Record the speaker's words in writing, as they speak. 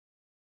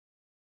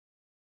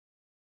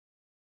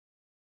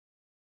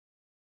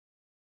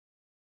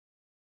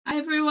Hi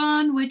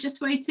everyone, we're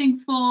just waiting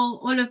for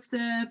all of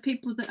the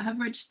people that have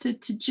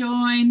registered to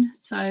join.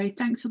 So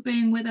thanks for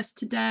being with us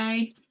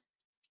today.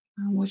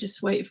 And we'll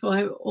just wait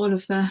for all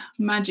of the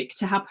magic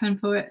to happen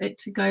for it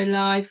to go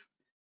live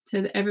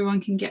so that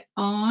everyone can get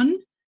on.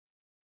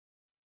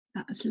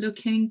 That's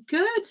looking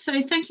good.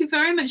 So thank you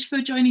very much for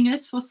joining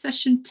us for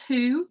session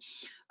 2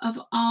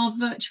 of our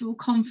virtual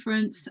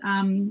conference.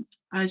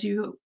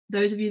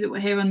 Those of you that were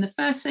here on the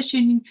first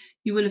session,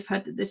 you will have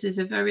heard that this is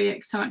a very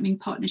exciting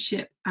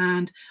partnership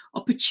and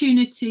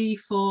opportunity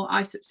for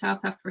ISSUP South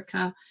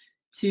Africa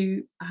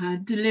to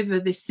deliver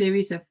this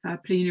series of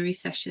plenary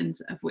sessions,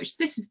 of which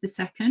this is the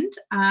second,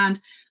 and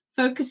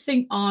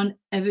focusing on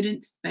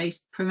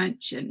evidence-based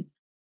prevention.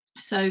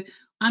 So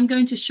I'm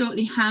going to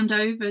shortly hand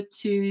over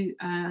to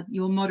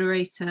your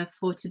moderator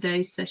for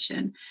today's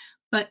session,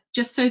 but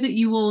just so that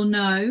you all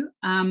know,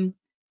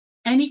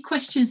 any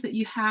questions that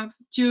you have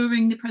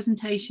during the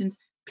presentations,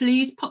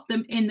 please pop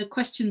them in the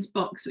questions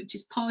box, which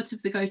is part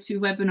of the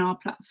GoToWebinar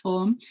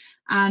platform,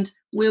 and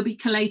we'll be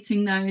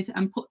collating those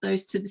and put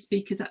those to the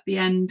speakers at the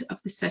end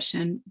of the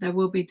session. There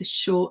will be the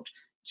short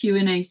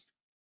Q&A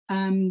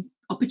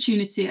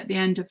opportunity at the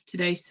end of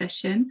today's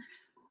session.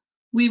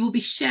 We will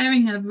be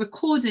sharing a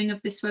recording of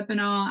this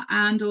webinar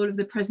and all of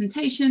the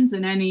presentations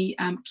and any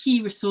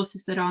key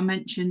resources that are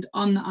mentioned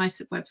on the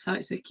ISSUP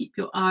website, so keep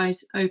your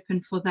eyes open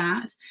for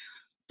that.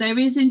 There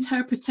is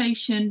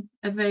interpretation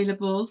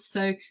available,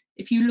 so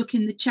if you look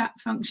in the chat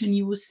function,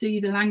 you will see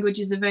the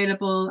languages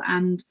available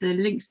and the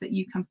links that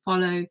you can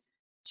follow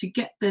to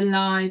get the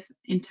live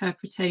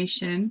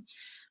interpretation.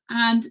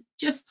 And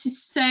just to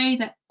say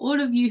that all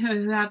of you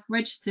who have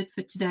registered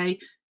for today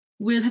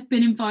will have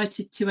been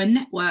invited to a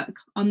network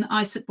on the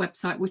ISSUP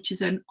website, which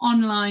is an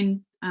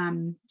online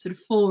sort of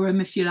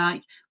forum, if you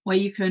like, where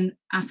you can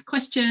ask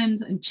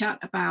questions and chat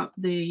about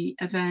the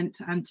event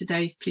and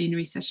today's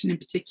plenary session in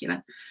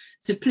particular.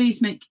 So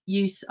please make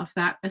use of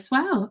that as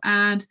well.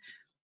 And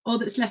all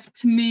that's left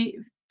to me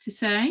to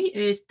say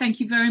is thank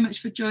you very much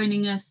for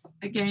joining us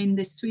again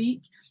this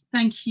week.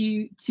 Thank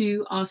you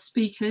to our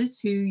speakers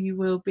who you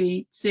will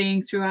be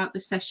seeing throughout the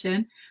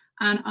session.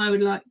 And I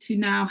would like to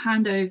now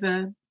hand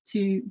over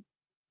to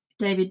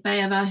David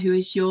Bayever, who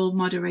is your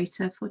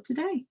moderator for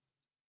today.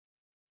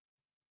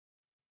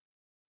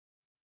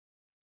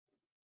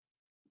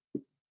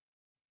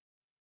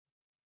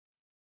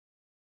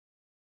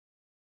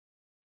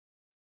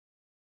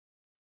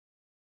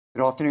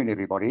 Good afternoon,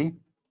 everybody,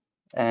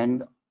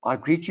 and I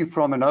greet you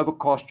from an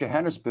overcast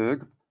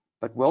Johannesburg,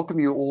 but welcome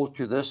you all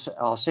to this,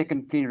 our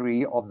second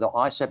plenary of the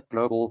ISSUP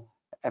Global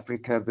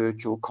Africa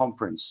Virtual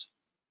Conference.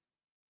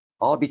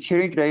 I'll be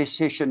chairing today's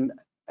session,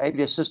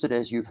 ably assisted,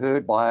 as you've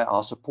heard, by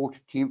our support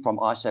team from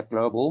ISSUP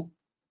Global.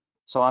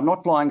 So I'm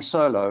not flying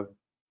solo,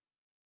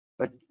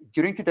 but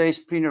during today's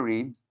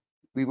plenary,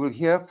 we will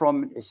hear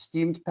from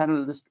esteemed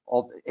panelists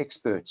of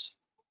experts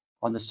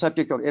on the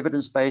subject of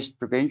evidence-based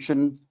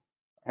prevention,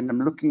 and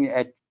I'm looking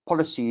at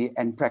policy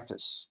and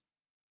practice.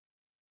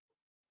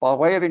 By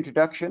way of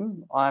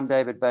introduction, I'm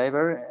David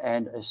Bayever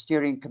and a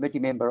steering committee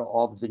member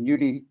of the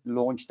newly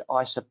launched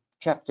ISSUP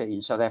chapter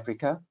in South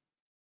Africa.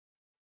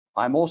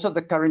 I'm also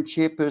the current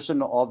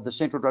chairperson of the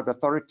Central Drug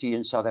Authority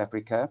in South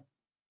Africa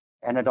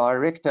and a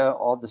director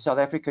of the South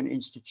African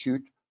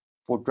Institute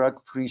for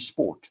Drug-Free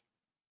Sport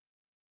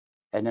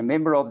and a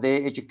member of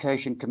their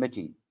education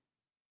committee.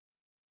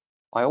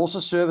 I also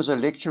serve as a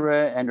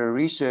lecturer and a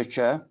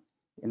researcher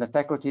in the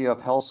Faculty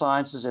of Health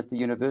Sciences at the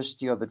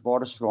University of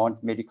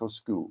Witwatersrand Medical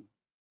School.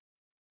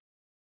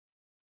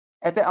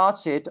 At the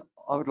outset,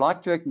 I would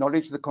like to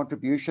acknowledge the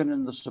contribution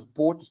and the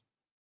support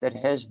that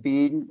has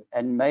been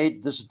and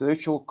made this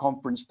virtual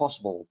conference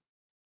possible.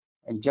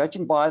 And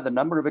judging by the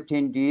number of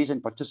attendees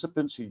and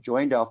participants who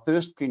joined our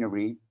first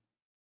plenary,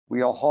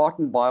 we are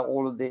heartened by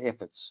all of their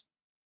efforts.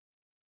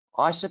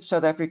 ISSUP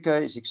South Africa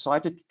is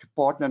excited to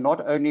partner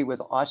not only with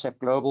ISSUP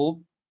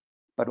Global,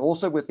 but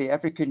also with the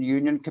African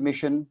Union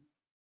Commission,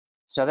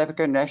 South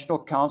African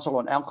National Council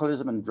on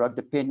Alcoholism and Drug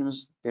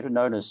Dependence, better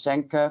known as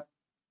SANCA,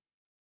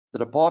 the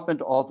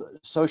Department of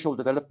Social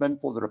Development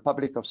for the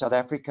Republic of South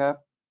Africa,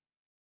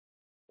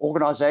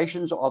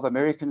 Organizations of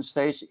American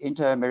States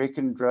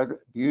Inter-American Drug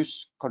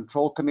Abuse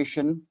Control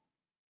Commission,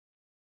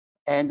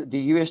 and the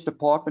U.S.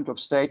 Department of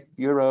State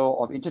Bureau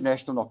of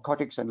International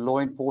Narcotics and Law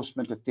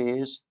Enforcement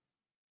Affairs.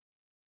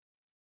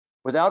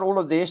 Without all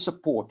of their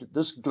support,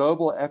 this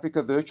Global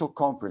Africa Virtual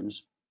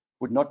Conference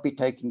would not be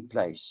taking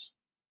place.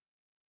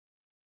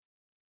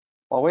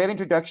 By way of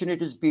introduction, it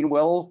has been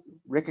well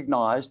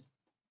recognized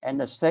and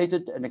a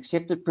stated and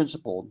accepted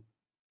principle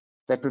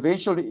that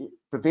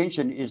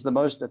prevention is the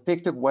most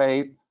effective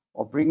way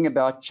of bringing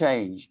about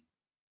change.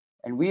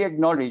 And we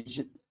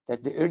acknowledge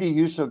that the early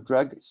use of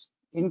drugs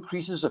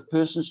increases a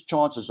person's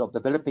chances of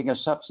developing a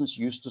substance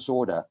use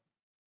disorder.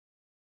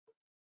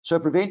 So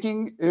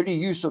preventing early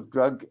use of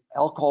drug,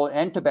 alcohol,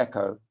 and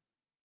tobacco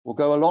will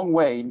go a long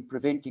way in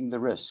preventing the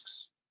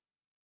risks.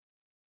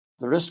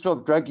 The risk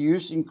of drug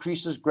use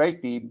increases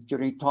greatly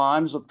during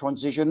times of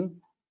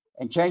transition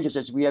and changes,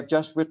 as we have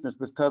just witnessed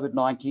with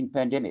COVID-19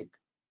 pandemic.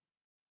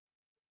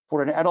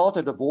 For an adult,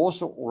 a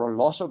divorce or a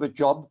loss of a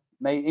job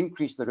may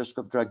increase the risk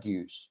of drug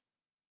use.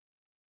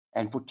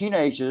 And for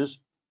teenagers,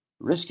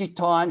 risky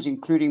times,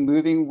 including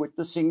moving,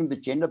 witnessing the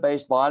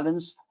gender-based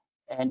violence,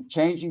 and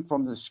changing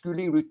from the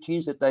schooling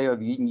routines that they have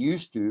been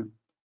used to,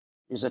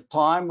 is a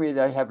time where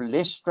they have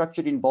less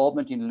structured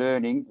involvement in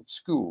learning at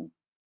school,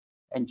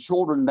 and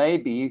children may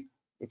be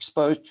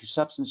exposed to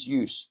substance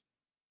use.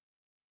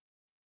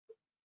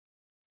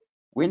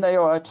 When they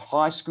are at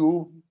high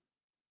school,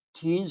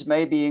 teens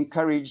may be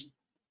encouraged,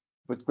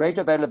 with great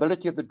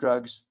availability of the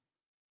drugs,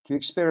 to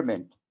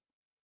experiment,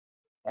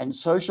 and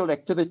social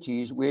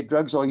activities where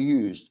drugs are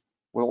used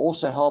will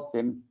also help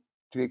them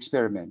to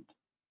experiment.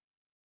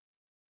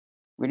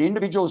 When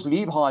individuals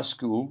leave high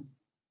school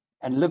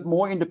and live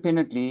more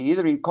independently,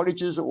 either in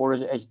colleges or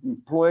as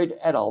employed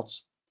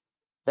adults,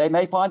 they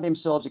may find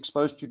themselves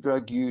exposed to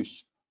drug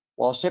use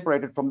while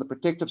separated from the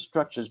protective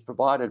structures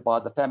provided by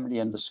the family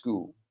and the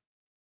school.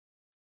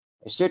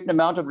 A certain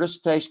amount of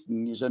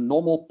risk-taking is a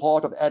normal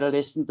part of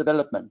adolescent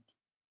development.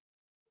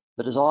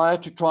 The desire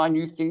to try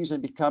new things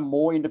and become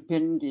more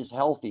independent is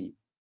healthy,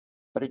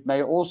 but it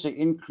may also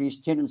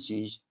increase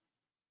tendencies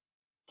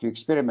to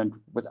experiment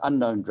with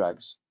unknown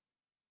drugs.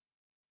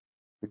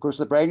 Because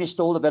the brain is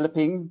still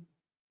developing,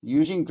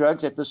 using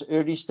drugs at this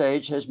early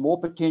stage has more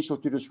potential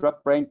to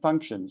disrupt brain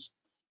functions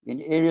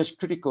in areas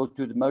critical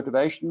to the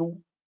motivational,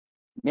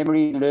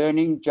 memory,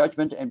 learning,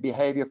 judgment, and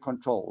behavior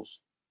controls.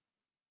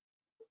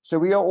 So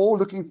we are all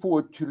looking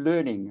forward to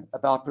learning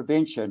about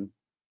prevention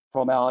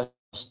from our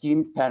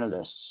esteemed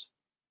panelists.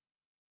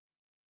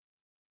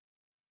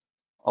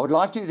 I would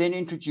like to then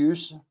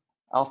introduce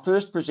our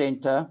first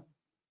presenter,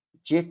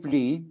 Jeff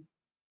Lee.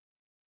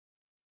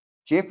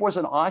 Jeff was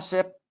an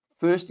ISSUP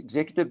first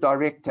executive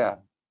director,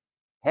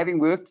 having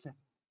worked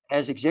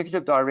as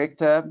executive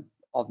director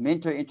of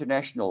Mentor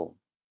International.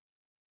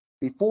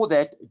 Before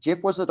that,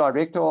 Jeff was the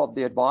director of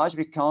the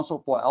Advisory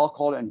Council for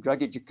Alcohol and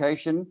Drug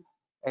Education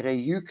at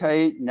a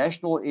UK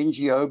national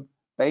NGO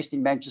based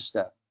in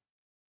Manchester.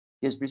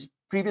 He has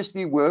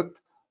previously worked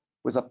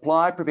with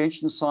Applied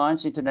Prevention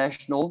Science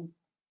International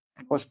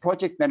and was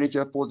project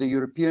manager for the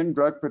European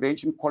Drug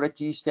Prevention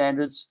Quality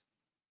Standards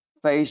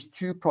Phase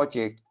 2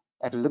 project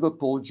at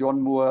Liverpool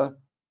John Moore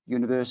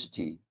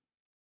University.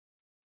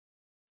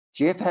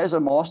 Jeff has a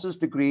master's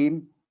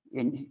degree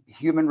in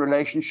human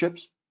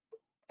relationships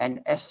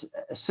and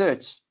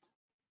asserts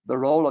the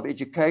role of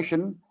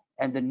education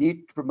and the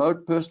need to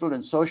promote personal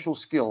and social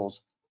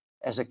skills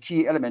as a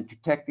key element to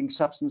tackling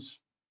substance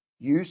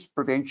use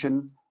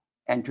prevention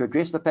and to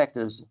address the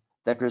factors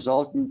that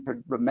result in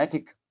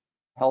problematic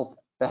health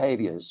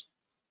behaviors.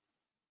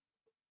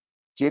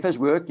 Jeff has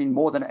worked in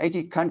more than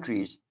 80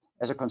 countries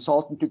as a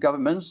consultant to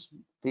governments,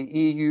 the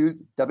EU,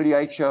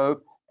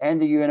 WHO,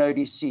 and the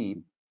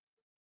UNODC,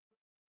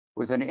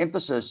 with an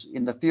emphasis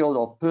in the field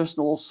of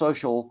personal,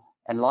 social,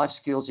 and life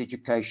skills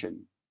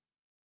education.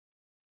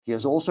 He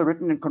has also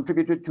written and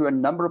contributed to a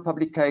number of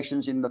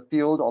publications in the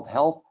field of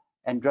health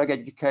and drug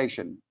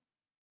education.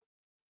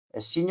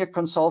 As senior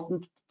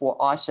consultant for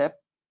ISSUP,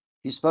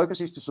 his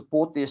focus is to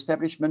support the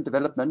establishment,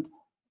 development,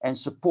 and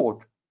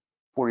support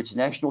for its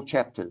national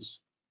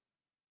chapters.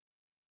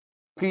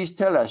 Please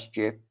tell us,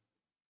 Jeff,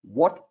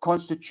 what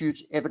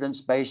constitutes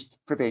evidence-based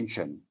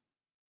prevention?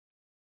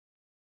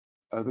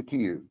 Over to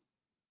you.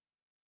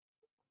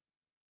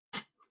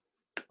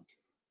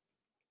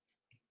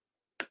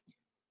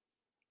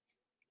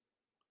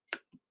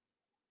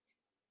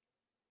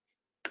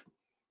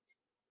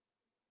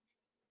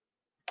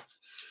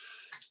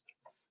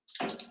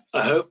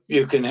 I hope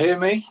you can hear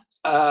me.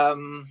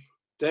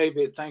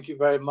 David, thank you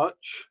very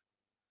much.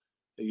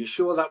 Are you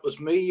sure that was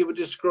me you were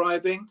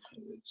describing?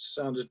 It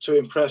sounded too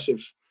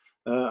impressive.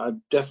 I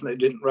definitely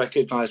didn't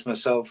recognize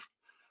myself,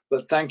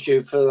 but thank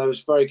you for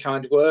those very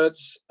kind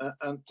words.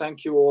 And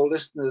thank you all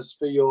listeners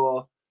for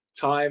your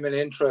time and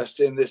interest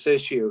in this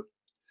issue.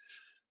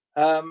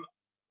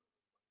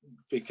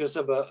 Because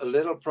of a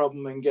little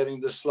problem in getting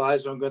the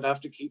slides, I'm going to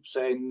have to keep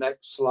saying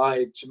next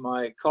slide to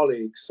my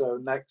colleagues. So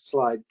next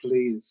slide,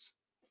 please.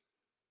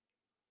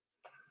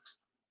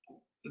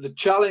 The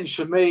challenge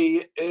for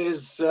me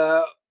is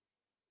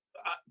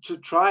to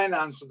try and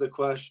answer the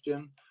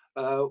question,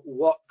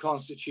 what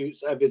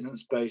constitutes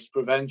evidence-based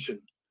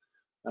prevention?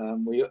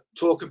 We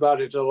talk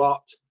about it a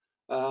lot,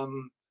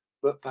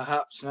 but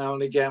perhaps now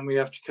and again we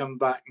have to come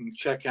back and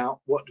check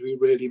out what do we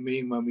really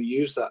mean when we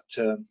use that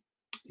term.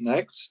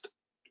 Next.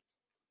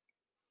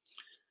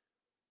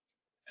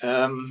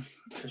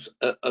 There's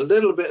a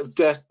little bit of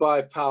death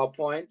by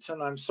PowerPoint,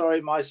 and I'm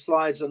sorry my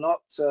slides are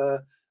not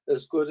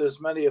as good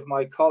as many of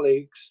my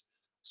colleagues,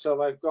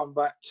 so I've gone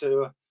back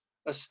to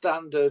a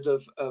standard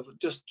of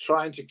just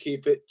trying to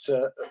keep it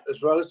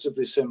as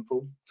relatively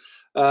simple.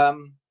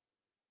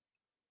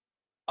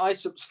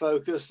 ISSUP's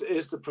focus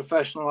is the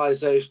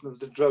professionalization of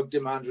the drug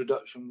demand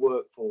reduction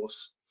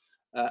workforce,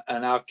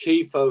 and our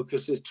key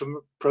focus is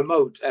to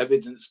promote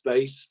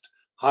evidence-based,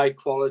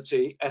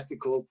 high-quality,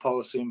 ethical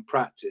policy and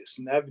practice.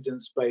 And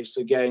evidence-based,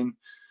 again,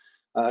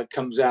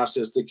 comes out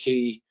as the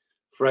key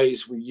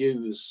phrase we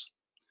use.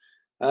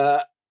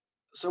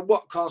 So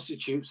what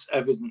constitutes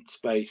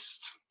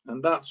evidence-based?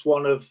 And that's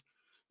one of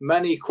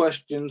many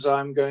questions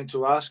I'm going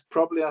to ask,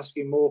 probably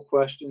asking more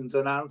questions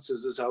than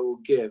answers as I will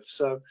give.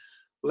 So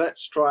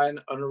let's try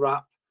and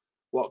unwrap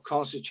what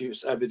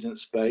constitutes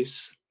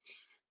evidence-based.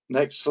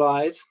 Next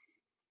slide.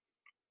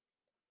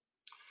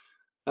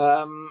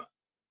 And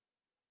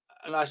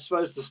I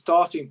suppose the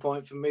starting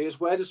point for me is,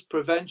 where does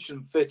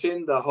prevention fit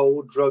in the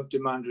whole drug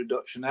demand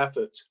reduction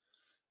effort?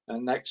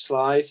 And next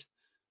slide.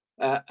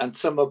 And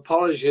some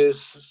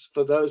apologies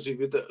for those of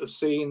you that have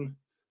seen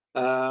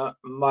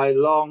my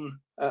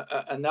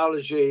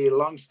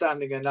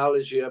long-standing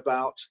analogy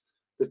about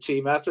the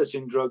team effort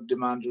in drug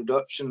demand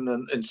reduction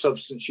and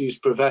substance use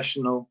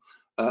professional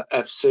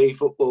FC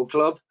football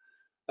club.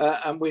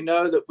 And we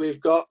know that we've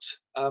got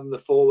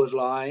the forward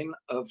line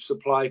of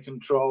supply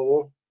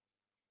control,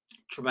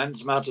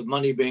 tremendous amount of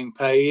money being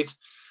paid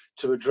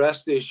to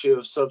address the issue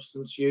of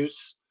substance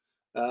use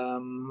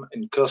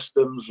in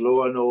customs,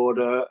 law and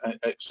order,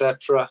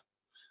 etc.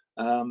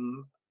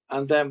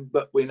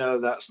 But we know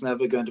that's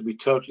never going to be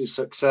totally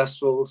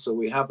successful. So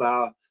we have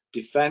our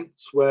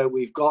defense, where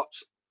we've got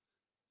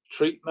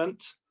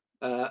treatment,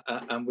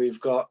 and we've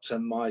got,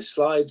 and my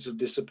slides have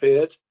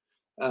disappeared.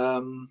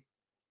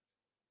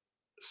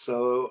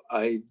 So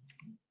I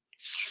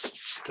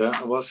don't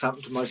know what's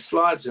happened to my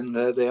slides, and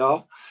there they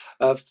are,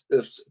 of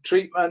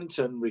treatment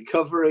and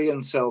recovery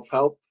and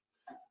self-help.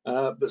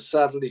 But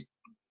sadly,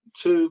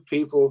 two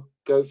people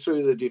go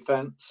through the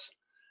defense.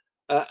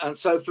 And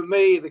so for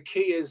me, the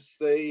key is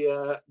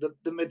the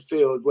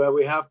midfield, where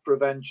we have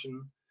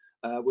prevention,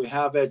 we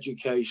have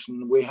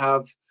education, we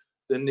have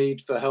the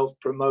need for health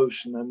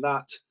promotion, and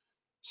that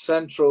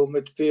central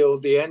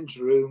midfield, the end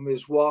room,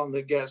 is one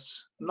that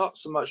gets not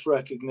so much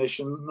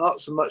recognition, not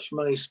so much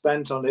money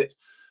spent on it,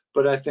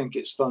 but I think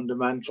it's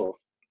fundamental.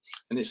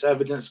 And it's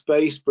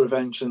evidence-based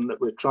prevention that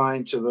we're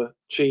trying to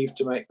achieve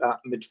to make that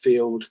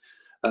midfield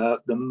the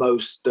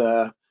most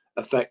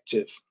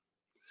effective.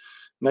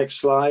 Next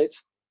slide.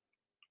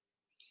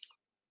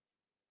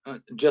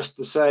 Just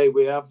to say,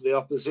 we have the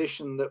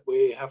opposition that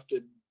we have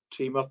to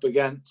team up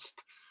against,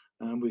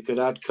 and we could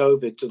add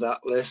COVID to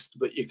that list,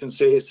 but you can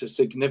see it's a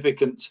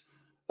significant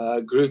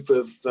group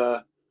of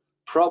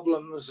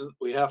problems that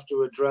we have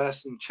to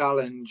address and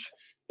challenge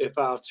if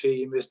our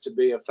team is to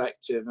be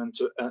effective and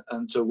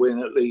to win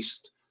at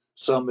least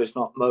some, if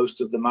not most,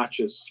 of the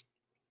matches.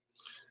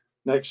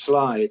 Next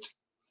slide.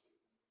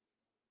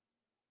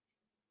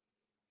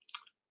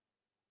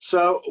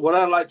 So what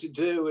I'd like to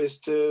do is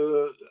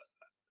to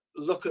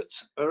look at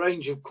a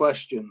range of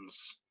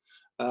questions.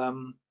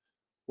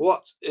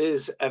 What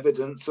is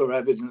evidence or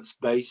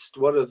evidence-based?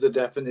 What are the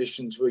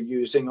definitions we're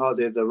using? Are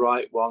they the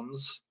right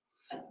ones?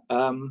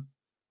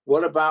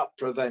 What about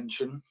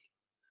prevention?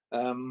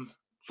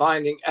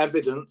 Finding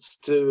evidence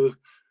to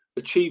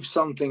achieve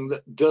something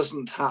that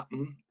doesn't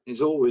happen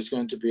is always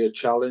going to be a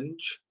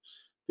challenge,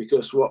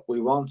 because what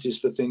we want is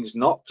for things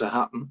not to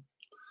happen.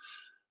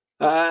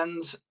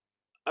 And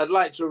I'd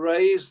like to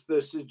raise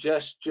the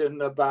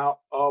suggestion about,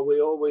 are we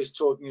always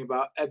talking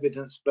about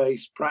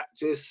evidence-based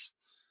practice,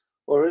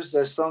 or is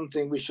there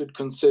something we should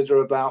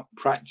consider about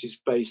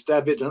practice-based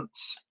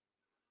evidence?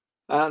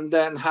 And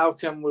then how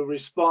can we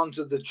respond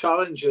to the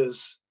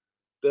challenges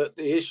that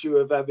the issue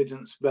of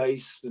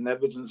evidence-based and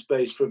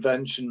evidence-based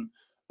prevention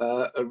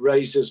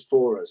raises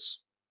for us?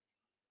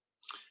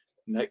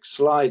 Next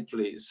slide,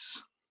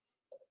 please.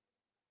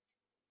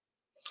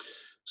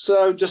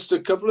 So just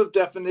a couple of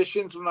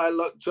definitions when I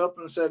looked up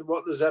and said,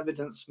 what does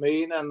evidence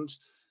mean? And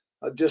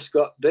I just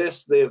got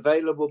this: the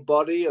available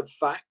body of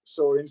facts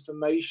or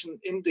information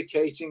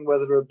indicating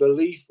whether a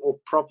belief or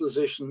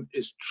proposition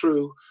is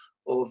true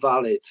or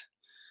valid.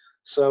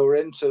 So we're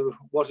into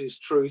what is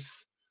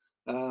truth.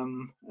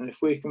 And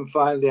if we can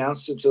find the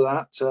answer to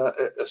that,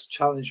 a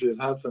challenge we've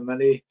had for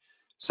many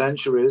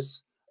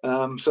centuries.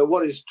 So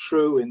what is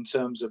true in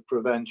terms of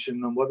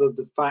prevention, and what are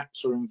the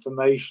facts or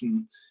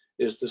information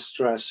is the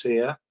stress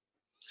here.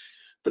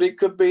 But it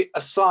could be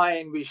a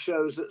sign which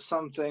shows that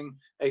something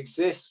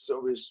exists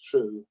or is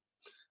true,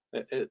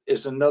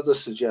 is another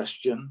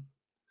suggestion.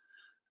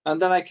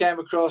 And then I came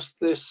across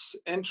this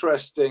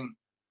interesting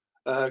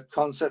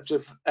concept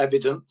of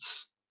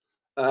evidence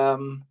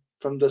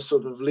from the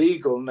sort of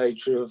legal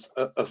nature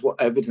of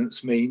what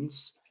evidence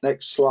means.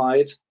 Next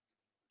slide.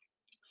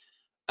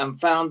 And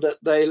found that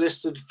they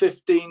listed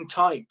 15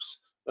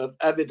 types of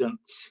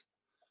evidence.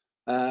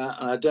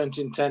 And I don't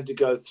intend to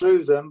go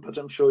through them, but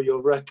I'm sure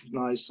you'll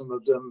recognize some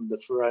of them: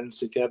 the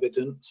forensic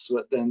evidence,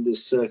 but then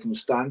there's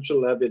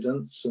circumstantial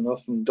evidence, and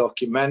often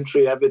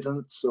documentary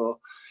evidence or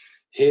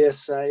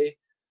hearsay.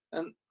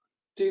 And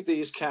do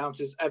these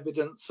count as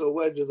evidence, or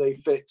where do they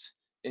fit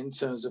in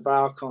terms of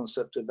our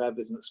concept of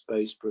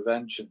evidence-based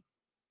prevention?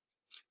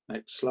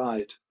 Next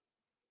slide.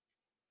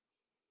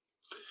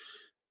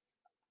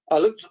 I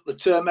looked at the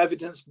term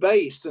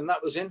evidence-based, and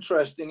that was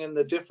interesting in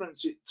the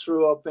difference it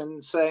threw up in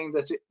saying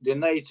that it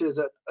denoted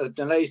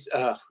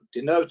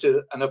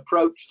an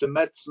approach to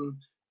medicine,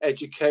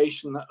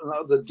 education, and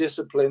other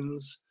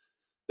disciplines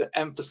that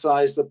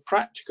emphasize the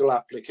practical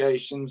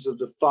applications of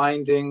the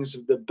findings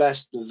of the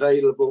best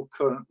available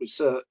current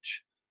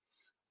research.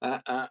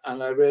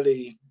 And I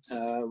really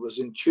was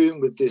in tune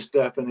with this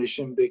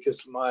definition,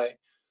 because my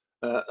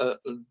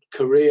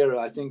career,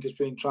 I think, has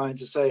been trying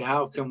to say,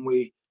 how can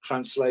we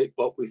translate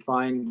what we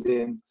find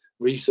in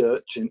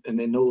research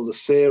and in all the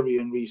theory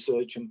and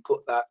research and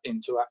put that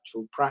into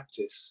actual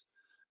practice?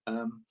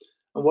 And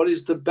what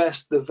is the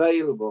best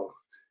available?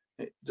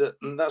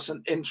 And that's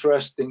an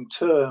interesting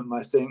term,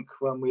 I think,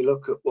 when we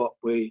look at what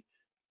we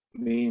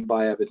mean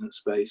by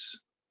evidence-based.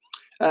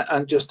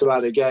 And just to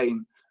add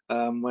again,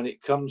 when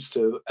it comes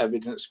to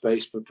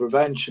evidence-based for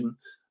prevention,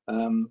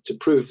 to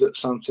prove that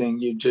something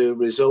you do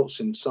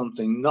results in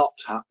something not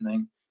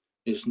happening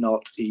is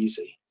not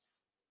easy.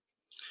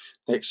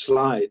 Next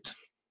slide.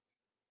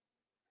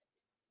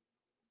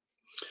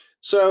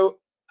 So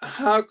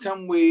how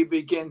can we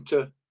begin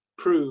to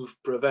prove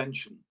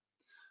prevention?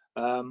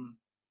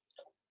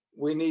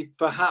 We need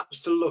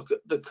perhaps to look at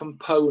the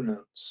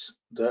components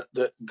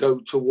that go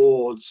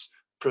towards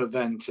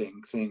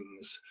preventing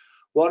things.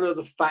 What are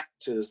the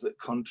factors that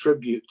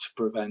contribute to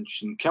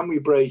prevention? Can we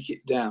break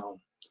it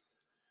down?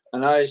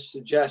 And I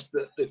suggest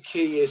that the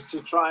key is to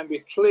try and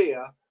be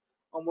clear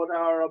on what are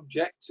our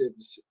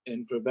objectives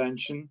in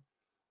prevention,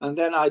 and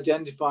then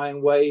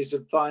identifying ways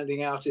of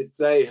finding out if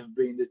they have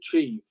been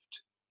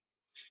achieved.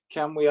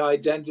 Can we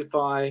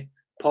identify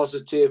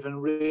positive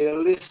and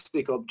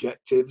realistic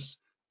objectives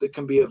that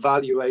can be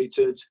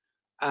evaluated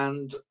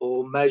and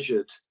or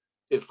measured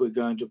if we're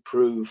going to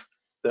prove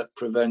that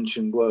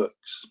prevention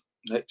works?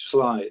 Next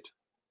slide.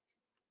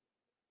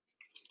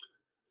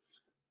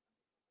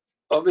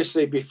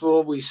 Obviously,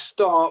 before we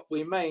start,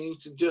 we may need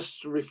to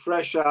just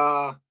refresh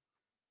our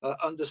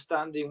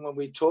understanding when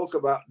we talk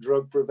about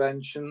drug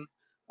prevention.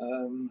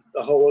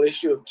 The whole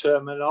issue of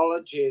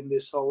terminology in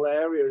this whole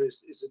area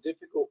is a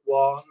difficult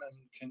one and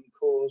can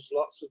cause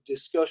lots of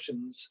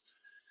discussions.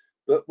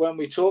 But when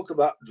we talk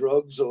about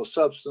drugs or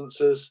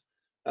substances,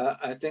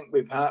 I think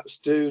we perhaps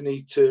do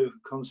need to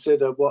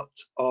consider, what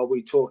are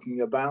we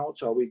talking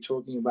about? Are we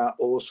talking about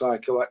all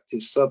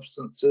psychoactive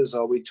substances?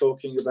 Are we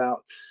talking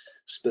about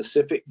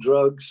specific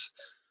drugs?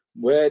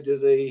 Where do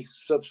the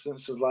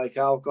substances like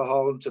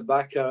alcohol and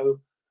tobacco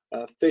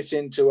fit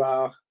into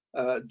our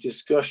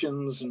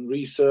discussions and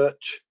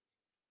research?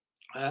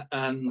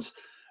 And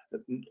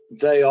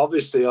they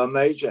obviously are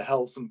major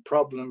health and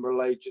problem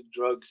related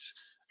drugs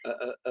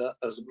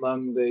as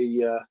among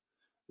the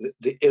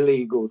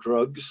illegal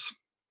drugs.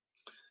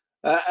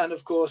 And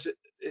of course,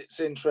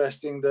 it's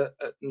interesting that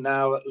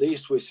now at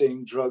least we're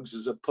seeing drugs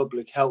as a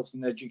public health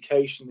and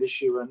education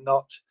issue, and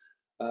not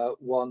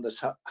one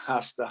that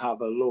has to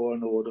have a law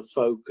and order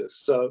focus.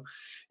 So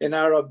in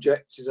our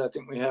objectives, I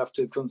think we have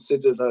to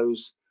consider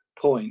those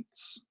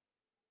points.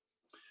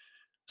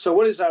 So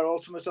what is our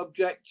ultimate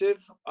objective?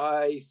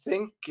 I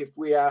think if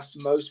we ask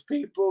most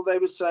people, they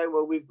would say,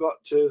 well, we've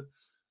got to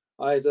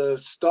either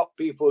stop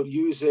people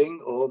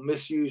using or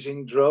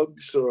misusing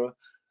drugs, or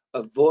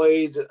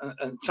avoid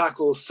and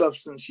tackle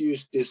substance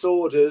use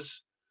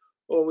disorders,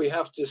 or we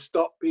have to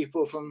stop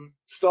people from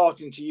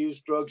starting to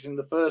use drugs in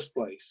the first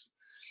place.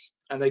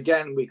 And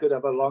again, we could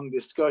have a long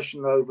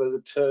discussion over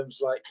the terms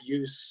like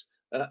use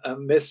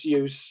and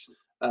misuse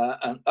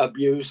and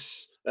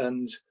abuse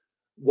and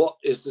what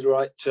is the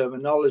right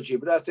terminology.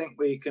 But I think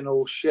we can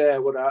all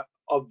share what our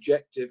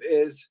objective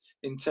is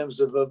in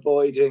terms of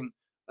avoiding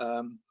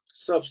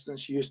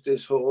substance use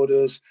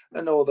disorders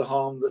and all the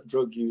harm that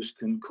drug use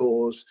can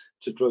cause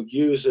to drug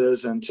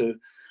users and to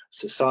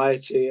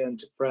society and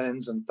to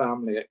friends and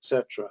family,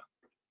 etc.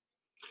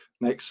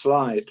 Next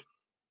slide.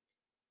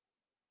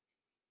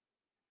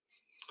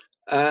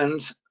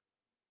 And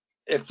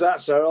if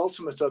that's our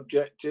ultimate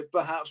objective,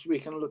 perhaps we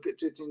can look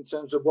at it in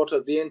terms of what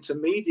are the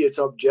intermediate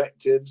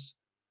objectives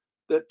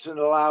that can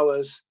allow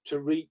us to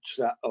reach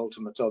that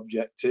ultimate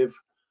objective,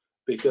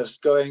 because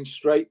going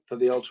straight for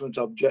the ultimate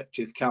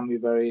objective can be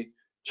very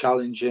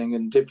challenging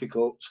and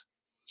difficult.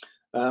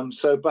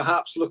 So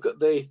perhaps look at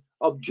the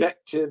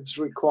objectives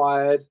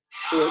required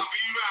to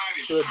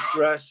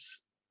address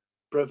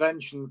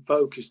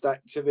prevention-focused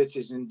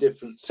activities in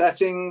different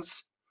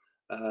settings,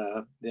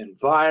 the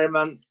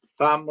environment,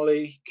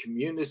 family,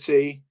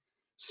 community,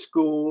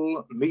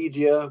 school,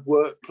 media,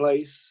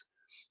 workplace.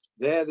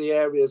 They're the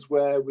areas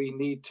where we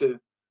need to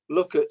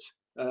look at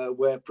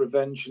where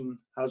prevention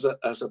has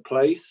a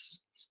place,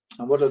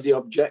 and what are the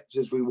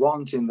objectives we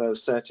want in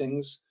those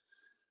settings.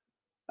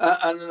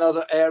 And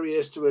another area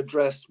is to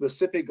address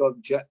specific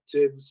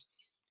objectives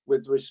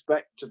with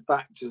respect to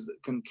factors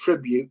that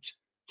contribute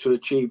to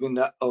achieving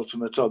that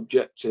ultimate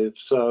objective.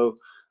 So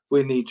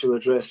we need to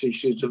address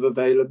issues of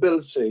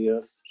availability,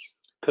 of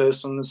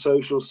personal and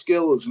social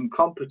skills and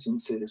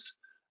competencies,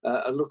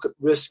 look at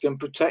risk and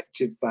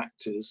protective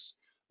factors,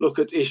 look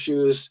at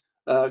issues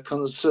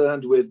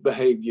concerned with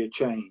behaviour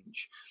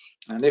change.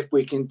 And if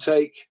we can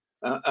take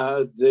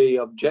the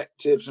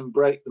objectives and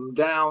break them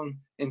down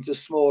into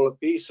smaller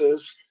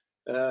pieces,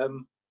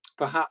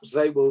 perhaps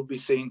they will be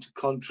seen to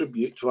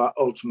contribute to our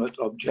ultimate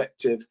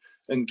objective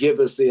and give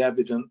us the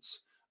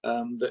evidence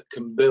that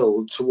can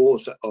build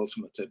towards that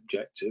ultimate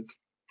objective.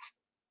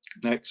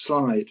 Next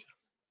slide.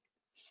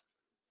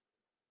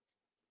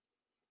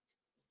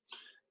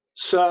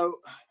 So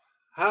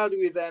how do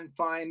we then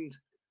find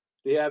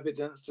the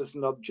evidence that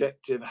an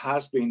objective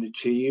has been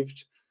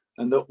achieved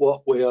and that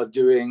what we are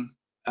doing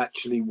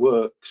actually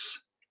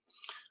works?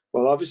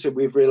 Well, obviously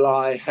we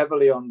rely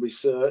heavily on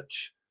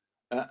research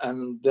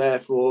and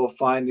therefore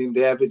finding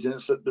the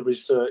evidence that the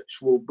research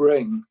will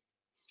bring.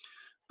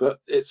 But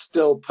it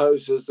still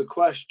poses the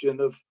question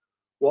of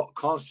what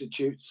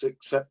constitutes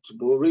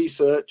acceptable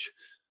research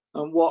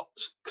and what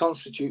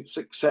constitutes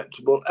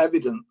acceptable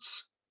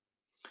evidence.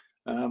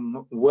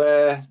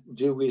 Where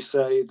do we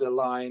say the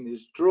line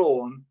is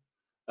drawn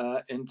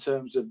in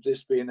terms of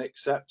this being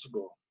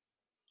acceptable?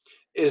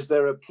 Is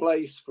there a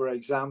place, for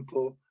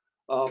example,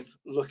 of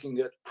looking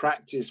at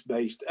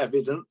practice-based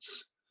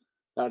evidence,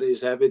 that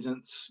is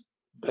evidence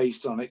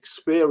based on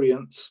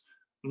experience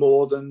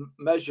more than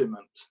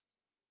measurement?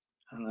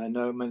 And I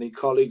know many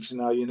colleagues in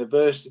our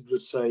university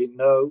would say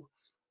no,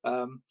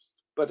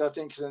 but I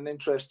think it's an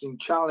interesting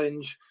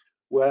challenge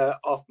where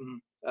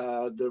often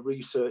the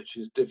research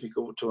is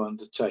difficult to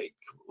undertake.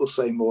 We'll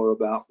say more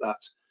about that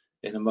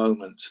in a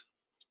moment.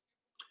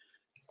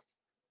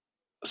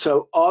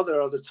 So are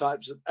there other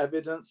types of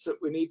evidence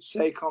that we need to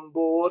take on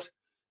board?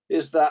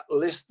 Is that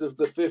list of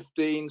the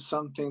 15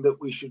 something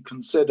that we should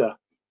consider?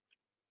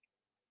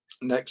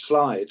 Next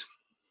slide.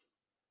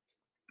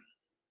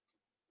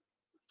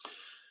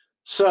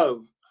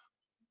 So,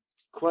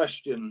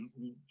 question,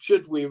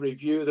 should we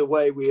review the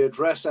way we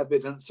address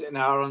evidence in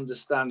our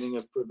understanding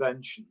of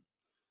prevention?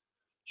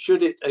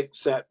 Should it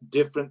accept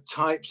different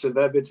types of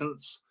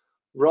evidence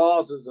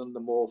rather than the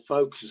more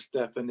focused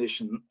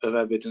definition of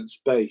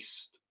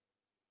evidence-based?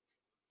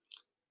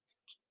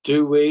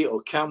 Do we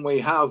or can we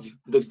have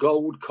the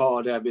gold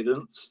card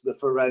evidence, the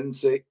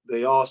forensic,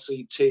 the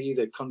RCT,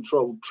 the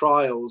controlled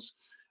trials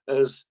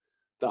as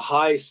the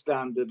high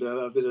standard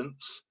of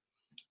evidence?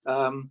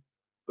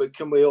 But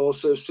can we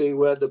also see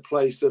where the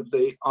place of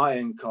the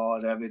iron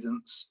card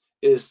evidence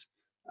is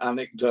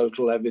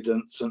anecdotal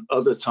evidence and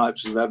other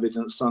types of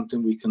evidence,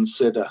 something we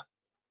consider?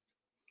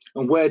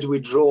 And where do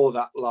we draw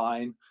that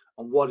line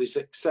on what is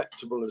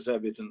acceptable as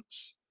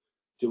evidence?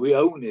 Do we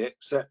only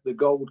accept the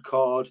gold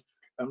card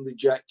and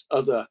reject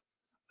other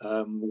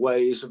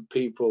ways of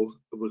people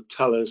who will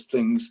tell us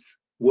things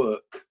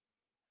work?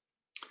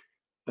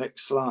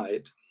 Next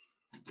slide.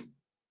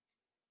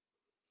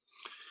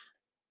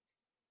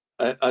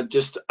 I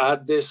just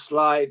add this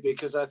slide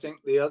because I think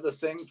the other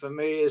thing for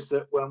me is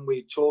that when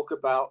we talk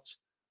about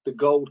the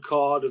gold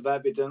card of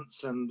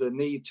evidence and the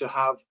need to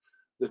have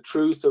the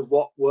truth of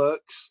what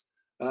works,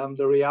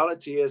 the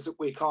reality is that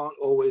we can't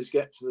always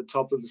get to the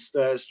top of the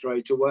stairs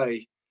straight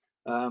away.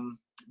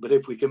 But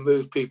if we can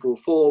move people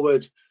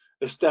forward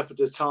a step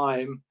at a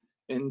time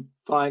in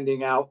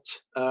finding out,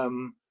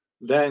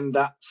 then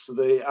that's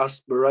the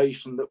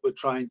aspiration that we're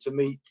trying to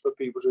meet, for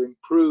people to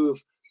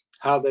improve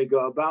how they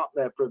go about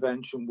their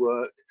prevention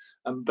work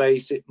and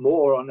base it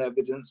more on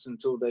evidence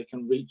until they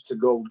can reach the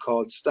gold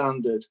card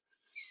standard.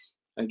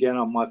 Again,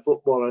 on my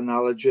football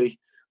analogy,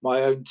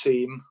 my own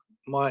team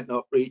might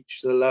not reach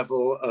the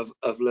level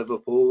of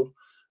Liverpool,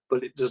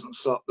 but it doesn't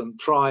stop them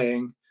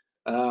trying.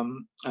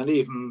 And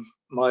even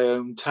my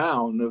own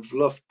town of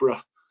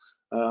Loughborough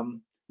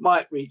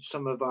might reach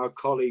some of our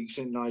colleagues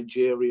in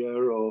Nigeria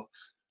or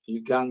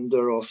Uganda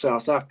or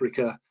South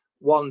Africa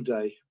one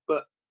day,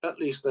 but at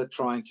least they're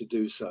trying to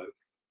do so.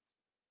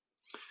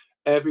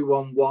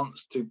 Everyone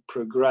wants to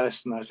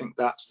progress, and I think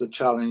that's the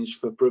challenge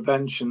for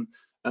prevention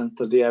and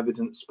for the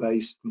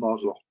evidence-based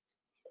model.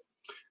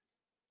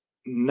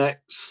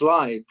 Next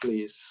slide,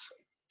 please.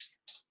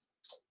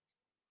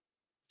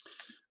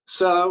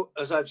 So,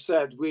 as I've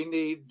said, we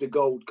need the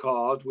gold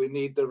card, we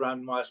need the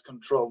randomized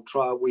controlled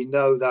trial. We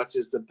know that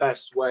is the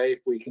best way if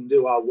we can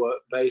do our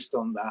work based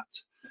on that.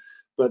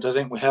 But I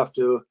think we have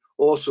to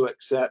also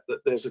accept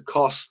that there's a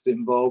cost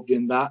involved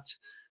in that.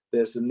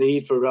 There's the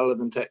need for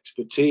relevant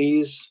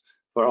expertise,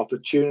 for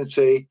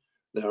opportunity.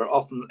 There are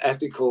often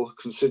ethical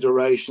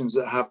considerations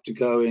that have to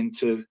go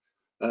into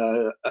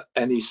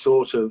any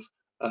sort of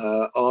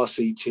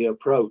RCT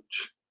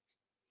approach.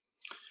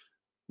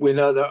 We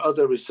know there are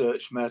other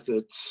research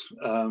methods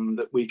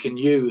that we can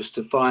use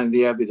to find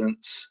the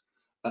evidence,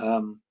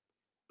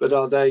 but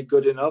are they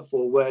good enough,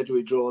 or where do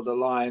we draw the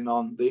line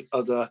on the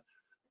other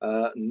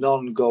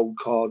non-gold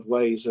card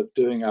ways of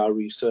doing our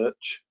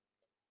research?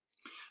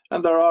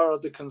 And there are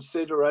other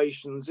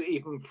considerations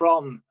even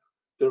from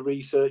the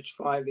research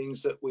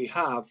findings that we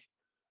have.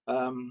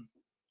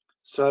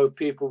 So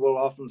people will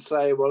often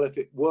say, well, if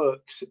it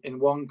works in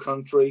one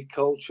country,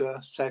 culture,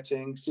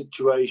 setting,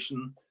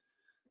 situation,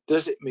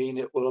 does it mean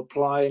it will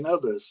apply in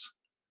others?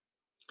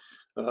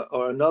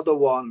 Or another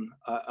one,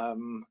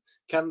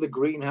 can the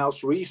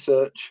greenhouse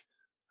research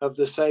have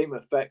the same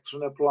effects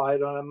when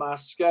applied on a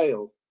mass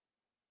scale?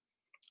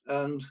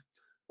 And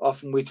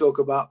often we talk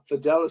about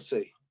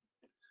fidelity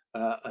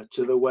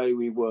to the way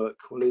we work.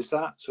 Well, is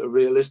that a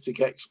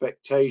realistic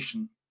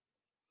expectation?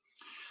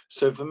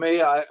 So for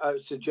me, I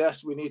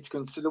suggest we need to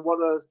consider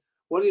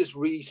what is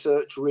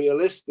research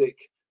realistic,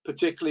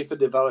 particularly for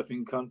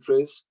developing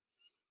countries.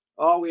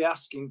 Are we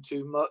asking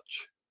too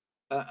much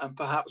and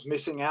perhaps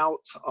missing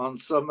out on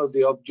some of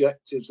the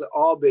objectives that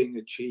are being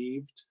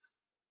achieved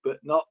but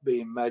not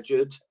being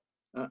measured,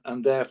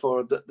 and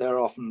therefore that they're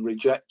often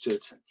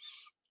rejected?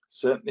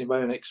 Certainly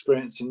my own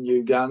experience in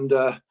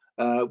Uganda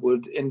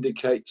would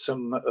indicate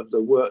some of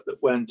the work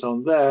that went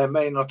on there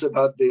may not have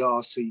had the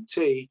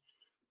RCT,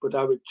 but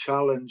I would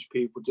challenge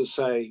people to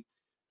say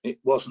it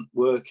wasn't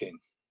working.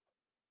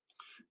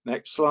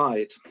 Next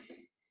slide.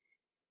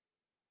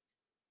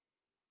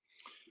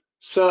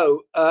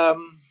 So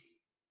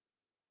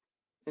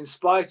in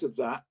spite of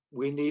that,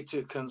 we need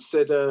to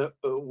consider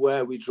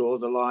where we draw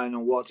the line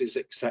and what is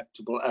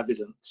acceptable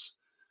evidence.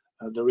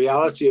 The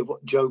reality of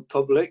what Joe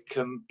Public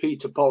and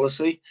Peter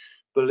Policy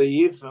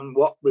believe and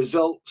what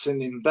results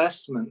in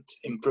investment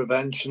in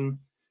prevention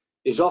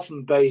is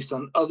often based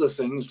on other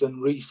things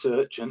than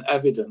research and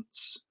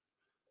evidence.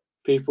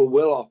 People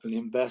will often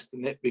invest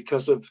in it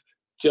because of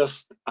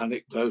just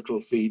anecdotal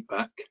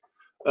feedback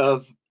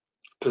of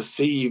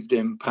perceived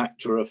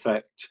impact or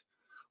effect,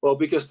 or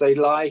because they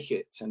like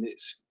it and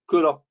it's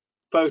good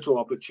photo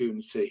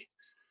opportunity,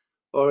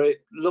 or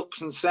it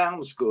looks and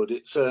sounds good.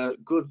 It's a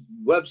good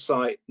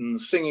website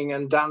and singing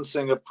and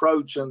dancing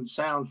approach and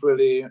sounds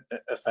really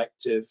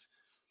effective.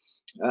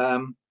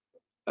 And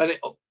it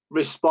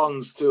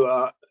responds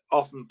to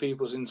often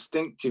people's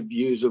instinctive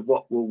views of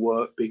what will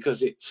work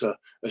because it's a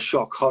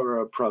shock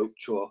horror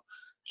approach or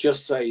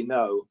just say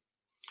no.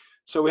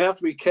 So we have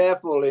to be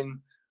careful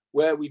in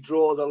where we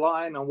draw the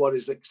line on what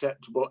is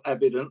acceptable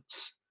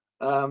evidence,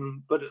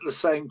 but at the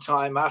same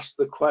time ask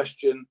the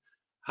question,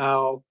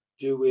 how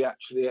do we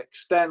actually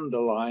extend the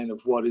line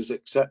of what is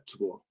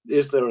acceptable?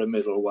 Is there a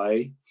middle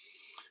way?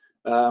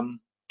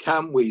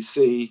 Can we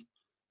see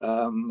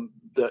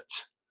that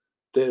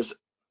there's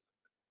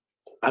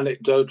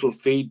anecdotal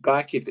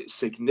feedback? If it's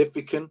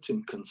significant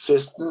and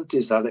consistent,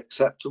 is that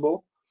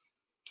acceptable?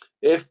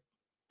 If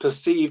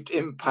perceived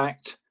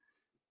impact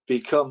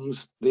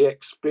becomes the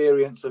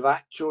experience of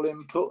actual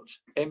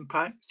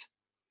impact,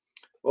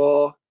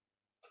 or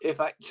if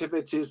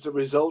activities are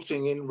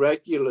resulting in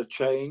regular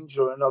change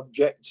or an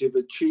objective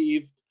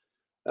achieved,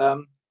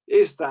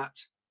 is that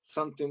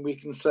something we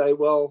can say,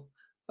 well,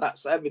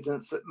 that's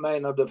evidence that may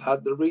not have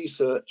had the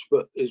research,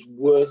 but is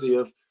worthy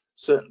of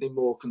certainly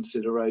more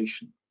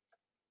consideration.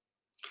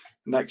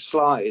 Next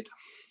slide.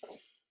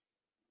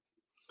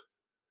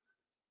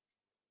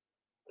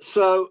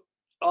 So,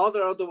 are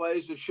there other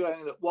ways of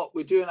showing that what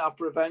we do in our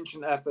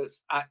prevention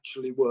efforts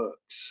actually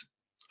works?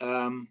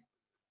 And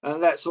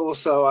let's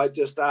also, I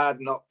just add,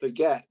 not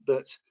forget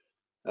that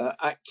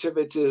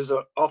activities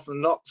are often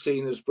not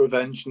seen as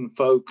prevention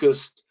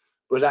focused,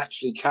 but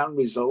actually can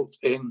result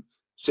in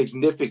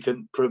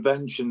significant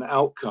prevention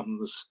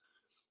outcomes.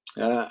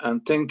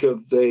 And think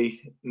of the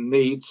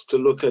needs to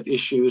look at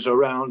issues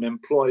around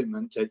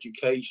employment,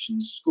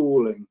 education,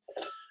 schooling,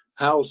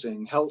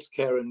 housing,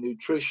 healthcare and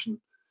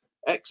nutrition,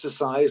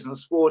 exercise and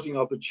sporting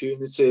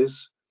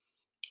opportunities,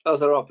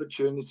 other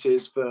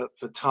opportunities for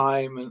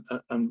time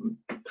and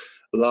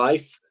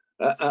life,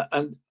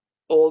 and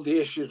all the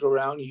issues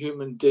around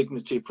human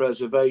dignity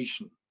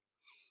preservation.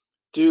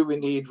 Do we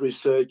need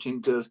research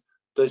into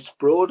this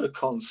broader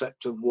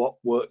concept of what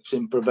works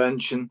in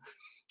prevention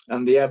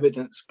and the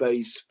evidence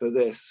base for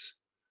this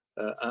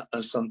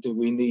as something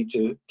we need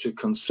to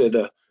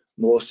consider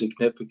more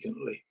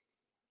significantly?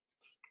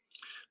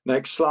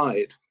 Next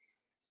slide.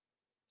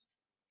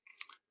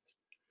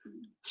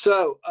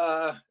 So,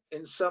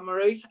 in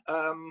summary,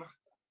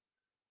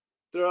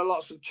 there are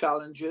lots of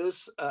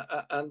challenges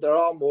and there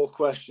are more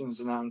questions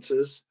than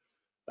answers.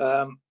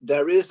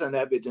 There is an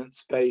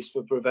evidence base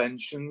for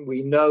prevention.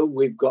 We know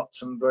we've got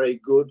some very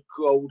good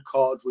gold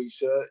card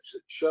research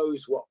that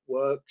shows what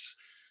works.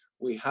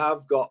 We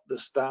have got the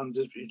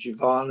standards which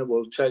Giovanna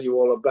will tell you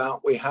all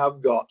about. We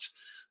have got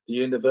the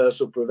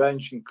Universal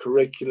Prevention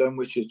Curriculum,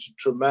 which is a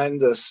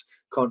tremendous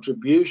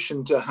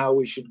contribution to how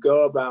we should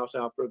go about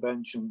our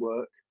prevention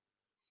work.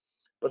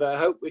 But I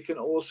hope we can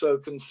also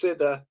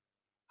consider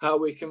how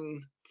we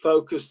can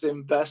focus the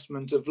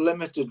investment of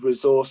limited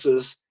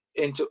resources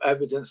into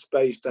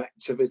evidence-based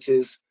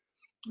activities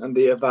and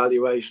the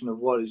evaluation of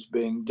what is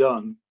being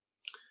done.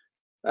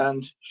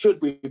 And should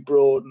we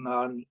broaden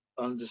our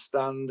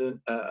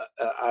understanding,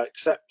 our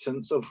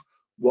acceptance of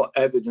what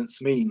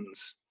evidence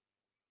means?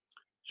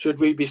 Should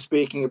we be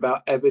speaking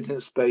about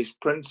evidence-based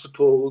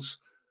principles,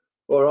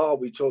 or are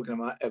we talking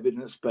about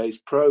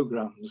evidence-based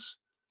programs?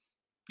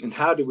 And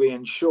how do we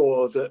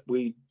ensure that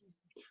we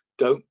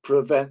don't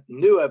prevent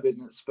new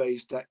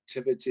evidence-based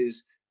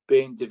activities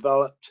being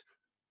developed,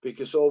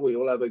 because all we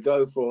will ever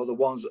go for are the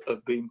ones that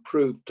have been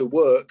proved to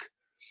work,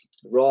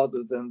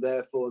 rather than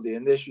therefore the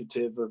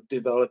initiative of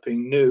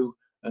developing new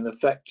and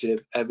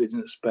effective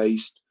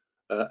evidence-based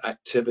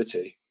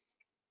activity.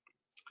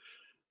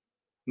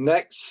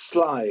 Next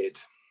slide.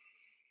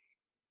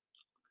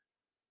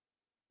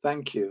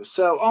 Thank you.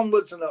 So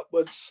onwards and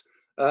upwards,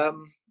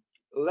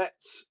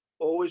 let's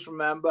always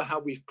remember how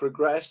we've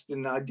progressed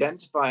in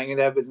identifying an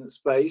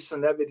evidence-based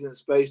and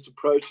evidence-based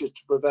approaches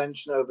to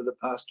prevention over the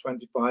past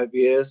 25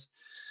 years,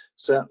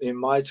 certainly in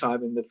my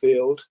time in the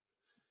field.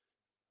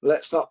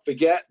 Let's not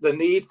forget the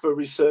need for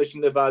research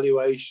and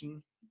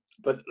evaluation,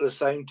 but at the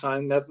same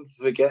time, never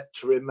forget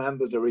to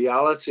remember the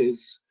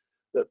realities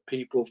that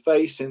people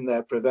face in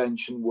their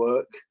prevention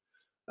work,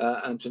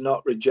 and to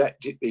not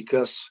reject it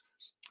because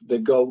the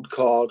gold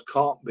card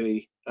can't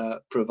be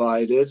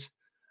provided.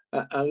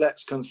 And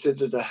let's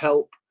consider the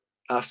help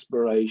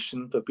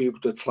aspiration for people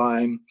to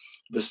climb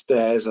the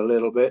stairs a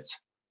little bit.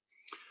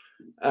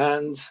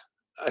 And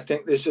I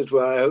think this is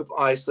where I hope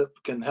ISSUP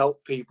can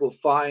help people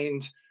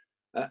find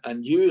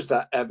and use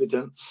that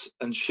evidence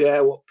and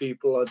share what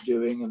people are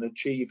doing and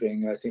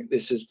achieving. I think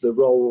this is the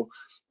role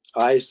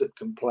ISSUP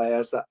can play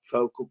as that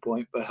focal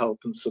point for help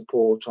and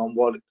support on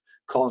what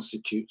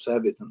constitutes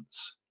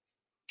evidence.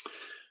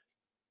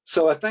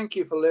 So I thank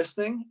you for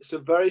listening. It's a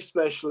very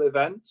special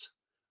event.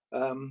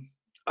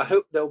 I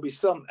hope there'll be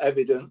some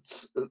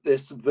evidence that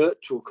this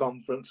virtual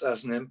conference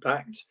has an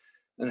impact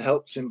and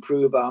helps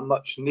improve our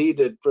much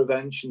needed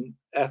prevention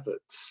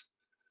efforts.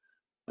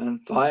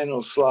 And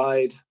final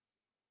slide,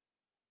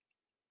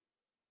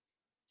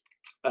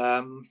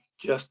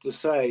 just to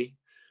say,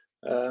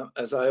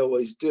 as I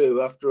always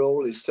do, after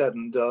all is said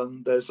and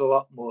done, there's a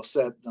lot more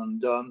said than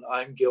done.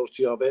 I'm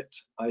guilty of it.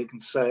 I can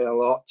say a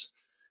lot,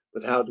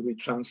 but how do we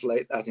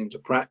translate that into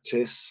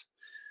practice?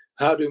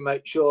 How do we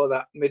make sure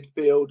that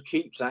midfield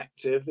keeps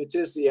active? It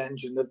is the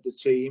engine of the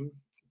team.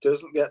 It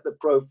doesn't get the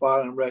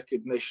profile and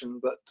recognition,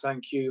 but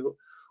thank you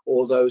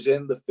all those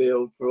in the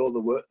field for all the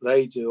work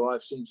they do.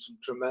 I've seen some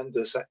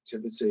tremendous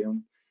activity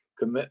and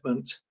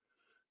commitment.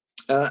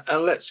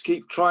 And let's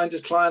keep trying to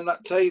climb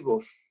that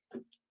table.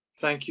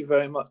 Thank you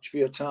very much for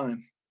your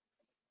time.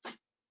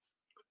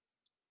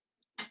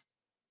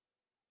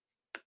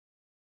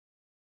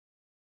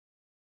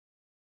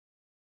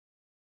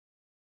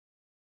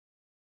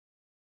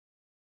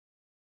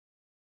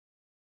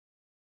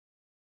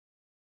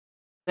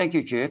 Thank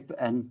you, Jeff,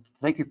 and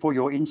thank you for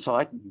your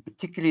insight,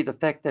 particularly the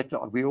fact that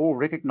we all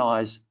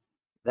recognize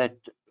that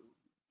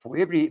for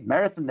every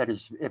marathon that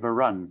is ever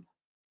run,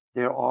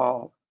 there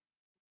are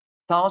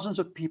thousands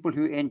of people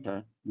who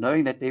enter,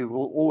 knowing that there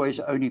will always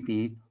only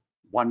be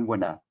one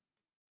winner.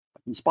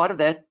 In spite of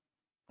that,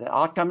 the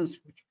outcomes,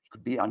 which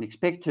could be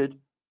unexpected,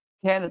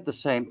 can at the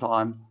same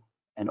time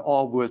and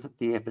are worth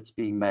the efforts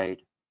being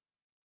made.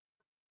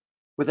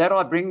 With that,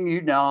 I bring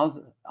you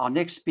now our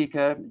next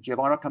speaker,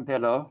 Giovanna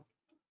Campello,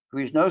 who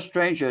is no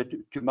stranger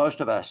to most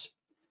of us.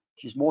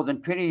 She's more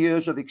than 20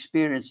 years of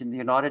experience in the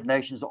United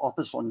Nations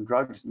Office on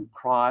Drugs and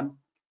Crime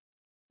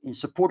in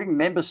supporting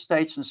member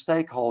states and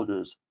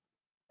stakeholders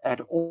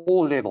at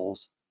all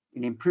levels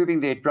in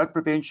improving their drug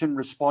prevention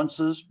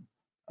responses,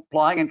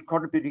 applying and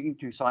contributing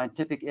to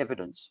scientific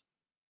evidence.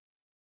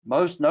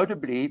 Most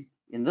notably,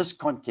 in this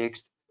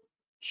context,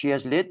 she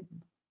has led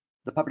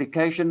the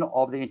publication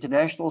of the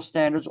International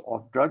Standards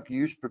of Drug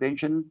Use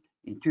Prevention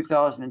in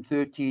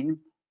 2013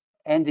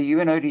 and the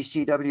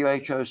UNODC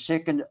WHO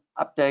second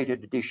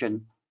updated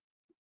edition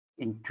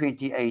in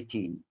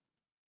 2018.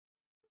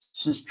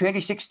 Since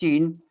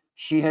 2016,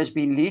 she has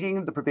been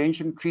leading the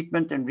Prevention,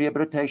 Treatment and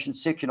Rehabilitation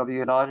section of the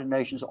United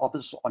Nations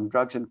Office on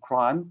Drugs and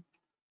Crime,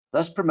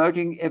 thus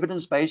promoting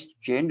evidence-based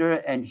gender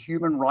and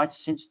human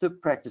rights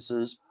sensitive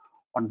practices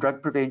on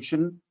drug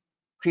prevention,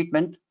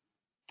 treatment,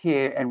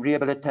 care and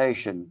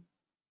rehabilitation,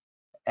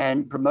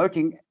 and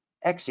promoting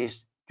access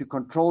to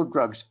controlled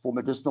drugs for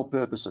medicinal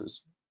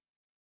purposes.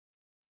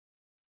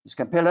 Ms.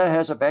 Campello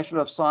has a Bachelor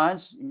of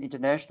Science in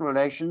International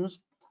Relations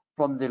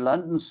from the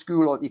London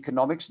School of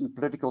Economics and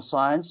Political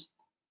Science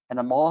and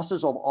a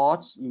Master's of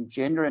Arts in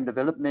Gender and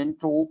Development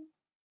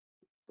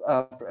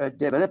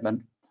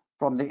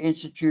from the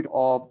Institute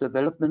of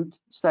Development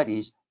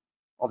Studies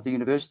of the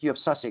University of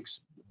Sussex,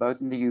 both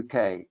in the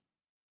UK.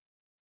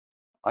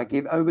 I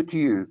give over to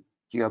you,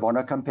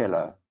 Giovanna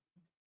Campello.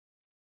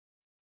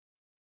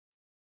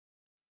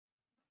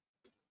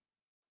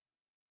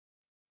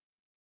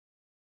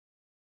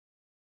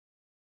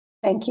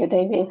 Thank you,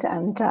 David,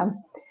 and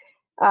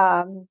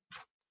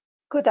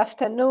good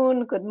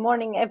afternoon, good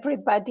morning,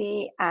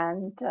 everybody,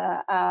 and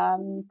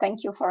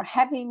thank you for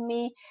having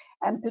me.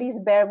 And please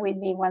bear with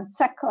me 1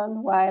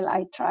 second while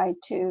I try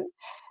to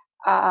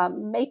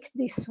make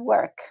this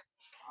work.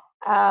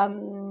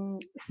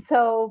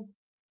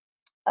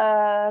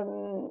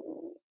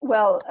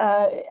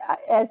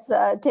 As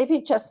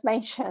David just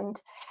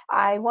mentioned,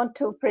 I want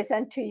to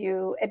present to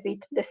you a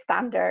bit the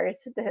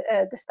standards,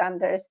 the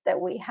standards that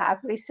we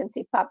have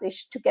recently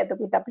published together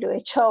with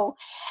WHO.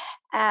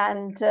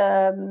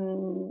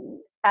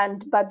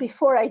 But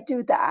before I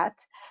do that,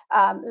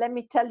 let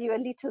me tell you a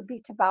little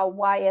bit about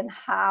why and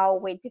how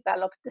we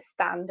developed the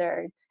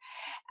standards.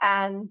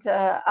 And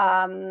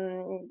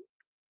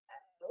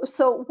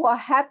so what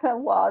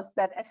happened was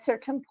that at a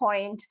certain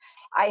point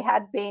I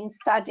had been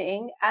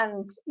studying,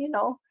 and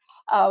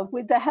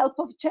with the help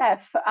of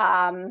Jeff,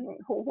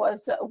 who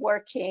was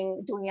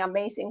doing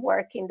amazing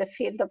work in the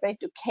field of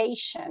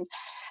education,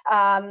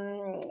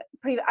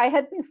 I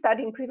had been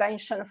studying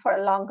prevention for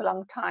a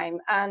long time,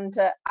 and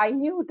I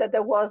knew that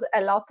there was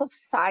a lot of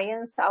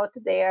science out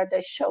there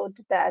that showed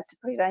that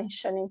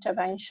prevention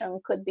intervention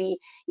could be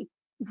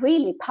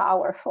really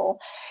powerful,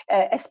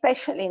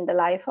 especially in the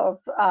life of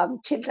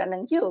children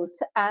and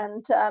youth.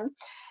 And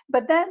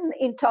but then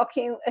in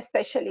talking,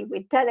 especially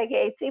with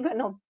delegates,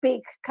 even of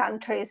big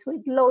countries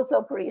with loads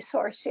of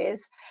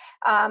resources,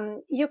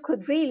 you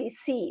could really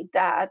see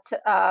that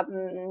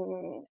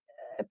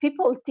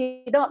people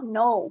did not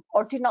know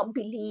or did not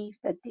believe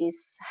that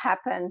this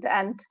happened.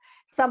 And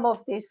some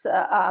of this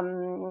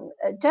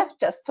Jeff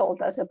just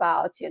told us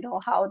about,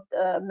 how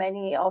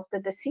many of the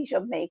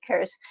decision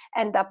makers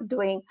end up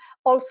doing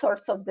all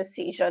sorts of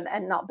decisions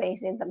and not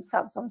basing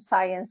themselves on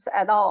science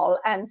at all.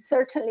 And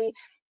certainly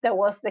that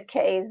was the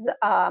case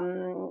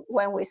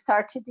when we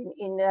started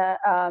in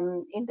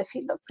the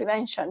field of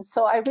prevention.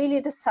 So I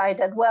really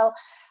decided, well,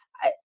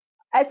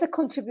 as a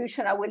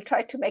contribution, I will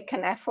try to make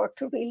an effort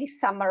to really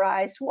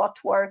summarize what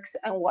works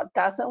and what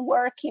doesn't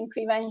work in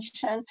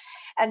prevention.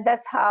 And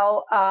that's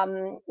how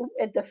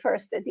the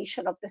first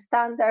edition of the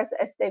standards,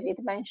 as David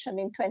mentioned,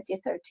 in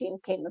 2013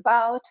 came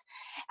about.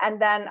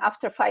 And then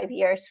after 5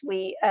 years,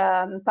 we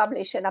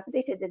published an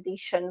updated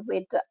edition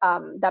with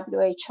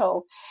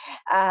WHO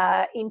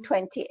in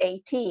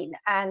 2018.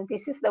 And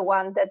this is the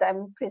one that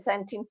I'm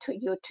presenting to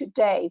you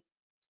today.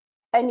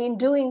 And in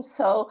doing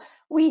so,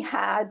 we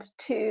had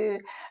to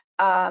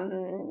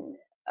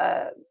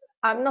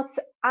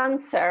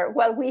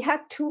we had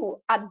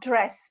to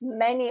address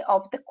many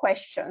of the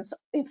questions,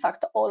 in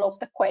fact, all of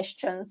the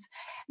questions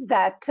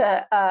that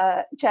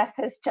Jeff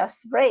has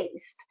just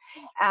raised.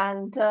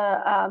 And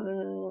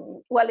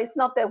well, it's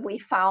not that we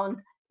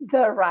found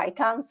the right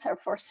answer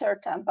for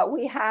certain, but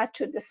we had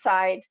to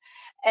decide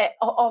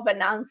of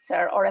an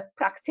answer or a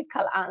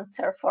practical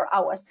answer for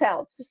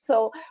ourselves.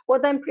 So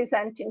what I'm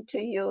presenting to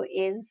you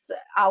is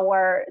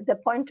the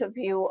point of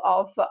view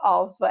of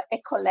a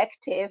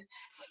collective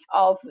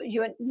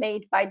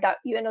made by the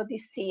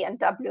UNODC and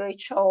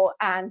WHO,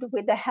 and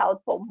with the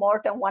help of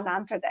more than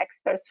 100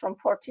 experts from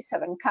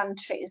 47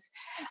 countries,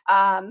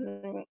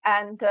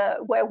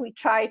 where we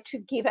try to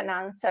give an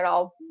answer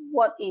of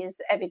what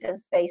is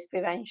evidence-based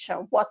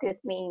prevention, what it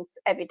means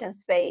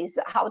evidence-based,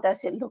 how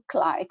does it look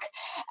like.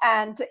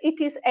 And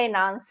it is an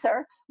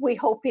answer. We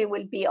hope it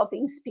will be of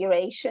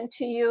inspiration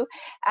to you.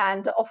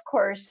 And of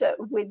course,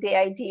 with the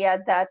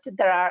idea that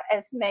there are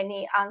as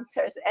many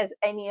answers as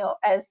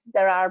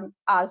there are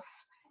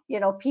us,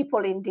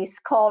 people in this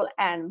call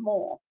and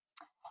more.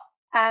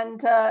 And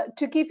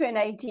to give you an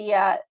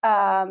idea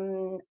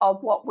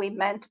of what we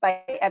meant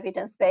by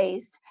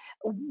evidence-based,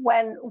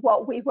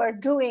 what we were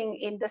doing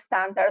in the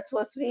standards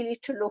was really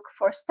to look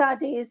for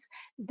studies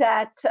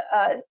that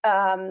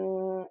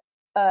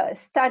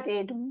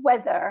studied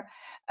whether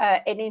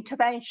an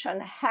intervention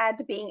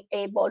had been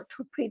able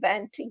to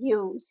prevent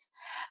use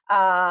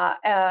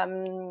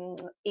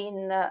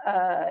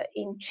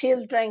in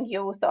children,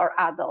 youth, or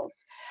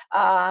adults.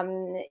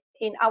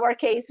 In our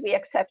case, we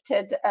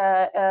accepted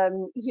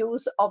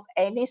use of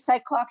any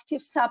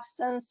psychoactive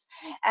substance,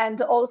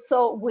 and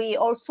we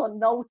also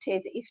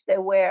noted if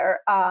there were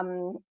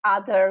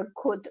other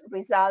good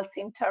results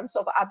in terms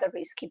of other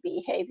risky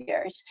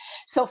behaviors.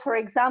 So, for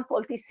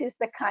example, this is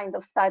the kind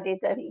of study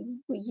that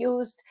we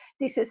used.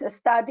 This is a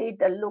study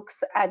that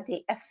looks at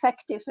the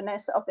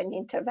effectiveness of an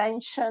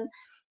intervention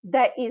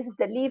that is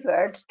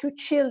delivered to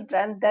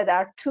children that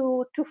are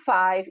 2 to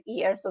 5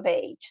 years of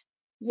age.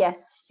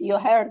 Yes, you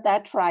heard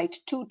that right,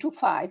 2 to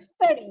 5,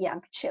 very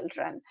young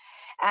children.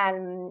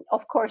 And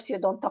of course, you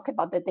don't talk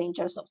about the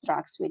dangers of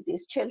drugs with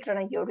these children,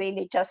 and you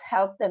really just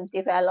help them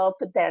develop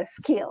their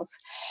skills.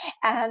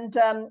 And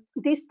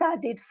this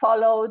study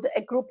followed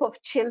a group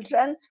of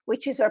children,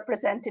 which is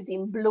represented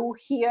in blue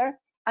here,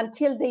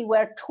 until they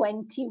were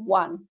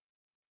 21.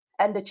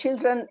 And the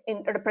children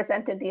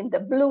represented in the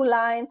blue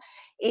line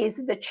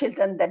is the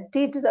children that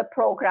did the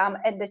program,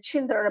 and the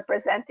children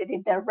represented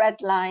in the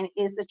red line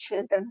is the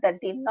children that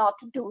did not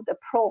do the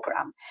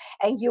program.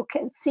 And you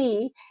can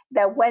see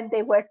that when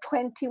they were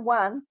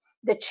 21,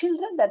 the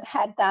children that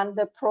had done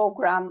the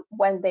program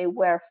when they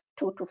were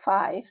 2 to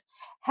 5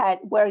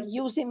 were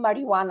using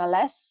marijuana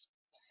less.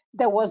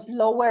 There was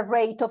lower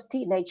rate of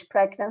teenage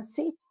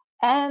pregnancy,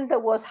 and there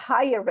was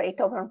higher rate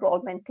of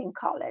enrollment in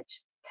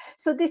college.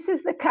 So this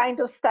is the kind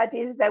of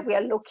studies that we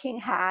are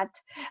looking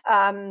at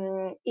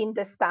in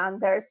the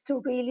standards to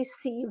really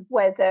see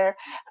whether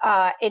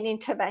an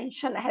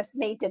intervention has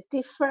made a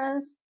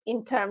difference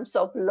in terms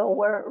of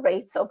lower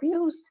rates of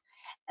use,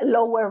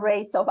 lower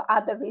rates of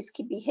other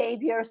risky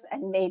behaviors,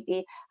 and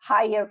maybe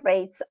higher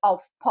rates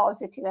of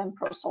positive and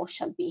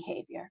pro-social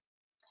behavior.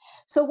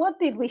 So what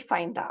did we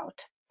find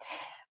out?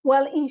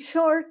 Well, in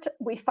short,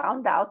 we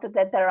found out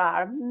that there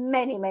are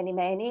many,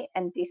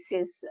 and this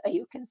is,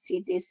 you can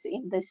see this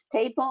in this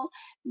table,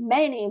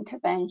 many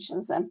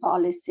interventions and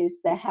policies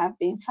that have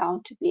been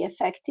found to be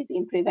effective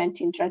in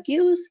preventing drug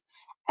use,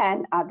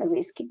 and other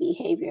risky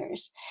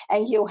behaviors.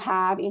 And you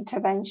have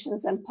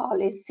interventions and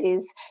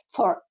policies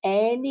for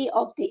any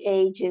of the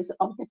ages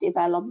of the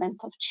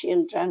development of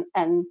children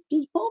and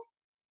people,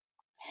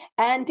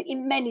 and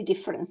in many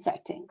different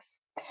settings.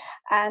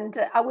 And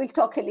I will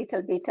talk a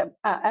little bit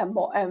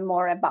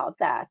more about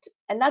that.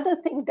 Another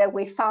thing that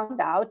we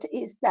found out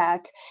is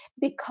that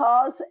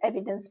because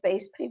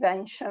evidence-based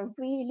prevention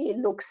really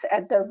looks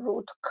at the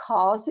root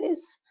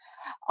causes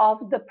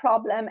of the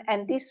problem,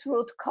 and these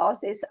root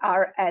causes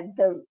are at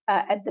the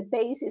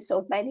basis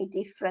of many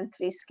different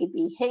risky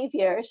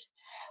behaviors.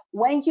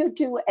 When you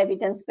do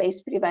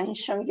evidence-based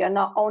prevention, you're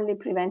not only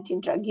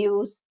preventing drug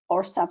use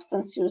or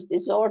substance use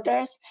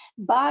disorders,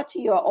 but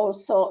you're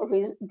also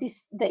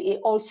it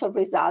also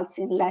results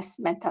in less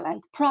mental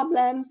health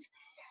problems,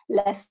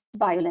 less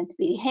violent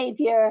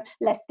behavior,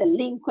 less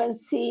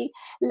delinquency,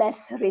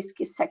 less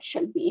risky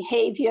sexual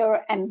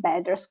behavior, and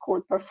better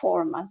school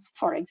performance,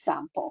 for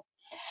example.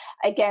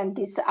 Again,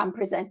 this I'm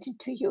presenting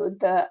to you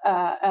the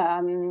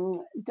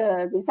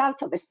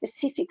results of a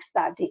specific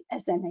study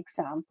as an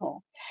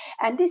example.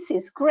 And this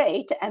is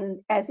great.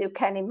 And as you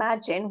can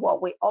imagine,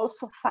 what we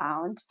also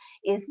found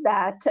is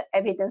that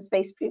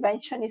evidence-based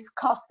prevention is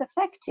cost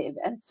effective.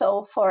 And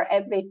so for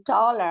every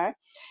 $1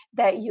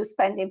 that you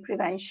spend in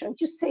prevention,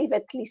 you save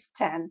at least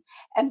 10.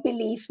 And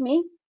believe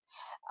me,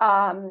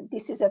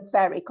 this is a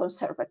very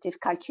conservative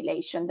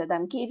calculation that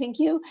I'm giving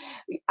you.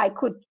 I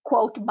could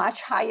quote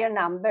much higher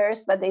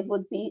numbers, but they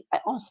would be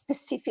on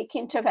specific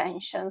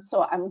interventions.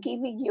 So I'm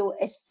giving you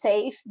a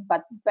safe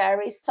but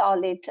very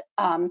solid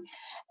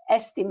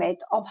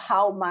estimate of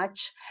how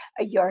much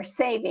you're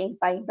saving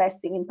by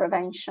investing in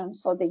prevention,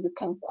 so that you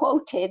can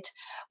quote it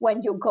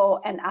when you go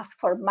and ask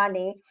for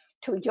money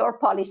to your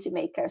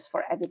policymakers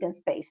for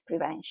evidence-based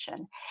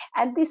prevention.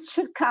 And this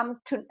should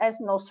come as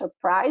no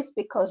surprise,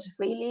 because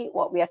really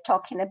what we are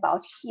talking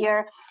about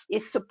here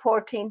is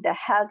supporting the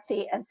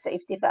healthy and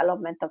safe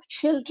development of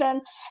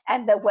children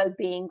and the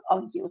well-being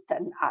of youth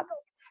and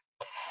adults.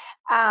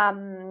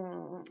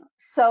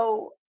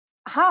 So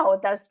how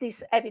does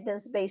this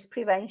evidence-based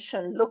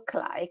prevention look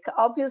like?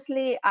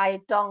 Obviously, I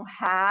don't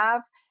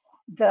have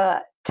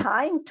the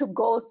time to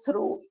go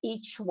through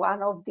each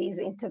one of these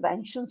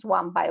interventions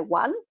one by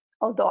one,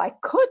 although I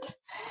could,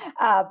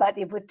 but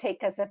it would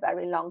take us a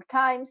very long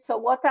time. So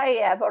what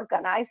I've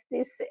organized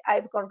this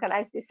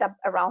up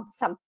around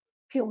some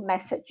few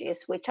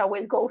messages, which I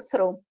will go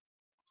through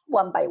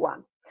one by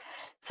one.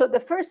 So the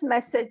first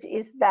message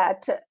is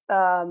that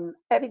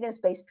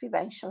evidence-based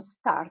prevention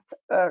starts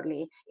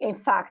early. In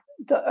fact,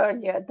 the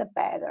earlier, the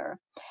better.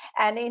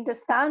 And in the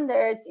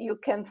standards, you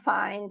can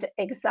find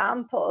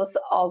examples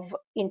of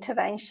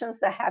interventions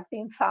that have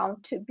been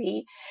found to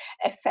be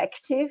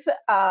effective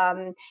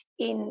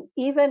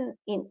even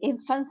in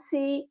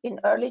infancy, in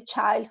early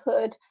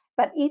childhood,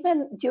 but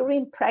even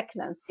during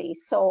pregnancy.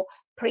 So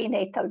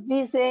prenatal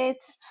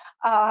visits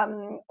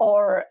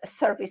or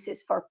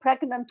services for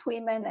pregnant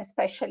women,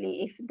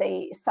 especially if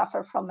they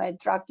suffer from a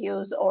drug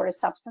use or a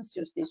substance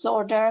use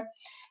disorder.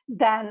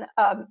 Then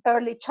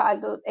early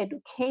childhood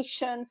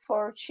education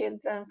for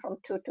children from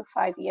 2 to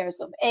 5 years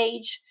of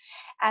age.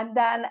 And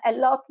then a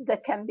lot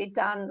that can be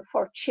done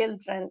for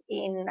children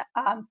in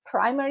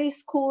primary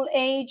school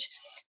age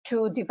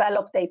to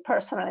develop their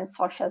personal and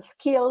social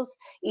skills,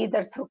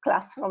 either through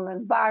classroom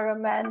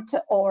environment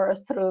or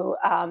through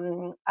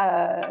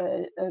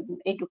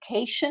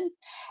education.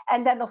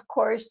 And then, of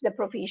course, the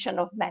provision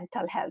of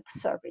mental health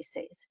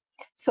services.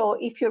 So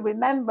if you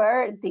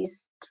remember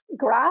this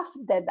graph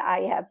that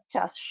I have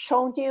just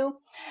shown you,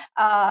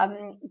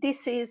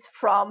 this is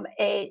from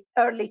an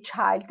early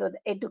childhood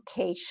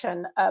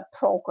education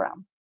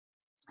program.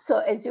 So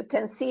as you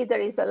can see, there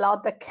is a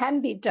lot that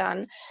can be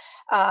done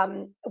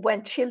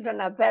when children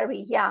are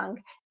very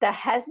young that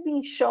has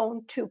been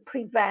shown to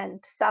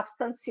prevent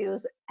substance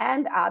use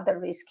and other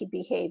risky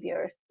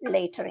behavior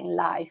later in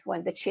life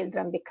when the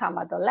children become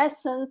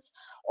adolescents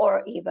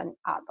or even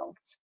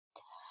adults.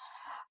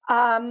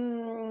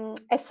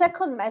 A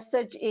second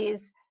message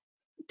is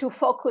to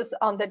focus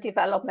on the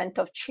development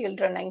of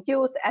children and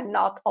youth and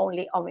not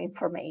only on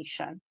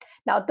information.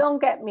 Now,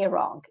 don't get me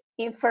wrong,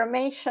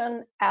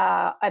 information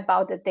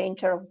about the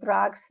danger of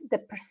drugs, the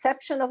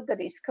perception of the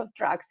risk of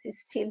drugs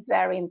is still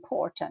very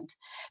important,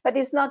 but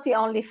it's not the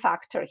only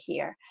factor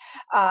here.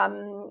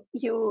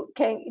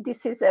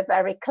 This is a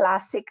very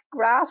classic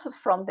graph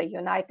from the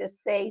United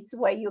States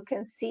where you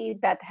can see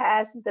that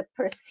as the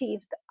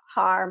perceived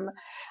harm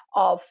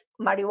of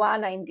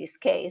marijuana in this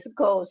case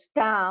goes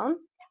down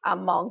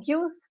among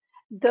youth,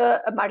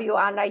 the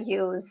marijuana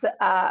use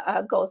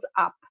goes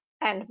up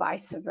and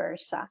vice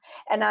versa.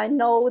 And I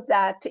know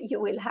that you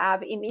will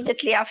have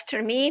immediately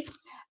after me,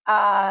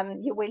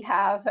 you will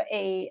have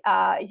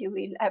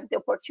the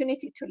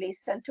opportunity to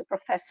listen to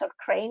Professor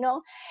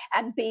Crano,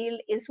 and Bill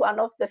is one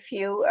of the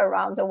few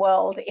around the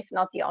world, if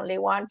not the only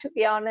one, to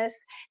be honest,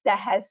 that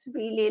has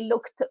really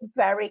looked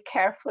very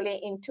carefully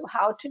into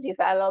how to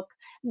develop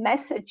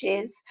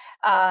messages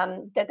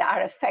that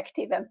are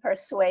effective and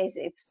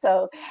persuasive.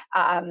 So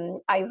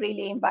I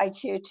really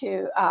invite you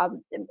to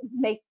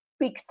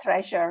big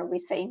treasure, we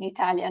say in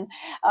Italian,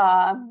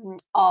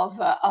 of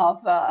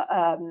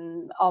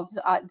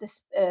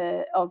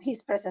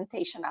his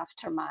presentation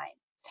after mine.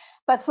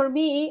 But for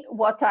me,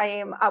 what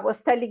I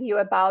was telling you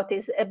about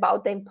is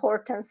about the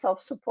importance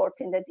of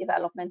supporting the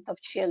development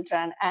of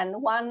children.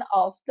 And one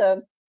of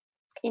the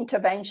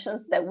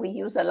interventions that we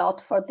use a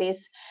lot for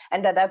this,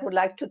 and that I would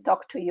like to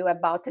talk to you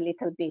about a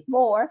little bit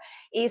more,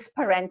 is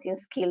parenting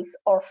skills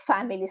or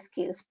family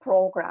skills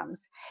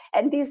programs.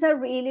 And these are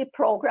really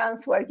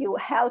programs where you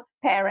help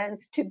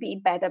parents to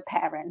be better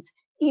parents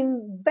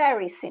in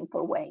very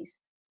simple ways.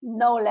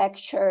 No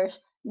lectures,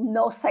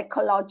 no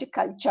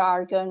psychological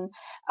jargon,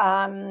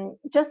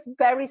 just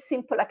very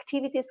simple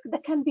activities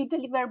that can be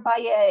delivered by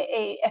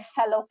a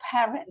fellow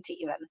parent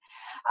even,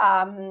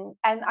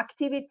 and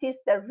activities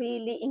that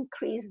really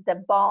increase the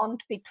bond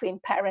between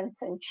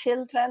parents and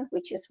children,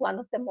 which is one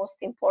of the most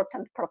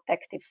important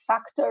protective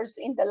factors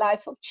in the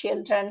life of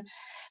children,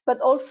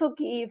 but also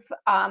give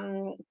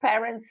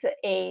parents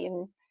a,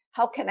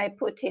 how can I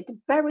put it,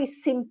 very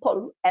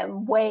simple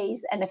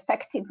ways and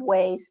effective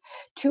ways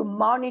to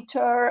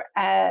monitor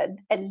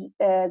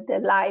the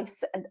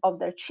lives of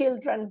their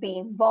children, be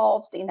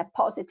involved in a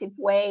positive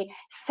way,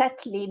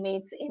 set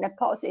limits in a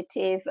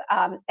positive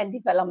and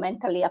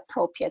developmentally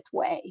appropriate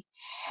way.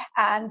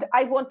 And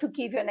I want to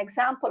give you an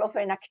example of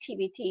an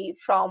activity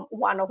from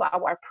one of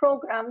our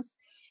programs.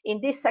 In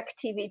this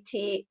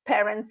activity,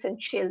 parents and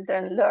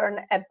children learn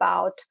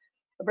about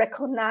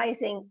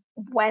recognizing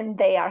when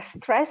they are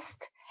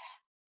stressed,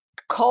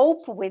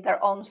 cope with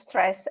their own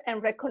stress,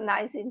 and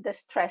recognizing the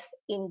stress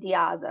in the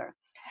other.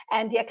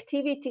 And the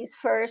activities,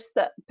 first,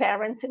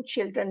 parents and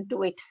children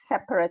do it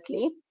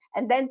separately,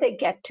 and then they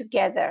get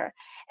together.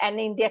 And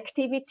in the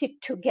activity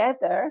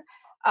together,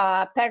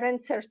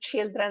 parents or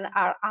children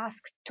are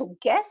asked to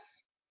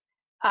guess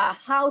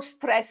how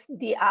stressed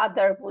the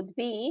other would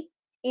be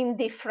in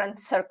different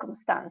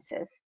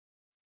circumstances.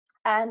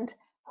 And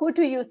who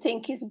do you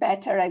think is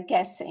better at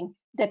guessing,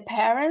 the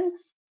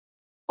parents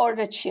or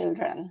the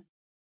children?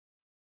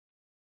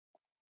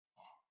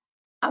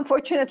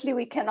 Unfortunately,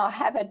 we cannot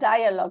have a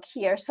dialogue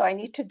here, so I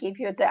need to give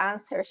you the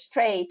answer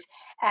straight.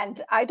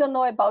 And I don't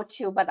know about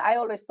you, but I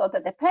always thought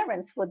that the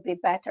parents would be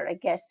better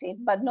at guessing,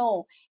 but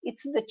no,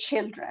 it's the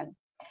children.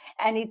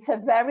 And it's a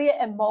very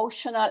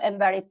emotional and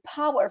very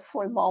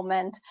powerful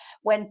moment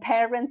when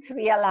parents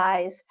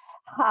realize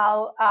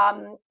how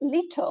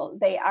little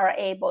they are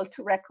able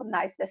to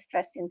recognize the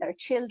stress in their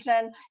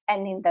children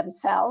and in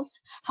themselves,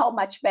 how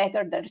much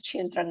better their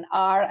children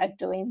are at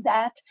doing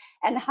that,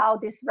 and how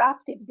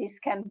disruptive this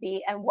can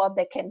be and what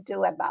they can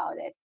do about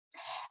it.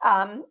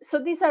 So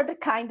these are the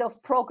kind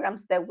of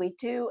programs that we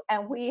do,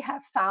 and we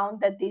have found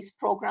that these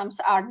programs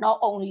are not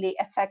only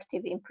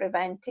effective in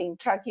preventing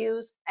drug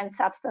use and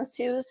substance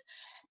use,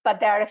 but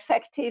they are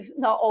effective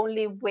not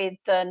only with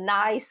the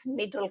nice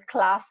middle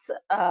class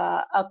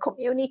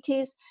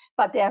communities,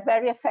 but they are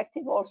very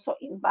effective also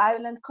in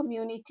violent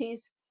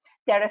communities.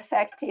 They're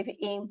effective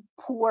in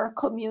poor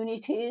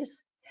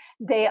communities.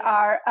 They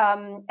are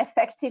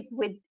effective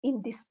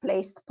in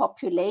displaced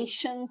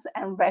populations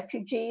and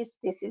refugees.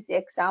 This is the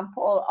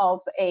example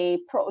of a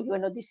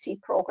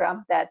UNODC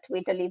program that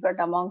we delivered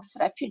amongst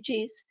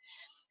refugees.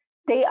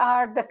 They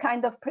are the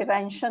kind of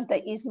prevention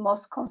that is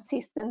most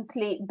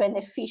consistently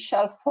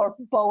beneficial for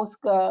both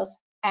girls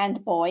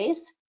and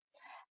boys.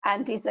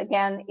 And this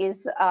again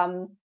is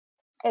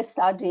a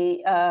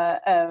study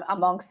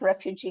amongst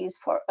refugees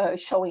for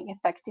showing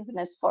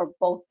effectiveness for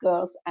both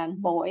girls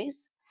and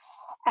boys.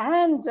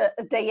 And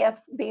they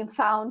have been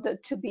found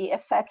to be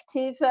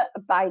effective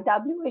by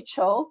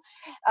WHO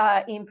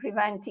in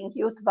preventing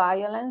youth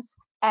violence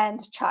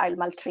and child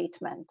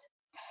maltreatment.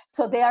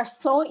 So they are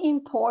so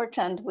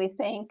important, we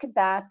think,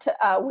 that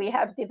we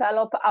have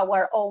developed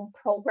our own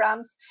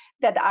programs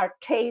that are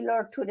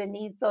tailored to the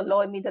needs of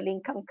low and middle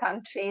income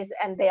countries,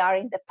 and they are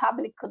in the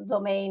public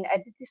domain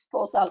at the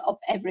disposal of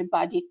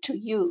everybody to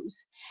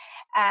use.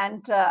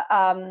 And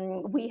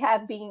we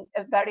have been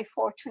very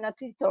fortunate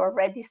to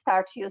already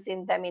start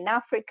using them in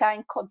Africa,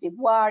 in Cote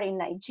d'Ivoire, in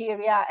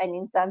Nigeria, and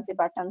in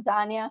Zanzibar,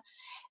 Tanzania.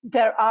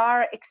 There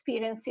are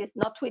experiences,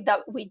 not with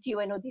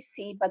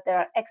UNODC, but there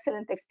are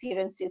excellent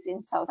experiences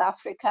in South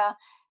Africa.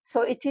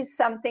 So it is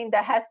something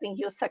that has been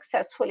used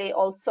successfully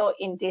also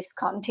in this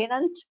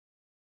continent.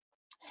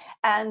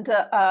 And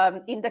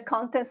in the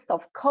context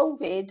of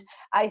COVID,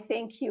 I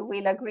think you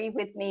will agree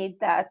with me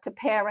that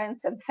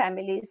parents and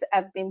families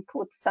have been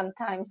put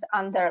sometimes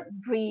under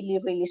really,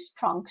 really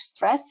strong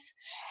stress.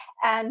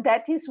 And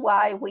that is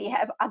why we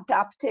have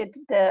adapted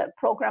the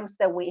programs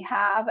that we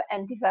have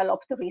and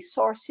developed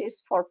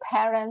resources for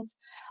parents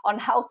on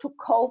how to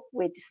cope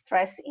with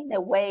stress in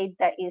a way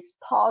that is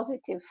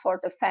positive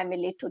for the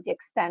family to the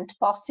extent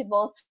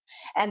possible.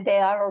 And they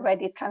are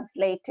already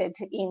translated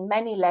in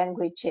many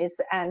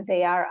languages, and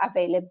they are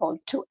available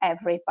to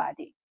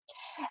everybody.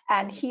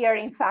 And here,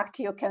 in fact,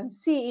 you can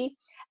see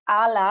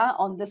Ala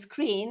on the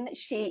screen.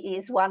 She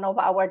is one of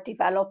our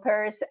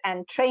developers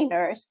and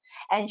trainers,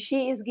 and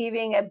she is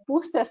giving a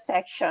booster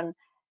session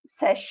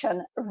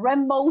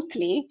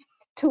remotely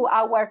to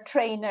our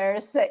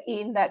trainers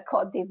in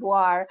Côte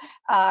d'Ivoire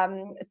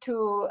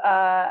to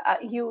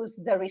use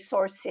the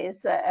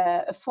resources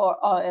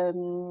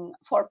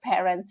for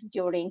parents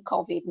during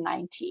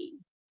COVID-19.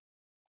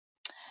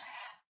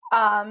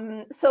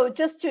 So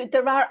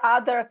there are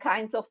other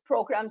kinds of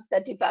programs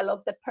that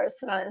develop the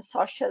personal and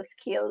social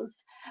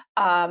skills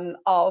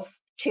of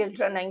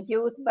children and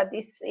youth, but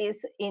this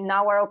is, in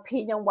our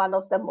opinion, one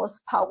of the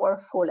most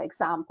powerful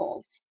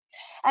examples.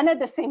 And at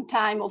the same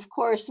time, of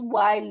course,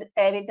 while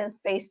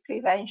evidence-based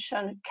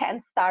prevention can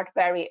start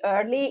very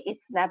early,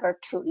 it's never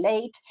too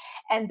late.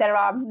 And there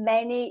are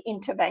many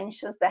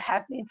interventions that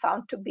have been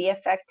found to be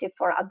effective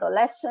for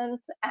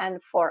adolescents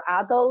and for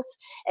adults.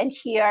 And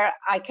here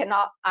I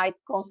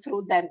go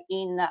through them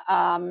in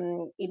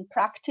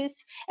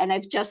practice. And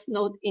I've just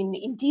noted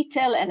in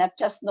detail, and I've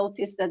just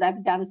noticed that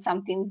I've done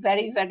something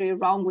very, very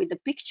wrong with the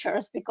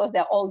pictures because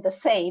they're all the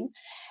same.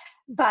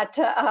 But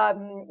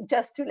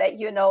just to let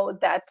you know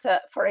that,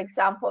 for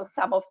example,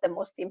 some of the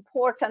most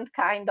important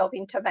kind of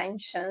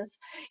interventions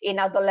in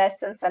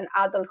adolescence and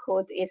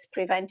adulthood is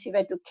preventive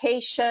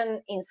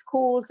education in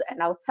schools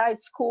and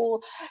outside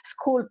school,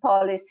 school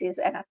policies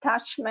and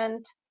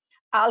attachment,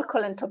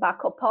 alcohol and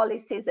tobacco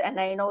policies, and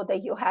I know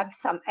that you have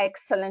some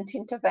excellent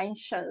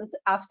interventions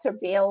after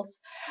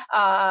bills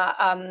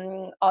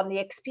on the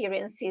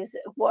experiences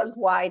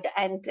worldwide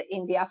and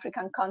in the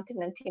African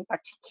continent in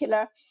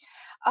particular.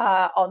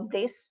 On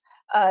this,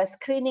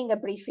 screening, a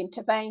brief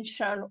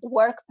intervention,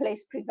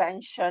 workplace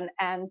prevention,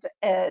 and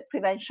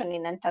prevention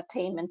in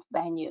entertainment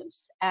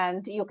venues.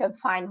 And you can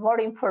find more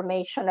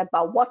information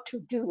about what to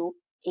do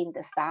in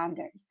the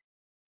standards.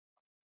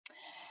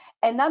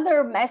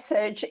 Another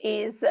message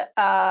is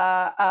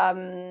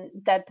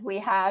that we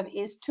have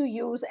is to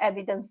use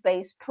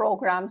evidence-based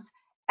programs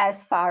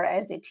as far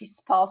as it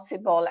is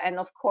possible. And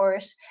of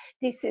course,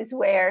 this is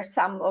where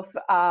some of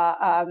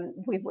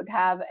we would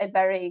have a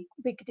very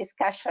big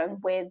discussion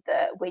with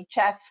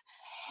Jeff.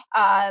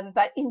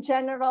 But in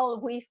general,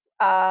 we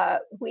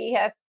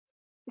have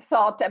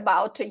thought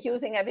about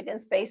using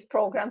evidence-based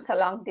programs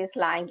along this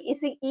line.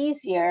 Is it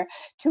easier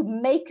to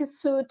make a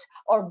suit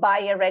or buy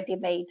a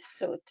ready-made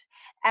suit?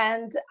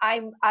 And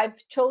I've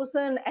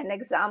chosen an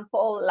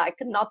example,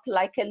 not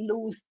like a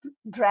loose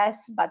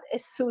dress, but a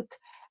suit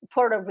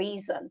for a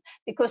reason,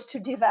 because to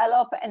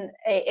develop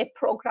a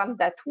program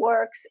that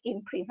works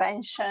in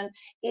prevention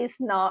is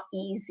not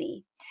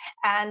easy.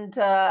 And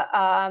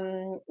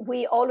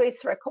we always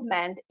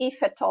recommend,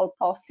 if at all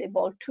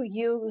possible, to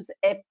use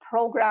a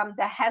program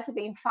that has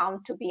been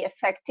found to be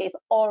effective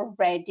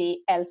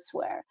already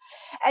elsewhere.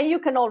 And you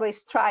can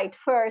always try it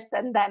first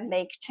and then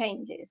make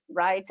changes,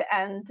 right?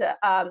 And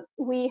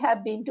we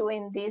have been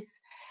doing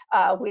this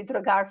with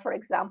regard, for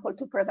example,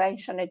 to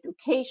prevention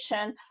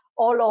education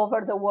all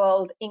over the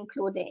world,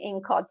 including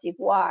in Côte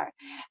d'Ivoire.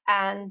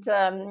 And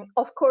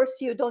of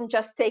course, you don't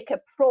just take a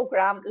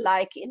program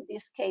like in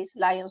this case,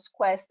 Lion's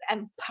Quest,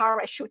 and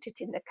parachute it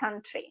in the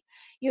country.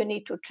 You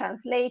need to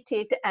translate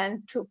it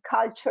and to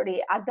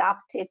culturally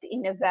adapt it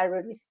in a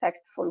very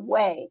respectful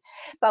way.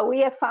 But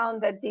we have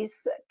found that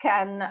this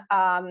can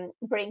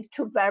bring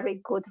two very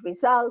good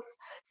results.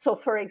 So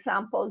for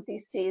example,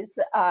 this is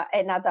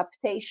an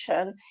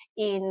adaptation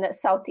in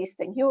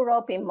Southeastern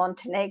Europe, in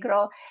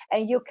Montenegro,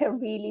 and you can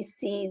really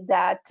see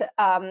that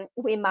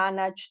we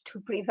managed to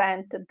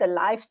prevent the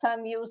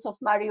lifetime use of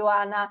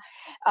marijuana,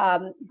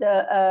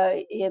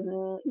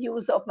 the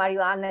use of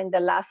marijuana in the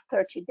last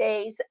 30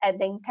 days, and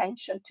the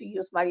intention to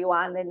use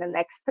marijuana in the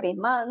next 3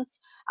 months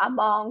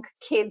among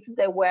kids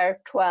that were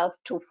 12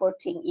 to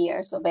 14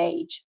 years of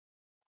age.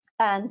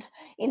 And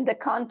in the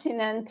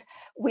continent,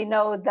 we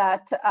know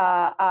that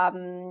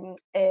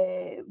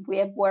we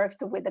have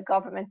worked with the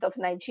government of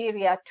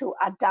Nigeria to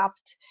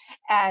adapt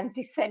and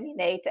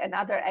disseminate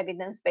another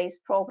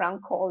evidence-based program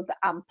called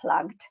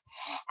Unplugged.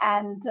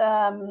 And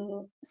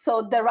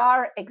so there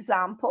are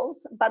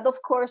examples, but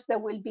of course there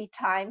will be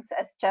times,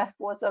 as Jeff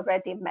was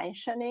already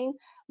mentioning,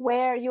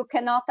 where you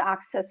cannot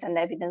access an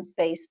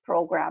evidence-based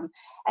program.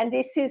 And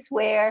this is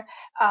where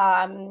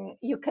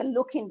you can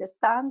look in the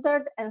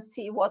standard and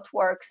see what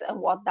works and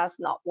what does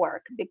not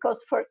work.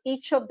 Because for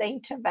each of the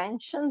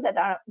interventions that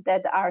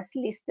are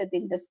listed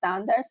in the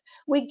standards,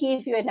 we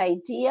give you an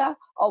idea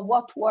of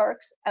what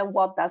works and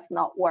what does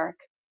not work.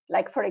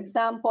 Like, for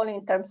example,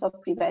 in terms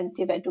of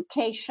preventive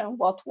education,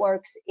 what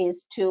works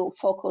is to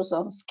focus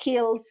on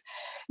skills,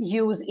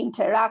 use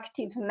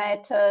interactive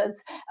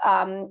methods,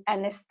 and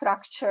a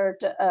structured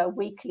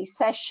weekly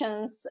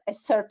sessions, a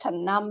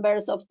certain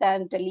numbers of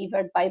them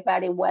delivered by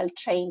very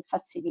well-trained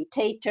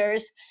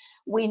facilitators.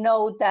 We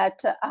know that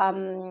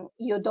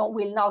you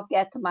will not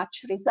get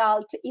much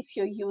result if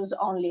you use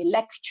only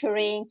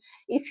lecturing,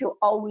 if you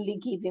only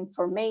give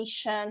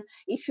information,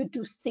 if you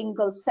do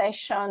single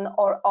session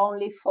or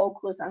only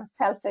focus on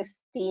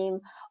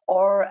self-esteem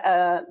or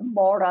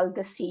moral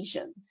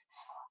decisions.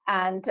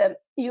 And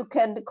you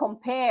can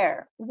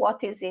compare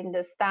what is in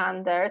the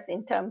standards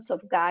in terms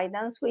of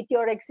guidance with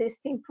your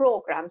existing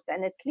programs,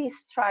 and at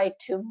least try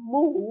to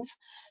move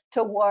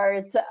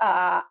towards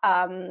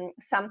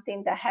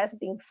something that has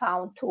been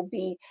found to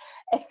be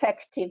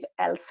effective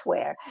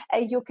elsewhere.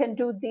 And you can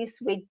do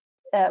this with,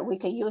 we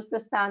can use the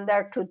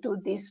standard to do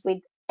this with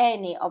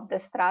any of the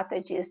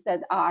strategies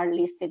that are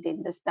listed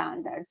in the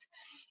standards.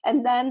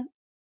 And then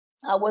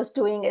I was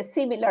doing a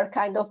similar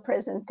kind of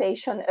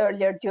presentation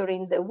earlier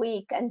during the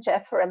week, and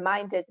Jeff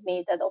reminded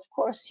me that, of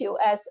course,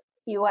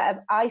 you have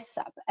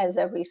ISSUP as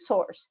a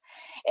resource,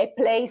 a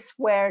place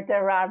where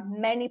there are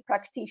many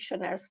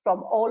practitioners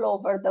from all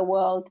over the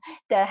world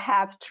that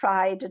have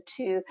tried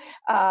to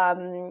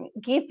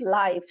give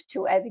life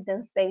to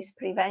evidence-based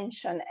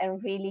prevention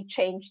and really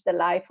change the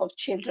life of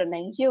children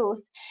and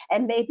youth.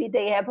 And maybe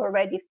they have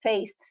already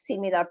faced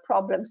similar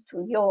problems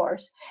to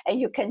yours, and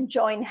you can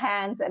join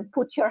hands and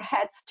put your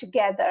heads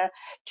together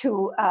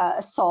to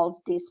solve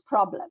these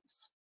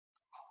problems.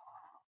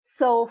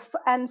 So,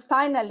 and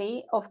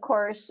finally, of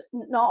course,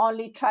 not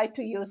only try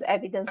to use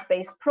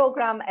evidence-based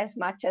program as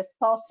much as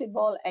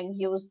possible and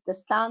use the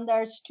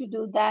standards to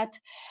do that,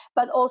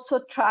 but also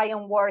try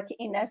and work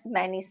in as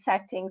many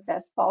settings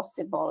as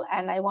possible.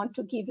 And I want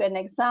to give you an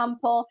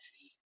example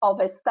of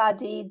a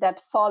study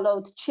that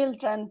followed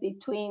children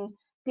between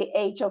the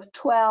age of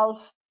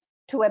 12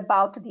 to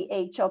about the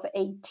age of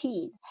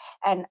 18.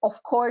 And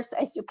of course,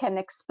 as you can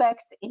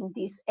expect in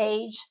this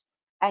age,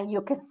 and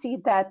you can see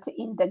that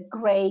in the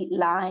gray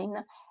line,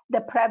 the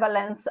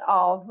prevalence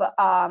of,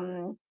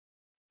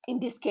 in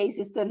this case,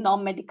 is the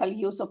non-medical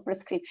use of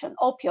prescription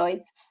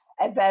opioids,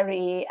 a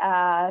very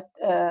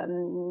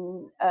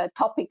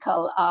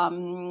topical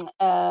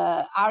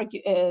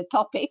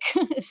topic.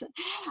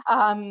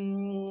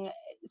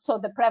 So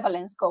the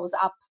prevalence goes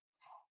up.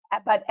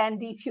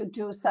 And if you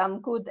do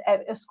some good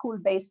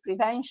school-based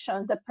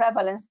prevention, the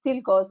prevalence still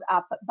goes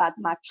up, but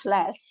much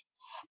less.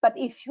 But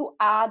if you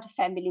add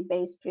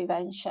family-based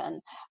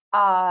prevention,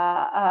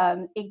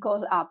 it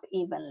goes up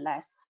even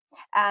less.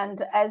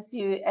 And as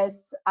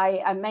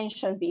I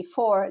mentioned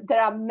before,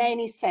 there are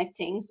many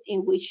settings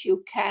in which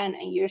you can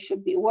and you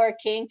should be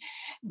working: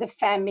 the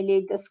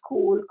family, the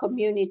school,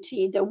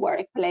 community, the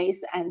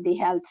workplace, and the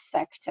health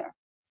sector.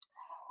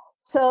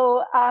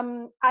 So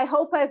I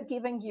hope I've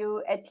given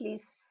you at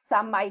least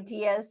some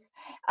ideas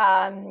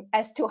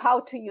as to how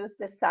to use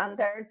the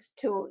standards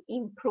to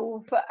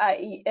improve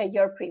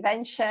your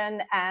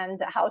prevention, and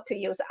how to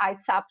use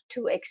ISSUP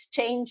to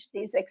exchange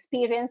these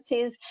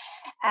experiences.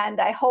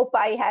 And I hope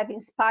I have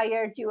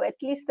inspired you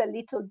at least a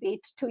little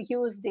bit to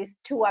use these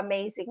two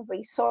amazing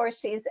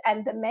resources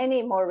and the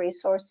many more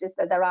resources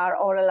that there are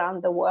all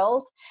around the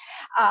world,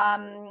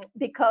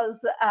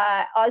 because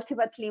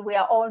ultimately we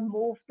are all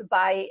moved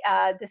by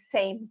the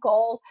same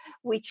goal,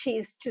 which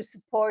is to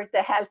support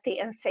the healthy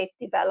and safe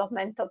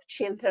development of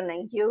children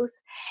and youth.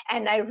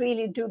 And I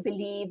really do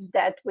believe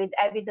that with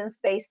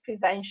evidence-based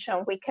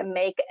prevention, we can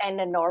make an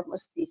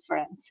enormous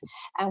difference.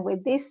 And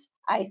with this,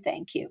 I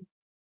thank you.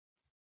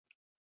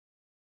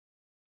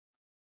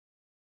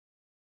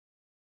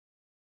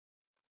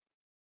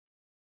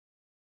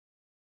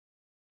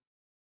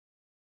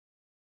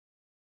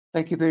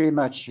 Thank you very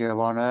much,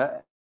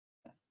 Joanna.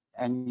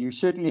 And you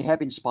certainly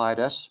have inspired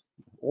us.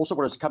 Also,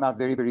 what has come out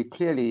very, very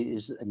clearly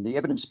is, and the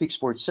evidence speaks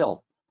for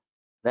itself,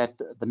 that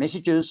the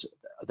messages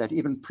that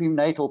even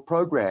prenatal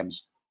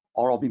programs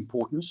are of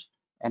importance,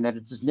 and that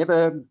it is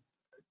never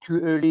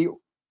too early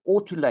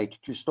or too late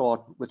to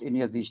start with any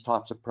of these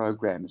types of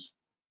programs.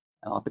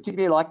 And I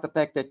particularly like the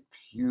fact that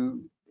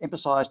you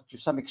emphasized to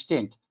some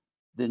extent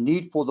the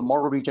need for the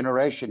moral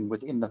regeneration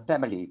within the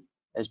family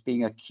as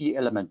being a key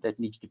element that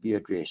needs to be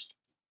addressed.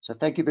 So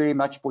thank you very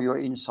much for your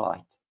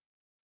insight.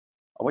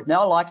 I would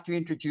now like to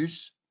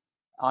introduce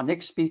our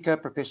next speaker,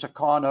 Professor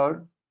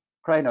Crano.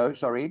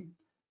 Professor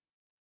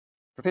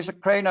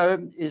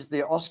Crano is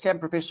the Oskamp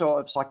Professor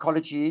of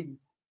Psychology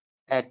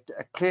at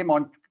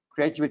Claremont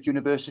Graduate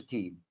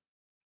University,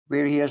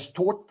 where he has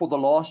taught for the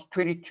last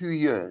 22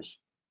 years.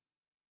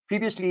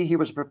 Previously, he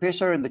was a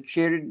professor and the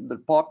chair in the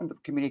Department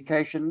of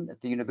Communication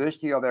at the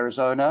University of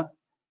Arizona,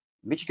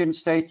 Michigan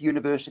State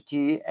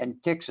University,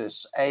 and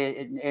Texas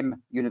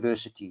A&M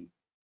University.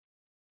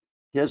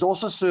 He has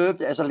also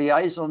served as a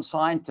liaison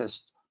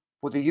scientist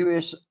for the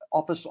US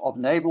Office of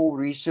Naval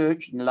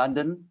Research in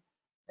London,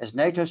 as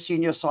NATO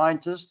senior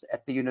scientist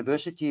at the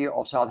University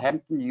of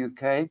Southampton,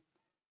 UK,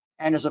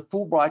 and as a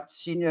Fulbright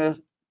senior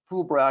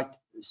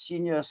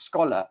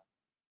scholar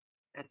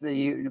at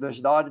the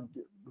Universidad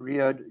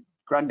Rio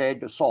Grande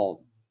do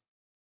Sul.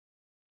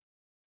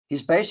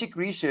 His basic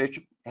research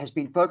has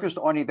been focused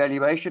on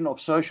evaluation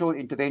of social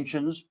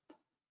interventions,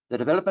 the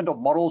development of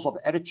models of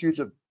attitudes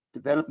of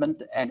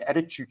development and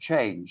attitude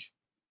change,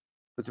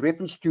 with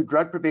reference to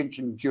drug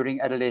prevention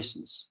during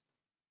adolescence.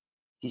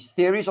 His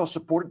theories are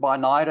supported by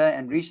NIDA,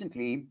 and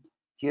recently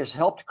he has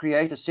helped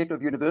create a set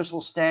of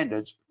universal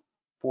standards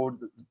for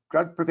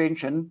drug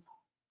prevention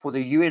for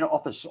the UN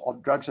Office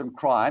of Drugs and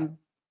Crime,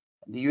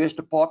 the US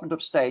Department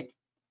of State,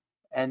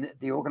 and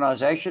the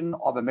Organization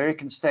of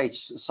American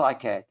States,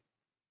 SICAD.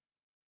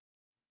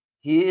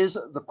 He is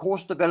the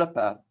course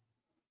developer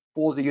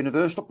for the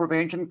Universal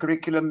Prevention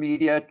Curriculum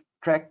Media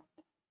track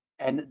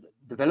and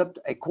developed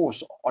a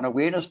course on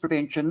awareness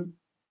prevention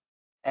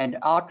and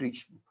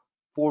outreach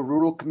for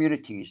rural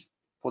communities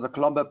for the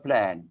Colombo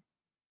Plan.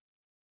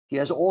 He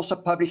has also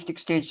published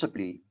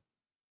extensively.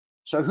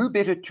 So who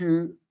better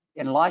to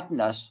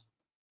enlighten us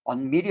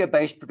on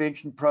media-based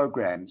prevention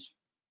programs?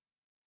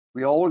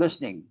 We are all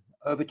listening.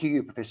 Over to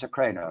you, Professor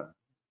Crano.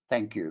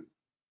 Thank you.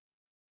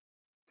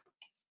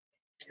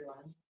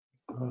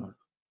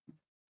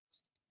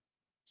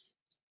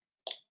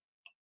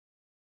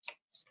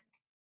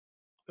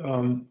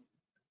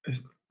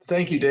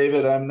 Thank you,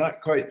 David. I'm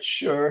not quite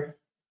sure.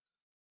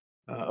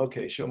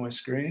 Okay, show my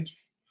screen.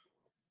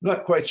 I'm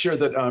not quite sure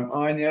that I'm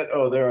on yet.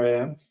 Oh, there I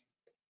am.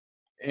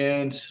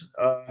 And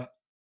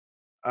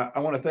I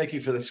want to thank you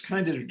for this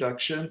kind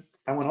introduction.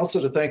 I want also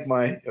to thank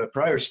my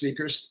prior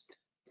speakers,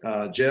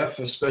 Jeff,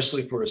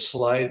 especially for his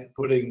slide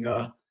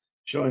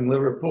showing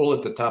Liverpool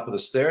at the top of the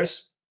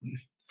stairs.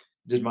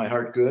 Did my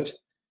heart good.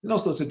 And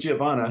also to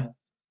Giovanna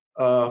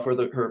for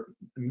her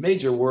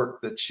major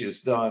work that she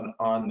has done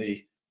on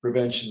the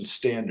prevention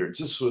standards.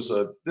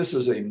 This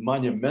is a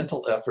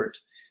monumental effort,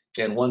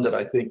 and one that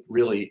I think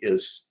really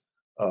is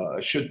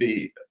should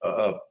be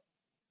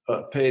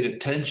paid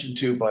attention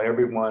to by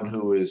everyone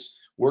who is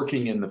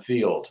working in the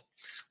field.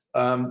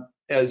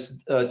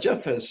 As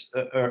Jeff has,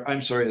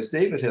 as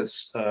David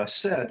has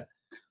said,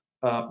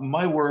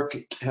 my work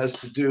has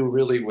to do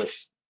really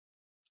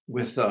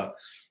with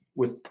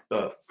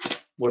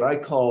what I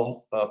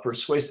call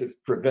persuasive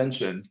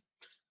prevention.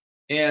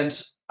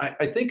 And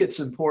I think it's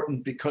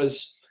important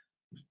because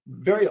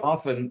very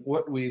often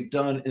what we've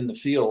done in the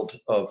field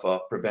of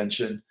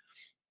prevention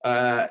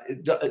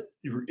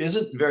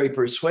isn't very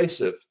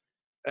persuasive,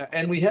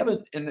 and we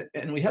haven't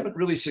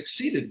really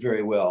succeeded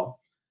very well.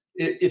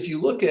 If you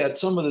look at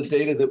some of the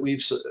data that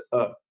we've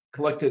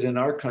collected in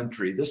our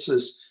country, this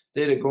is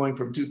data going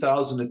from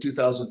 2000 to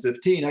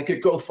 2015. I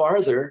could go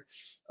farther,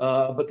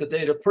 but the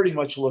data pretty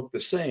much look the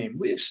same.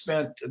 We have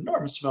spent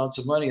enormous amounts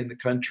of money in the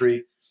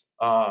country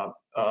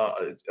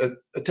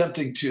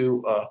attempting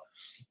to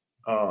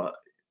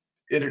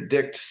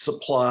interdict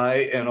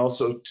supply and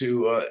also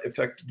to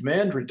effect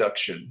demand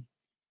reduction.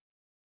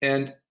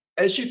 And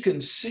as you can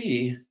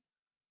see,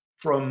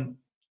 for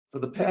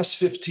the past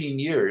 15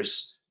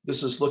 years,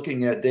 this is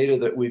looking at data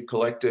that we've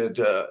collected,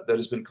 that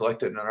has been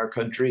collected in our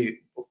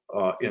country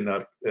in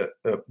a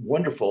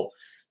wonderful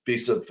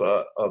piece of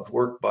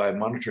work by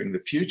Monitoring the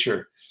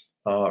Future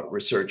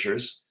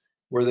researchers,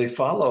 where they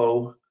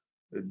follow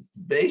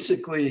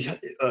basically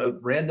a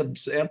random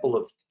sample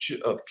of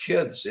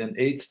kids in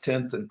 8th,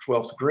 10th, and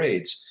 12th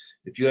grades.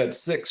 If you add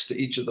 6 to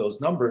each of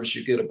those numbers,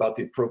 you get about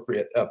the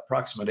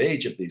approximate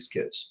age of these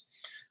kids.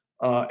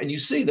 And you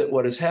see that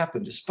what has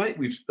happened, despite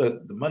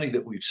the money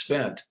that we've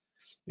spent,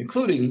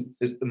 including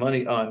the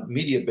money on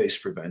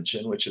media-based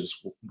prevention, which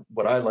is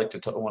what I want to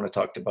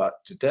talk about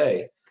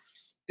today,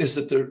 is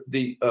that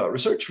the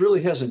research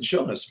really hasn't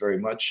shown us very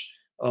much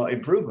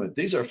improvement.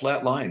 These are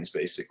flat lines,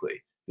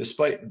 basically,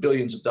 despite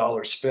billions of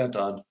dollars spent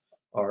on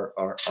our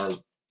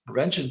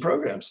prevention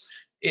programs.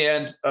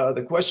 And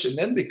the question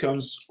then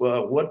becomes,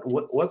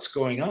 what's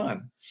going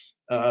on?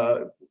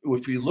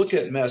 If we look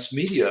at mass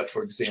media,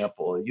 for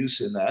example,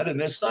 use in that,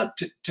 and it's not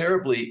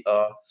terribly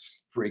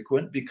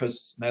frequent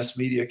because mass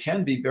media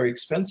can be very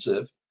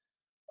expensive,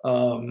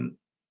 the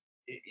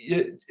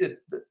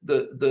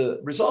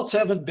results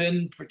haven't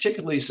been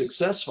particularly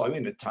successful. I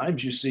mean, at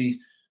times you see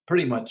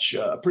pretty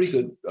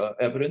good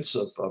evidence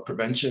of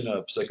prevention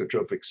of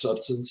psychotropic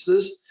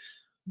substances,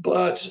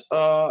 but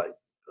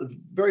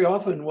very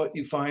often what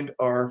you find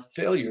are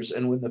failures,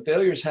 and when the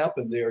failures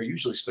happen, they are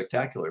usually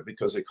spectacular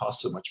because they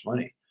cost so much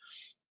money.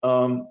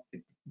 On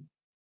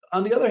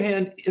the other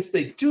hand, if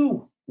they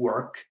do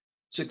work,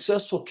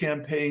 successful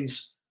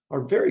campaigns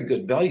are very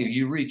good value.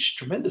 You reach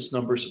tremendous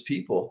numbers of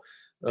people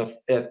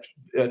at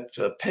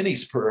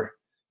pennies per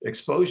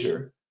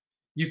exposure.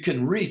 You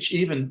can reach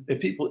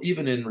people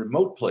even in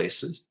remote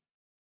places.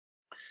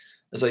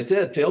 As I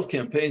said, failed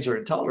campaigns are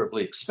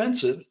intolerably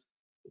expensive,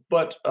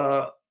 but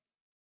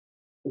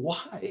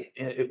why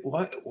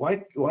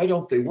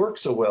don't they work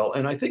so well?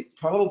 And I think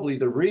probably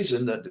the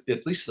reason that,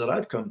 at least that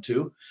I've come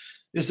to,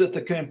 is that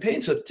the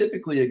campaigns have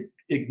typically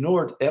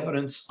ignored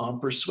evidence on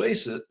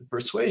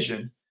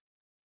persuasion,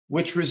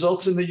 which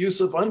results in the use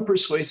of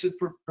unpersuasive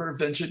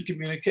prevention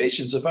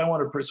communications. If I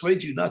want to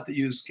persuade you not to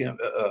use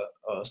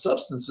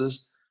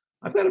substances,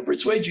 I've got to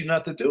persuade you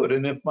not to do it.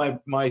 And if my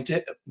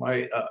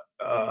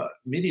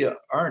media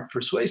aren't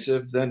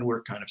persuasive, then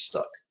we're kind of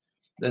stuck.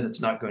 Then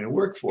it's not going to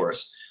work for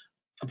us.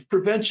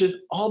 Prevention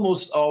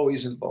almost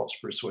always involves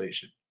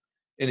persuasion.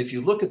 And if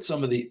you look at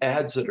some of the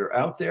ads that are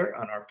out there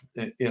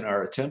in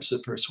our attempts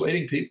at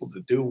persuading people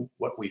to do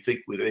what we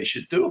think they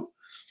should do,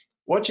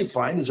 what you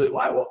find is that,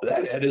 wow, well,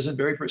 that ad isn't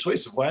very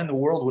persuasive. Why in the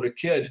world would a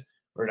kid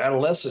or an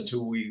adolescent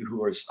who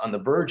is on the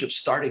verge of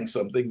starting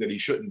something that he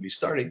shouldn't be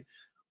starting,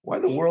 Why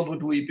in the world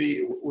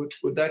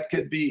would that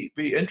kid be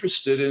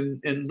interested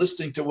in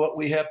listening to what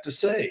we have to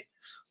say?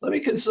 Let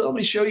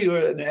me show you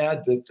an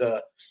ad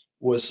that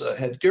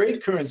had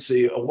great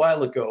currency a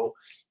while ago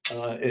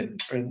in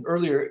an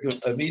earlier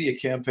media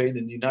campaign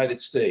in the United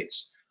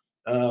States.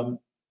 Then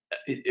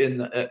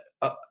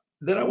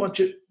I'm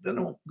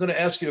going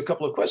to ask you a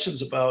couple of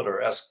questions about,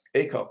 or ask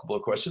a couple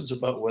of questions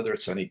about whether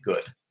it's any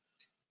good.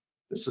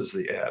 This is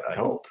the ad, I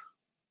hope.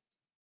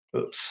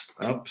 Oops.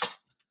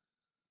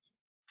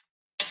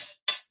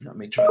 Let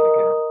me try it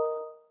again.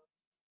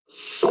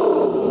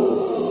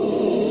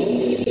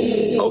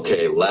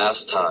 Okay,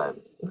 last time.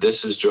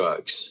 This is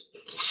drugs.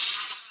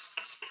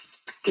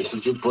 This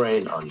is your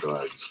brain on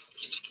drugs.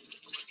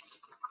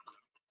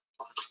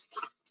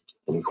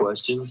 Any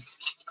questions?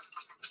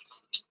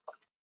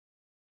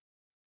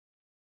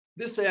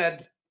 This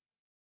ad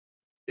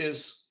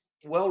is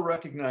well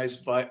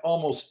recognized by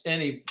almost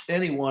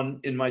anyone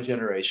in my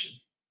generation,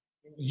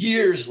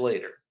 years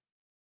later,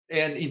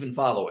 and even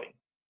following.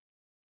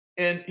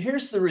 And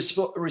here's the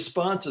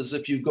responses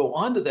if you go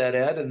onto that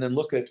ad and then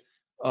look at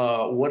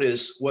what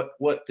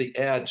the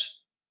ad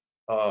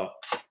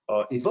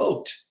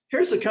evoked.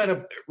 Here's the kind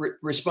of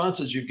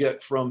responses you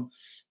get from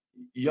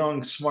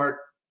young, smart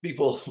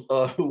people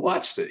who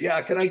watched it.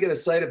 Yeah, can I get a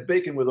side of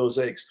bacon with those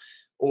eggs?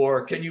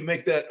 Or can you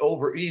make that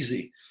over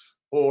easy?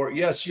 Or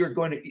yes, you're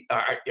going to eat,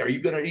 are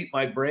you going to eat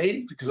my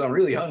brain? Because I'm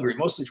really hungry,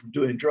 mostly from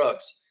doing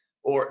drugs.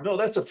 Or no,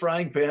 that's a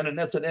frying pan and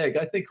that's an egg.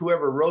 I think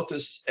whoever wrote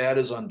this ad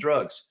is on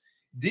drugs.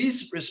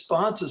 These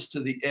responses to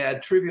the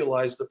ad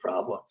trivialize the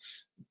problem.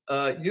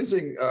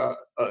 Using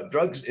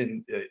drugs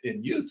in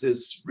youth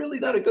is really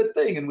not a good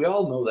thing, and we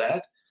all know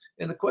that.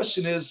 And the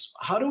question is,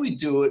 how do we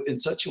do it in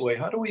such a way?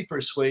 How do we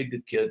persuade the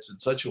kids in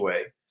such a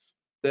way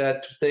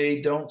that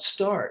they don't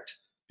start?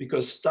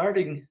 Because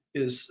starting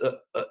is,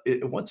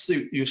 once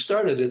you've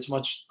started, it's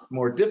much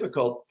more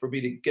difficult for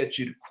me to get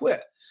you to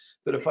quit.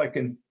 But if I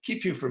can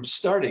keep you from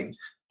starting,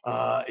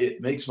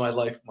 it makes my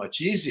life much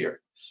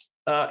easier.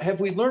 Have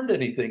we learned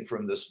anything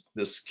from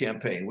this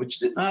campaign, which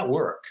did not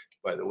work,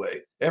 by the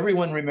way?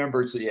 Everyone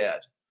remembers the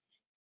ad,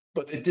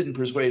 but it didn't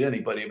persuade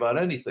anybody about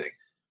anything.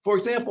 For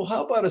example,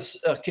 how about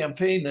a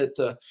campaign that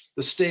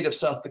the state of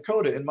South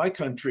Dakota in my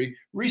country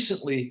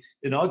recently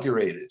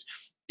inaugurated?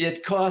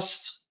 It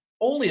costs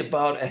only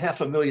about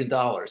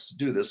 $500,000 to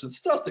do this, and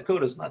South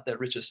Dakota is not that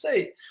rich a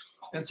state,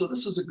 and so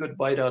this was a good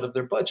bite out of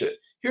their budget.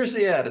 Here's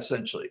the ad,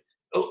 essentially.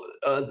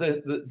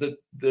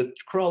 The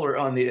crawler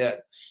on the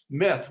ad: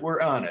 meth,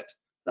 we're on it.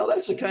 Now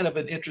that's a kind of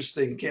an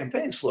interesting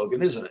campaign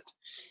slogan, isn't it?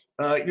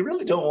 You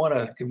really don't want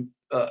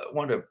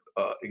to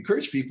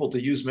encourage people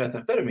to use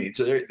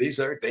methamphetamines. These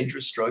are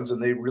dangerous drugs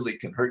and they really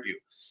can hurt you.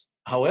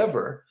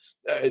 However,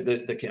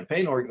 the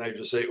campaign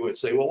organizers would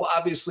say, well,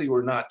 obviously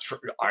we're not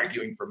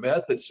arguing for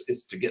meth.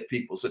 It's to get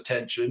people's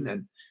attention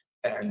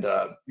and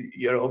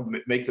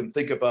make them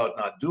think about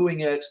not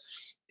doing it.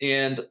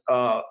 And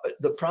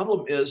the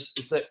problem is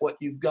that what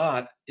you've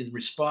got in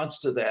response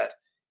to that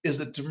is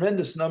a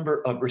tremendous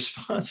number of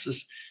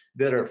responses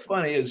that are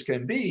funny as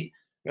can be.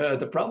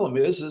 The problem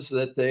is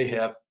that they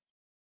have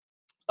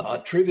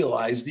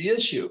trivialized the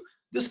issue.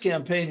 This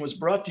campaign was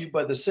brought to you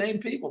by the same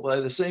people, by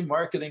the same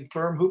marketing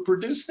firm who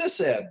produced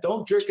this ad,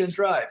 Don't Jerk and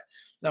Drive.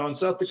 Now in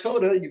South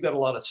Dakota, you've got a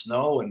lot of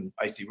snow and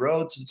icy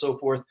roads and so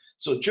forth.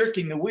 So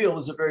jerking the wheel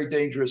is a very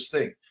dangerous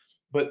thing.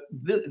 But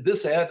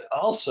this ad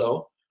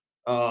also,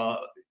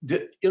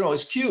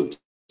 is cute,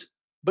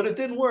 but it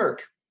didn't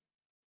work.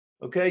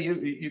 Okay,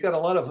 you got a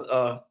lot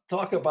of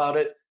talk about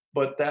it,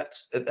 but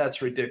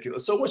that's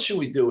ridiculous. So what should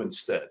we do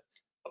instead?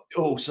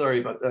 Oh, sorry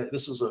about that.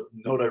 This is a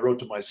note I wrote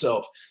to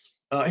myself.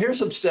 Here's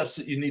some steps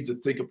that you need to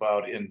think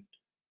about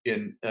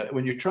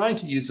when you're trying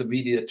to use the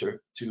media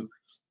to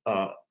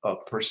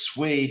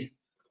persuade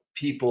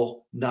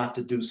people not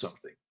to do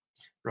something,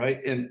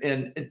 right?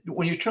 And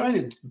when you're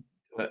trying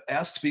to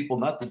ask people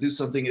not to do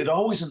something, it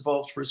always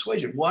involves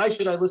persuasion. Why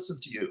should I listen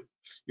to you?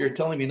 You're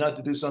telling me not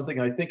to do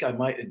something I think I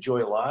might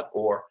enjoy a lot,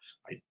 or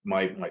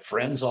my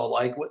friends all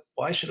like.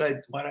 Why should I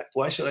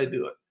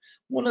do it?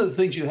 One of the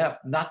things you have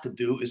not to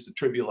do is to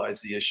trivialize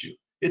the issue.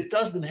 It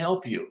doesn't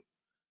help you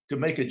to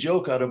make a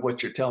joke out of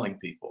what you're telling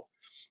people.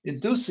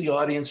 Induce the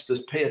audience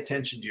to pay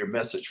attention to your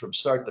message from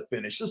start to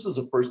finish. This is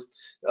the first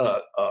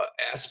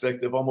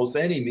aspect of almost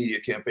any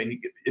media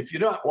campaign. If you're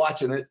not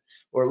watching it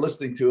or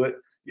listening to it,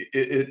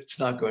 it's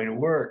not going to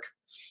work.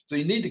 So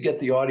you need to get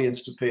the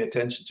audience to pay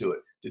attention to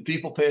it. Did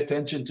people pay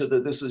attention to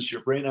This Is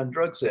Your Brain on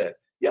Drugs ad?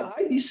 Yeah,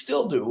 I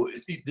still do,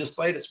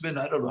 despite it's been,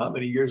 I don't know how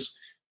many years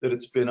that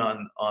it's been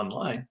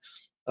online.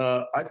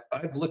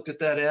 I've looked at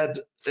that ad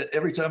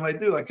every time I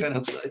do. I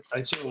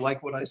sort of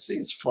like what I see.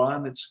 It's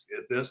fun, it's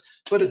this,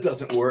 but it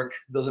doesn't work.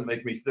 It doesn't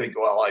make me think,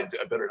 well, I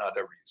better not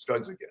ever use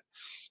drugs again.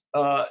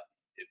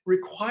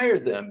 Require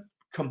them,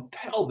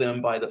 compel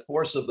them by the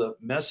force of the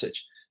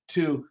message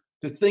to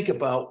think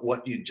about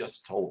what you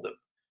just told them.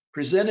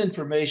 Present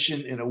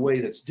information in a way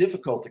that's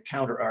difficult to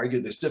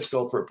counter-argue, that's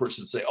difficult for a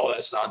person to say, oh,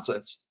 that's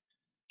nonsense.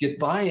 Get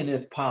buy-in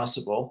if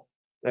possible,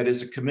 that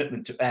is a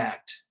commitment to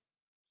act.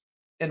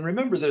 And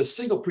remember that a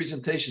single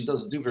presentation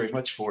doesn't do very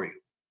much for you.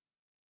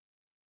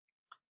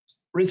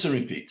 Rinse and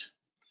repeat.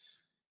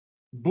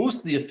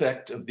 Boost the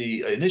effect of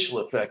the initial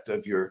effect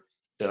of your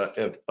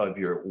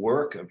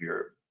work, of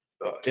your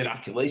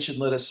inoculation,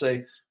 let us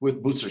say,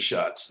 with booster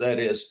shots. That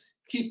is,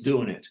 keep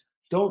doing it.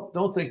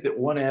 Don't think that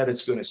one ad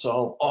is going to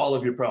solve all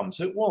of your problems.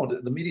 It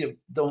won't. The media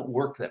don't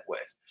work that way,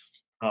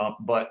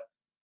 but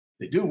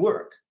they do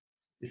work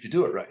if you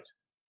do it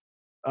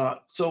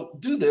right. So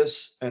do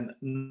this and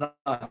not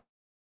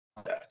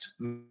that.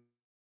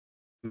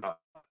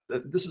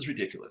 This is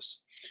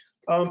ridiculous.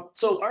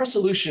 So our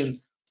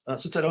solution,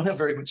 since I don't have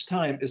very much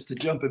time, is to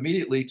jump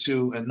immediately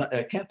to, and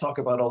I can't talk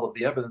about all of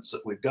the evidence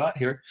that we've got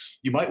here.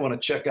 You might want to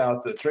check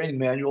out the training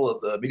manual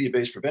of the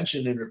media-based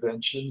prevention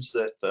interventions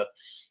that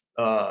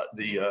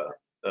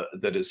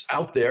that is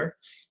out there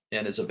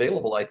and is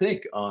available, I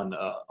think, on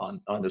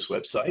this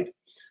website.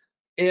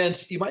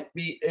 And you might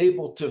be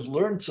able to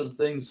learn some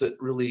things that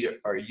really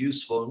are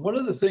useful. And one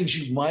of the things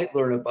you might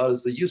learn about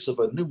is the use of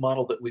a new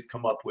model that we've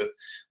come up with,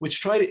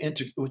 which tries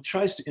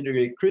to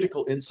integrate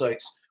critical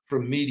insights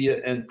from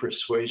media and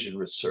persuasion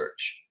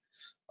research,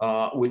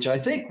 which I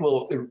think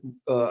will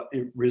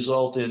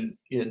result in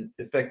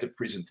effective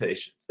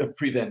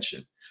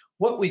prevention.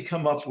 What we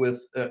come up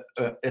with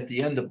at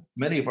the end of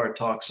many of our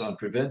talks on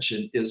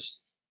prevention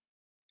is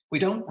we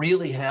don't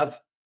really have,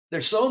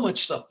 there's so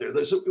much stuff there.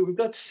 We've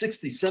got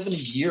 60, 70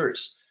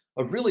 years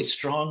of really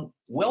strong,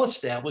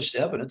 well-established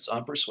evidence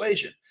on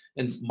persuasion.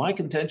 And my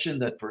contention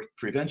that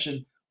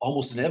prevention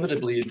almost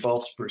inevitably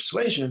involves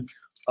persuasion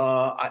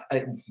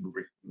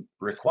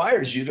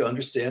requires you to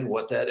understand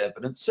what that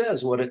evidence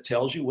says, what it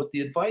tells you, what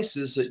the advice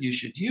is that you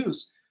should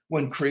use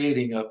when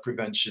creating a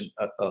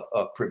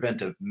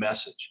preventive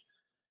message.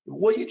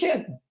 Well, you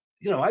can't,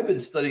 I've been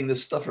studying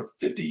this stuff for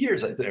 50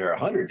 years, I think, or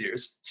 100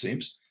 years, it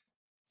seems.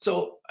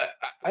 So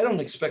I don't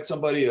expect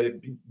somebody, a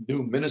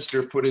new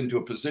minister put into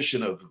a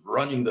position of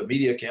running the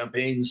media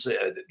campaigns,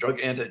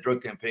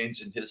 anti-drug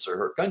campaigns in his or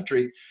her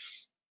country,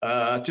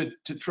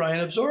 to try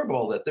and absorb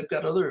all that. They've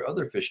got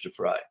other fish to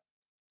fry.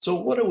 So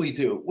what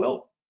do?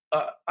 Well,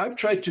 I've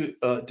tried to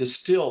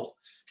distill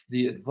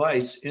the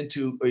advice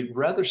into a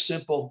rather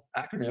simple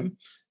acronym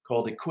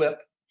called EQUIP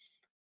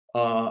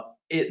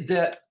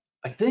that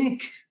I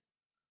think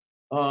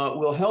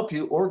will help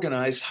you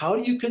organize how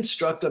do you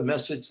construct a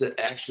message that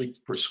actually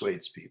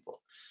persuades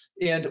people.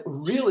 And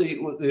really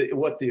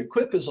what the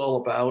EQUIP is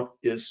all about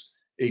is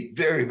a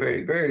very,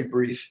 very, very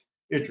brief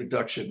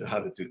introduction to how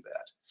to do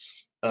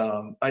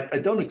that. I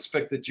don't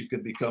expect that you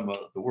can become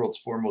the world's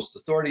foremost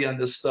authority on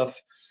this stuff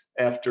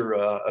after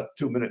a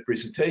 2-minute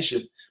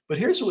presentation, but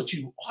here's what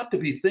you ought to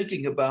be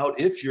thinking about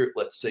if you're,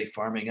 let's say,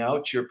 farming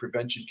out your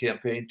prevention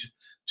campaign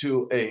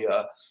to a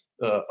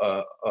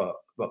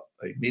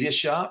media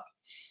shop,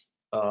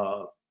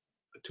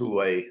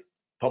 to a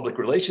public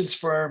relations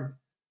firm,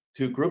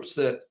 to groups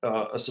that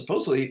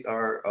supposedly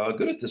are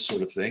good at this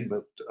sort of thing,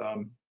 but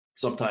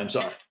sometimes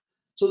aren't.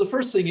 So the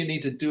first thing you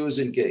need to do is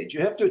engage.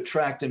 You have to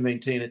attract and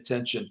maintain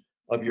attention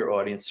of your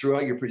audience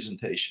throughout your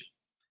presentation.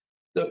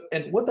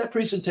 And what that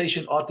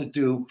presentation ought to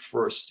do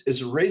first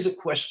is raise a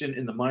question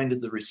in the mind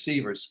of the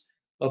receivers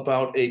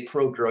about a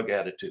pro-drug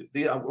attitude.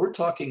 We're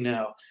talking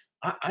now,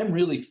 I'm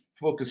really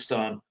focused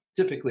on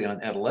typically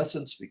on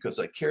adolescents because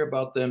I care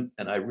about them,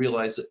 and I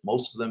realize that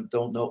most of them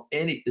don't know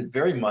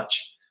very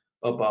much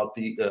about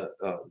the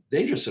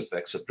dangerous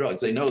effects of drugs.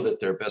 They know that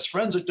their best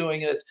friends are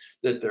doing it,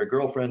 that their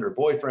girlfriend or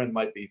boyfriend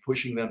might be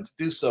pushing them to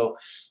do so,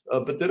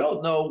 but they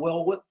don't know,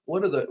 well,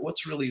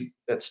 what's really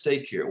at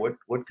stake here?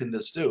 What can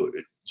this do?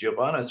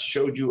 Giovanna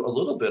showed you a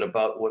little bit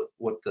about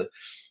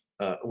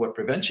what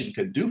prevention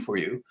can do for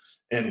you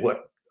and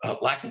what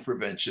lack of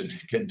prevention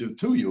can do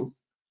to you.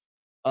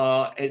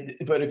 But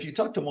if you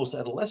talk to most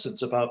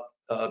adolescents about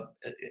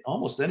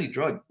almost any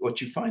drug, what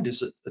you find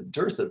is a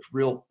dearth of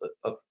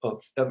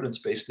of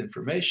evidence-based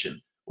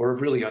information or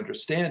really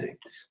understanding.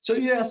 So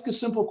you ask a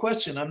simple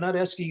question. I'm not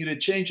asking you to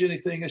change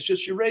anything. It's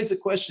just you raise a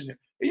question.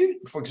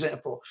 For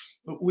example,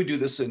 we do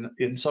this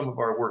in some of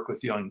our work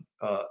with young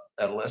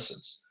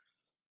adolescents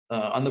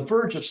on the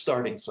verge of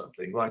starting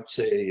something, like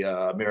say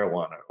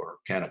marijuana or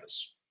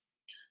cannabis.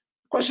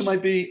 The question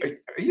might be,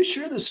 are you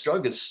sure this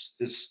drug is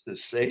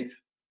safe?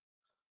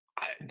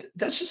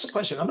 That's just a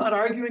question. I'm not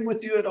arguing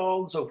with you at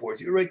all and so forth.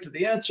 You're right to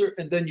the answer,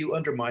 and then you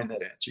undermine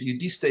that answer. You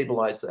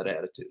destabilize that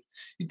attitude.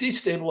 You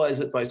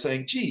destabilize it by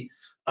saying, gee,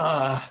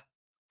 there's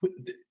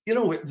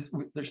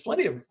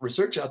plenty of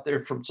research out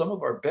there from some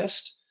of our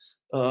best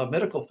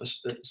medical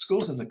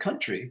schools in the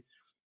country,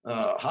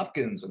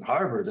 Hopkins and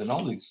Harvard and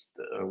all these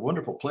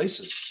wonderful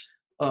places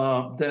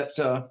that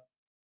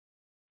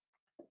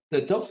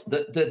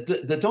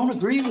don't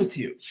agree with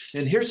you.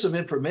 And here's some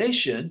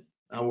information.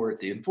 Now we're at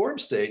the informed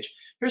stage.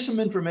 Here's some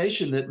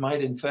information that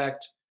might, in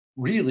fact,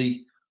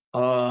 really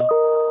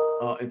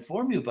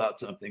inform you about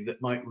something that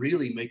might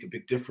really make a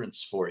big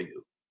difference for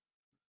you.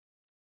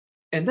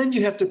 And then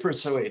you have to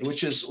persuade,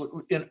 which is,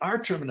 in our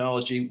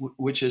terminology,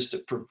 which is to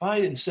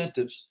provide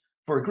incentives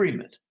for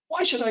agreement.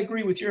 Why should I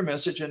agree with your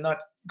message and not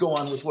go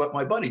on with what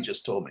my buddy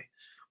just told me?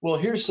 Well,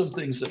 here's some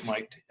things that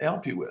might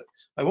help you with.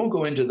 I won't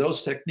go into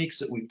those techniques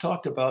that we've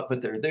talked about,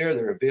 but they're there.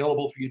 They're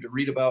available for you to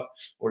read about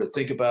or to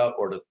think about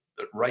or to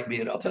write me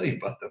and I'll tell you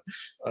about them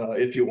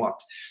if you want.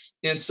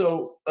 And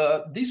so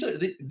these are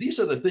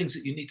the things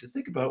that you need to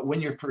think about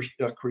when you're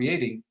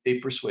creating a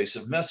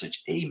persuasive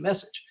message,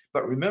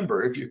 But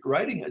remember, if you're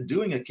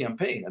doing a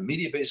campaign, a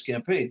media-based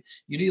campaign,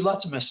 you need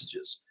lots of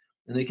messages.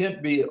 And they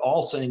can't be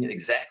all saying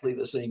exactly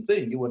the same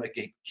thing. You want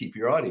to keep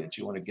your audience.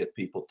 You want to get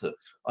people to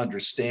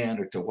understand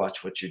or to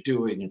watch what you're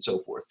doing and so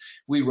forth.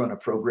 We run a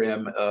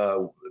program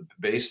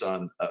based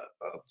on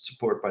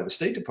support by the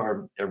State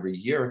Department every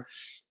year,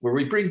 where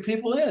we bring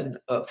people in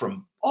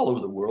from all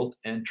over the world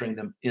and train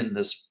them in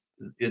this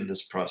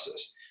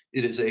process.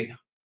 It is a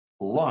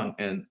long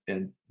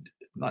and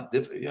not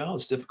difficult. Yeah,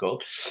 it's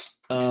difficult,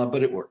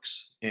 but it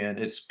works, and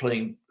it's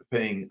paying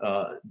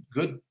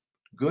good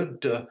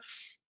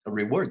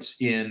rewards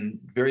in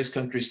various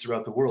countries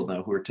throughout the world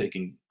now who are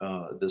taking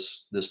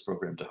this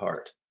program to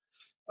heart.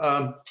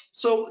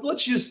 So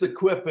let's use the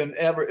quip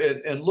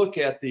and look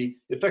at the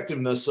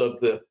effectiveness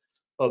of the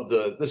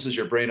 "This is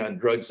your brain on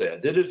drugs"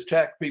 ad. Did it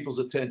attract people's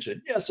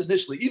attention? Yes,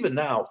 initially. Even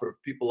now, for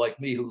people like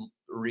me who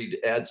read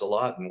ads a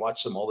lot and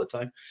watch them all the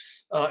time,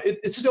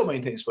 it still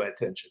maintains my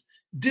attention.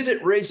 Did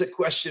it raise a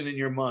question in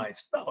your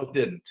minds? No, it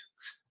didn't.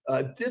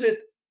 Did it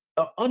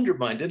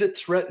undermine? Did it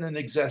threaten an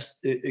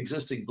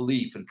existing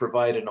belief and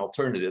provide an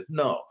alternative?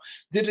 No.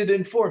 Did it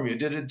inform you?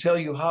 Did it tell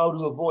you how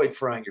to avoid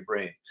frying your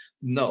brain?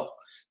 No.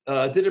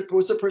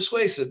 Was it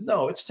persuasive?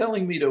 No. It's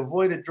telling me to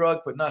avoid a drug,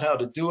 but not how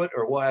to do it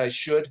or why I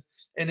should,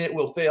 and it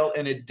will fail,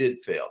 and it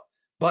did fail.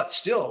 But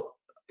still,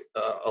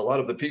 a lot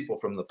of the people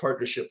from the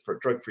Partnership for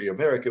Drug-Free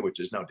America,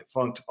 which is now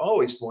defunct,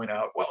 always point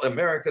out, well,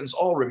 Americans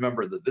all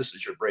remember that "This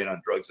is your brain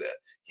on drugs" ad.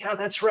 Yeah,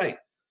 that's right.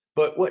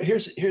 But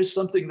here's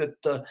something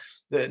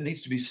that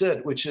needs to be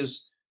said, which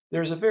is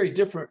there's a very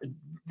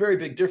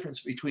big difference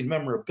between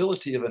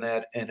memorability of an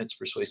ad and its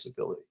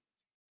persuasibility.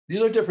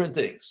 These are different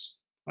things.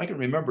 I can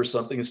remember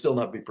something and still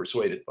not be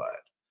persuaded by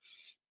it.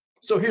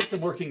 So here's the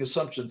working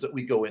assumptions that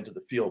we go into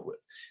the field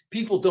with.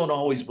 People don't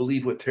always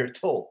believe what they're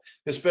told,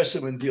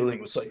 especially when dealing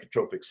with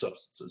psychotropic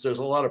substances. There's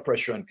a lot of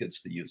pressure on kids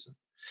to use them.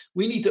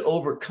 We need to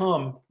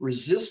overcome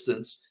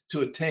resistance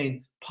to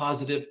attain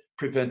positive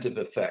preventive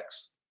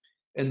effects.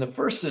 And the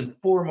first and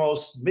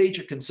foremost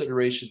major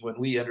consideration when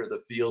we enter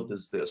the field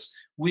is this: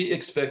 we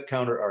expect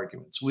counter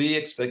arguments. We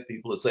expect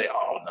people to say,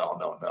 "Oh, no,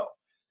 no, no."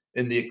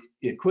 And the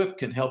equip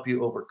can help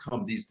you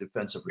overcome these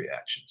defensive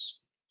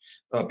reactions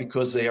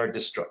because they are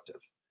destructive.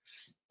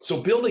 So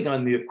building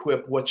on the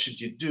equip, what should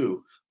you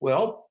do?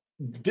 Well,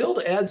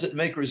 build ads that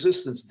make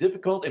resistance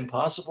difficult,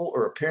 impossible,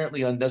 or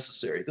apparently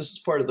unnecessary. This is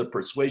part of the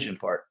persuasion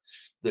part,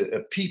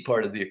 the P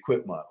part of the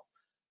equip model.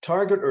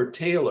 Target or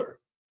tailor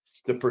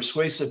the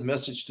persuasive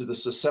message to the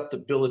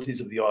susceptibilities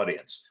of the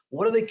audience.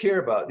 What do they care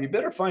about? You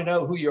better find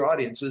out who your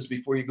audience is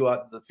before you go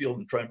out in the field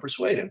and try and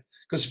persuade them,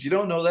 because if you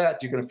don't know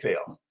that, you're going to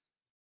fail.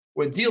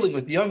 When dealing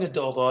with young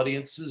adult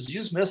audiences,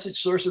 use message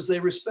sources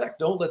they respect.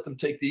 Don't let them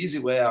take the easy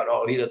way out.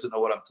 "Oh, he doesn't know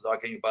what I'm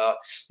talking about.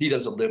 He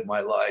doesn't live my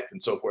life,"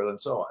 and so forth and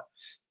so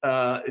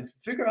on.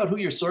 Figure out who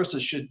your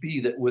sources should be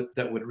that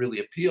would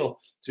really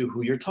appeal to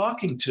who you're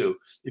talking to.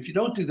 If you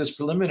don't do this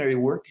preliminary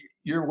work,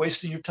 you're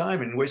wasting your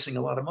time and wasting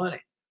a lot of money.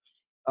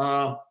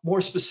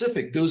 More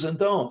specific do's and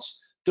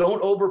don'ts.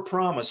 Don't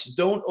overpromise.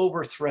 Don't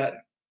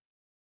overthreaten.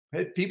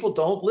 People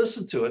don't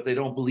listen to it. They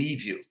don't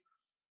believe you.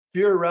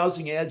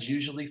 Fear-arousing ads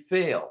usually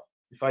fail.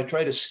 If I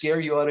try to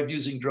scare you out of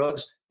using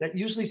drugs, that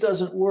usually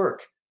doesn't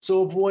work,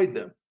 so avoid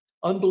them.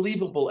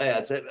 Unbelievable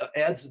ads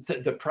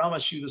that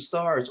promise you the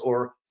stars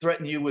or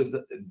threaten you with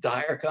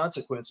dire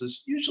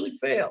consequences, usually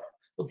fail.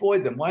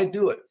 Avoid them. Why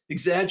do it?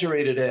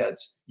 Exaggerated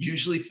ads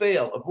usually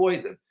fail.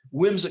 Avoid them.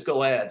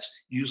 Whimsical ads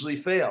usually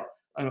fail.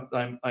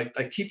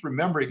 I keep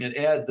remembering an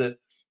ad that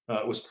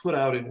was put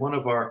out in one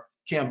of our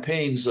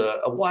campaigns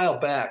a while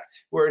back,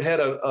 where it had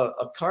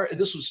a car.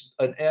 This was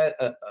an ad,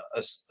 a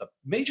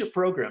major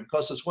program,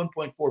 cost us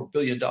 $1.4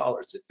 billion.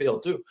 It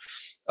failed too.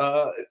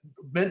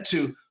 Meant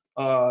to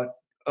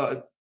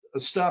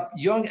stop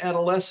young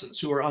adolescents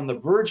who are on the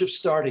verge of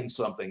starting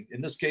something.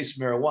 In this case,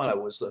 marijuana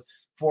was the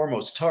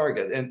foremost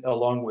target, and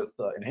along with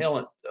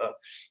inhalant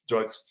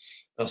drugs,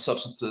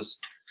 substances.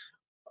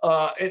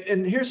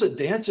 And here's a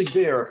dancing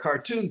bear, a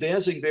cartoon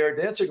dancing bear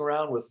dancing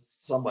around with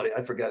somebody,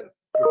 I forgot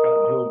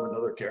whom,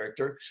 another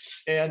character.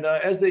 And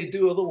as they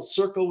do a little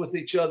circle with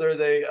each other,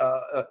 they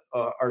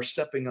are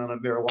stepping on a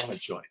marijuana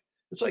joint.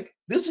 It's like,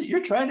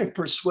 you're trying to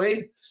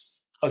persuade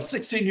a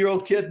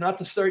 16-year-old kid not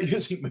to start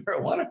using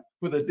marijuana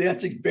with a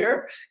dancing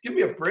bear? Give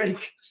me a break.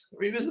 I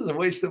mean, this is a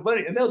waste of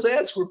money. And those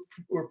ads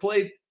were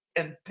played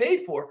and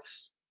paid for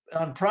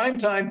on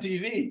primetime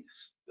TV.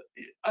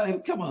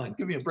 Come on,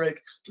 give me a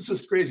break. This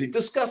is crazy.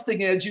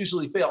 Disgusting ads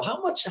usually fail.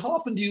 How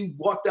often do you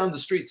walk down the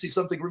street, see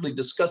something really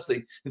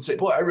disgusting, and say,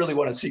 "Boy, I really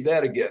want to see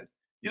that again"?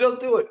 You don't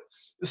do it.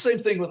 The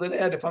same thing with an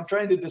ad. If I'm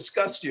trying to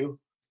disgust you,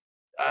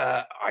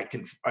 I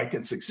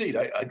can succeed.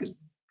 I can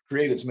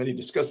create as many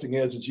disgusting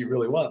ads as you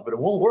really want, but it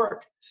won't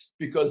work,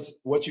 because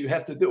what you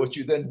have to do, what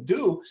you then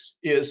do,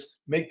 is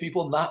make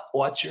people not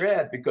watch your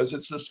ad because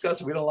it's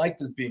disgusting. We don't like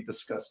being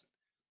disgusted.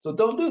 So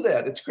don't do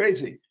that. It's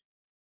crazy.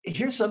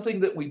 Here's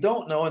something that we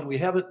don't know and we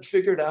haven't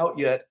figured out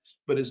yet,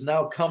 but is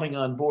now coming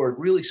on board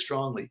really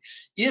strongly.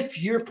 If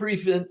your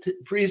preventive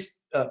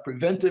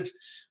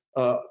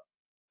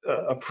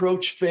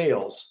approach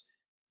fails,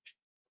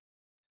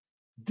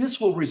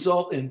 this will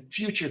result in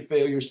future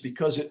failures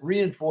because it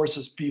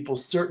reinforces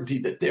people's certainty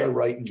that they're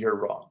right and you're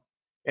wrong.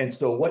 And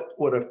so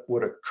what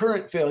a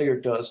current failure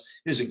does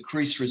is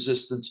increase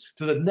resistance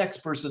to the next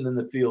person in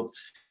the field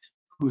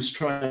who's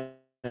trying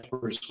to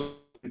persuade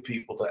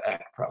people to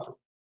act properly.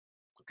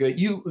 Okay,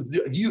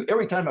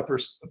 every time a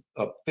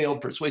failed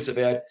persuasive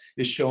ad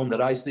is shown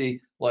that I see,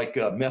 like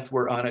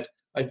methware on it,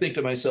 I think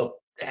to myself,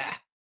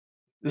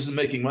 this is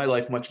making my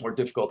life much more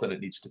difficult than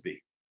it needs to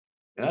be.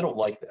 And I don't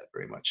like that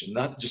very much, and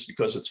not just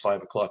because it's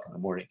 5 o'clock in the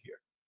morning here.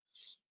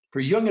 For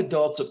young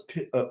adults,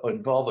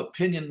 involve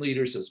opinion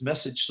leaders as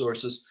message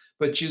sources,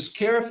 but choose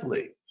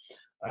carefully.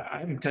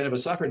 I'm kind of a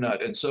soccer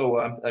nut, and so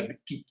I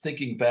keep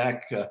thinking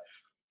back to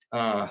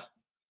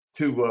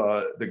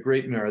the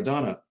great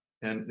Maradona,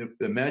 and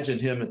imagine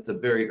him at the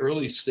very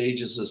early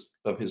stages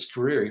of his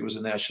career. He was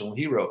a national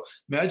hero.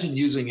 Imagine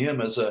using him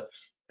as a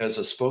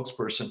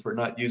spokesperson for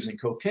not using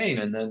cocaine,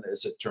 and then,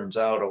 as it turns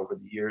out, over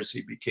the years,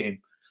 he became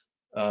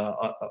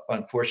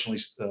unfortunately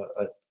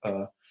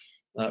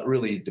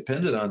really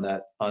dependent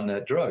on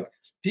that drug.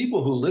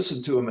 People who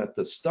listen to him at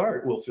the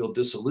start will feel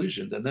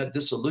disillusioned, and that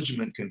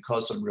disillusionment can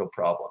cause some real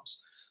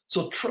problems.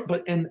 So,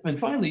 and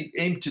finally,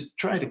 aim to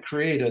try to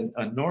create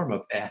a norm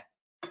of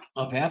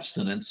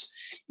abstinence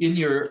in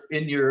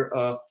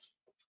the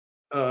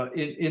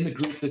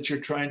group that you're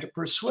trying to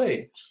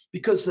persuade,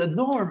 because the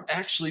norm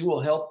actually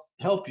will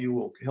help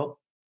you.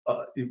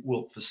 It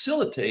will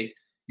facilitate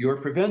your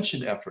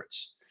prevention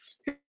efforts.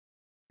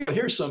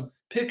 Here's some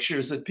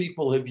pictures that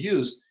people have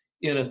used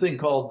in a thing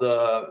called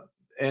the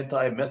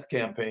anti-meth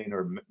campaign,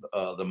 or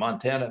the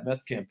Montana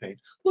meth campaign.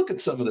 Look at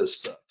some of this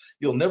stuff.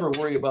 You'll never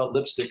worry about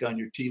lipstick on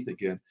your teeth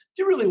again.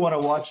 Do you really want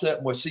to watch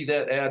that or see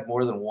that ad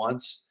more than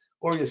once?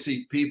 Or you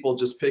see people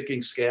just picking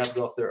scabs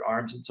off their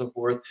arms and so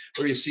forth,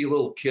 or you see a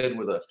little kid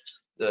with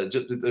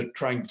they're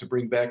trying to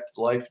bring back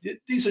to life.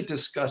 These are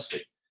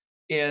disgusting.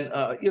 And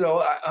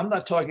I'm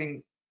not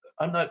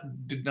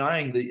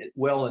denying the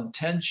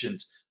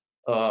well-intentioned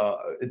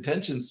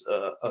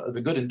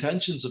the good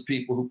intentions of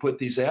people who put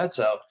these ads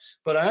out,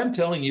 but I'm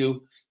telling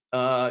you,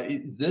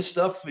 this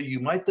stuff you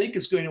might think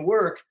is going to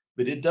work,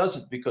 but it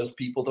doesn't, because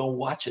people don't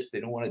watch it.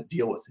 They don't want to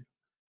deal with it.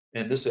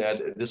 And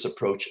this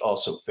approach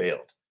also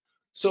failed.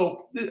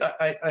 So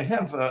I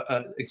have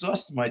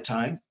exhausted my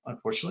time,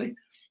 unfortunately,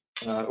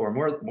 or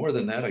more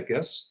than that, I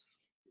guess,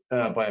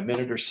 by a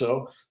minute or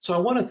so. So I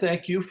want to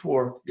thank you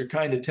for your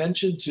kind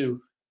attention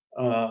to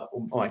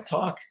my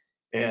talk.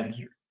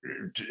 And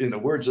in the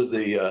words of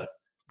the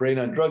Brain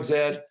on Drugs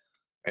ad,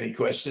 any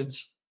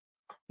questions?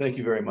 Thank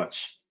you very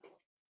much.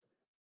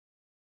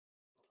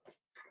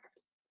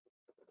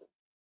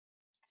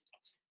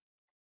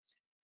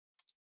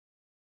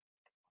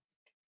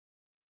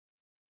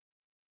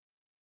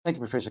 Thank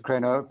you, Professor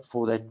Crano,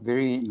 for that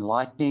very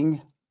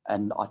enlightening.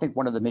 And I think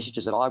one of the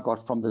messages that I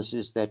got from this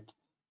is that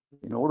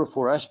in order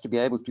for us to be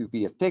able to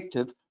be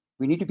effective,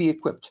 we need to be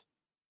equipped.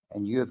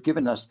 And you have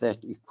given us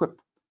that equip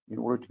in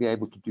order to be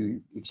able to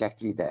do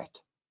exactly that.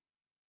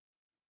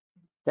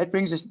 That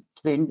brings us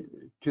then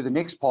to the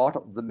next part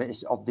of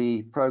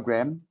the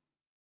program.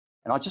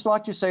 And I'd just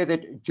like to say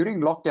that during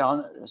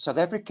lockdown, South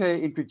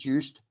Africa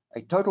introduced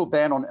a total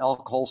ban on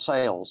alcohol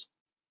sales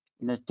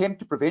in an attempt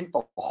to prevent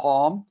the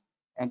harm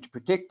and to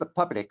protect the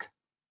public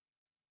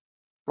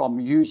from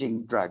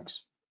using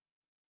drugs.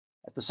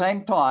 At the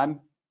same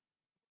time,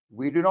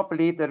 we do not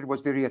believe that it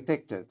was very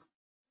effective.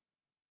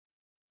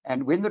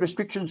 And when the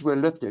restrictions were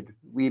lifted,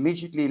 we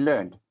immediately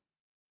learned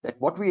that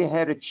what we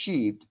had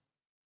achieved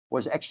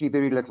was actually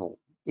very little,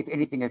 if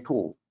anything at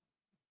all.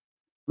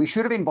 We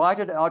should have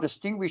invited our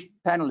distinguished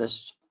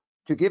panelists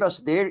to give us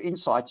their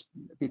insights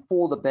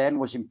before the ban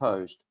was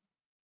imposed.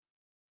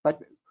 But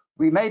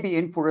we may be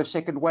in for a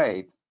second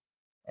wave.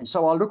 And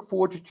so I look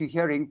forward to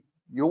hearing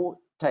your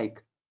take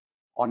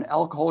on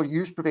alcohol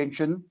use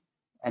prevention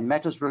and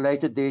matters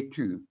related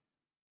thereto,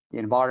 the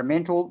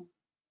environmental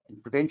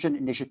and prevention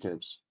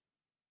initiatives.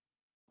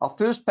 Our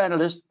first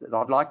panelist that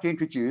I'd like to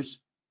introduce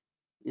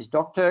is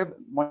Dr.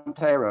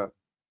 Montero,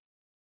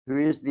 who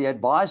is the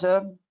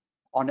advisor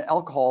on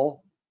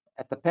alcohol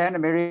at the Pan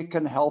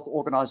American Health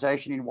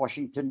Organization in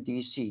Washington,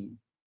 D.C.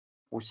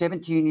 for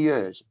 17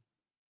 years,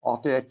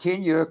 after a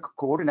 10-year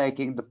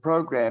coordinating the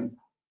program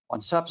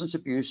on substance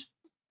abuse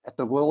at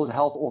the World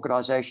Health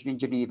Organization in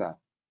Geneva.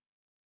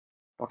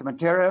 Dr.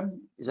 Montero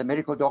is a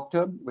medical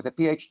doctor with a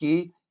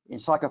PhD in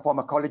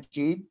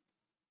psychopharmacology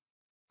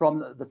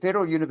from the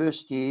Federal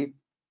University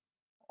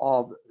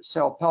of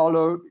Sao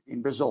Paulo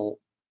in Brazil,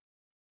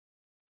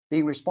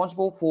 being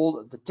responsible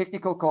for the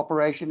technical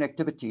cooperation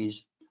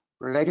activities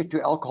related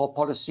to alcohol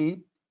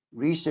policy,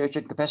 research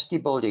and capacity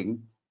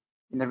building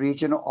in the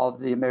region of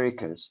the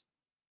Americas.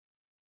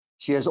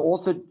 She has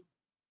authored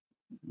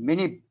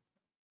many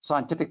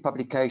scientific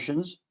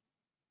publications,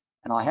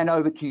 and I hand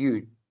over to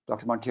you,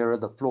 Dr. Montero.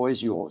 The floor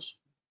is yours.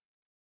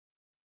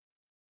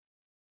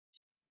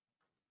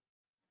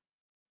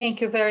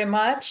 Thank you very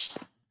much.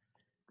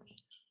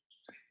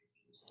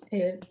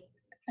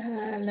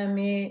 Let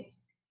me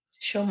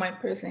show my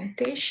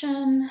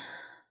presentation.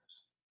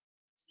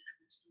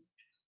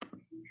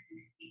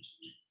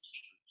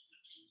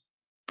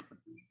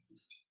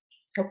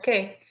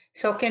 Okay,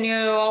 so can you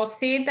all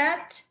see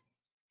that?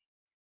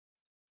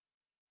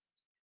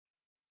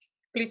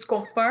 Please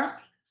confirm.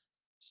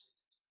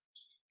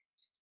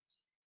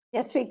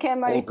 Yes, we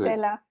can,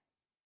 Maristela.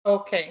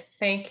 Okay,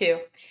 thank you.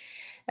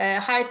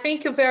 Hi,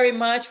 thank you very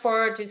much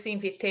for this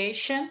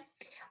invitation.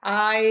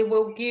 I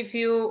will give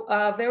you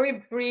a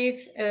very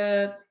brief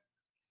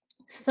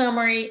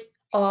summary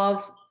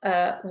of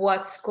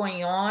what's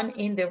going on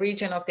in the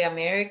region of the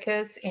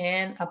Americas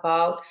and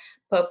about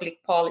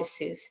public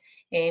policies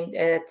aimed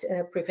at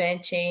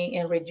preventing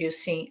and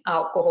reducing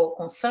alcohol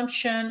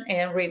consumption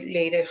and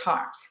related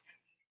harms.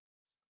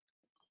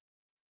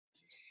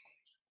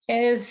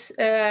 As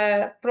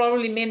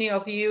probably many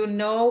of you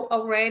know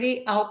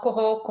already,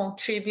 alcohol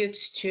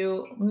contributes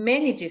to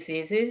many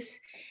diseases,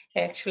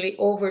 actually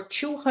over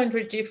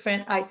 200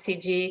 different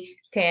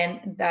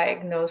ICD-10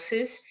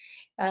 diagnoses.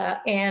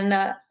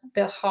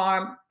 The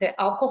harm that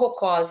alcohol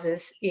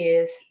causes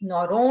is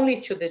not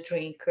only to the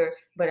drinker,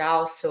 but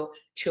also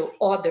to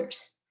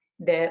others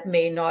that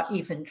may not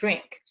even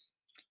drink.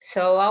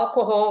 So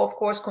alcohol, of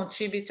course,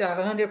 contributes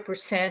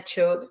 100%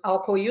 to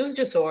alcohol use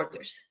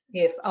disorders.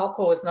 If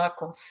alcohol is not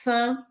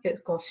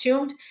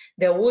consumed,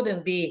 there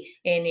wouldn't be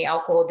any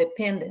alcohol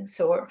dependence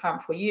or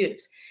harmful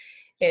use.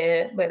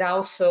 But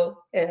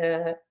also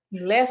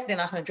less than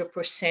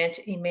 100%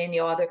 in many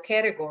other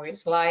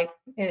categories, like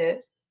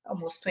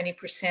almost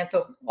 20%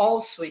 of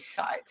all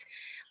suicides,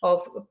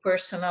 of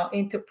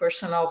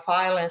interpersonal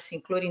violence,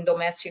 including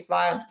domestic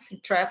violence,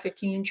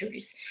 traffic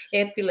injuries,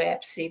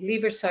 epilepsy,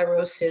 liver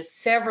cirrhosis,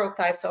 several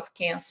types of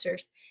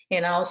cancers,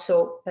 and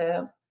also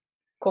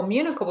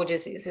communicable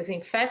diseases,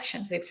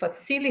 infections. It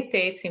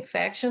facilitates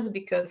infections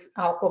because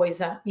alcohol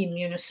is an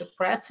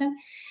immunosuppressant,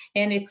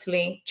 and it's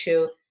linked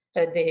to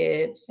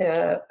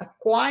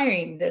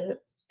acquiring the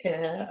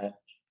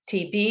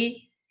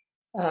TB,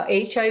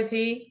 HIV,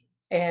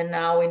 and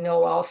now we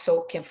know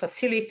also can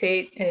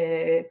facilitate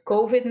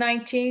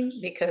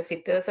COVID-19 because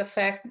it does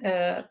affect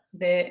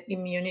the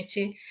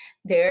immunity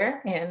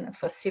there and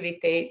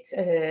facilitate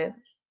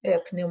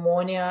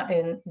pneumonia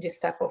and this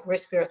type of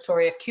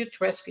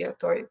acute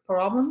respiratory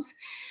problems,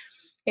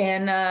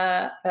 and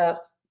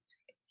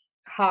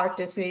heart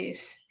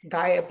disease,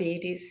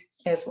 diabetes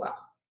as well.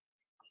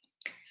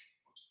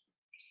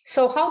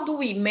 So how do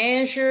we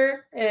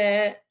measure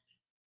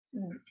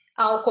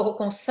alcohol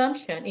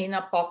consumption in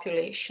a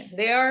population?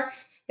 There are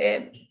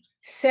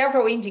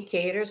several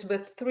indicators,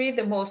 but three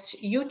the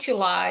most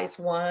utilized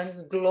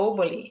ones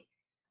globally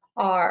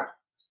are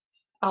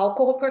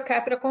alcohol per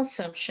capita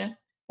consumption,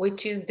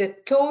 which is the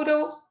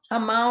total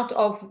amount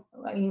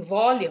in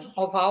volume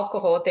of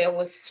alcohol that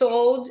was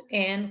sold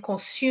and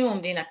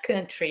consumed in a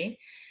country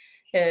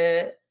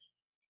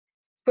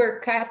per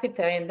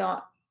capita, and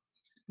not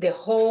the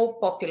whole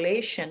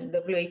population.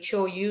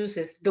 WHO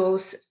uses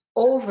those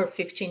over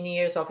 15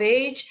 years of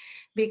age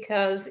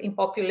because in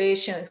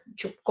population,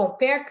 to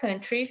compare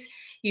countries,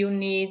 you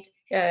need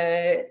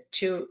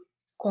to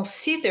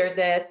consider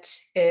that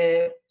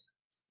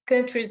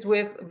countries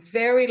with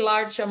very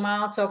large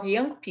amounts of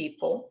young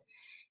people,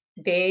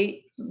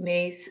 they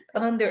may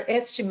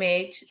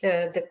underestimate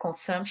the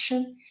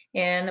consumption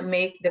and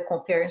make the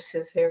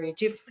comparisons very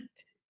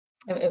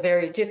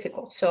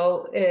difficult.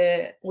 So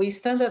we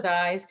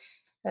standardize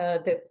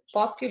the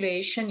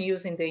population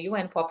using the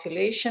UN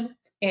population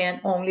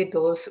and only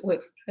those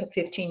with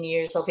 15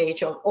 years of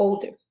age or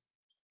older,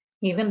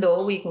 even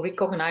though we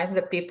recognize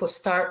that people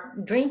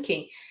start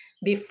drinking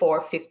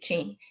before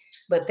 15.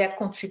 But that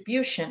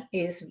contribution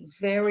is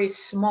very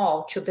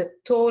small to the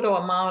total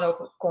amount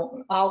of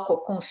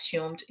alcohol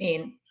consumed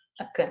in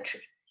a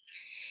country.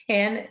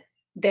 And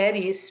that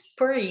is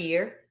per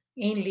year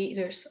in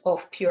liters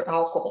of pure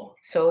alcohol.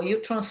 So you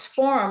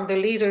transform the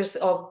liters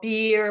of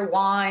beer,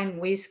 wine,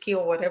 whiskey,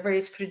 or whatever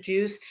is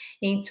produced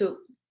into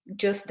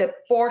just the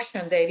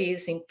portion that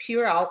is in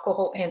pure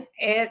alcohol and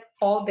add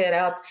all that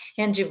up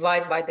and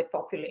divide by the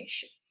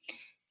population.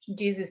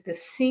 This is the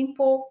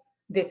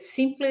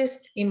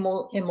simplest and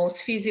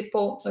most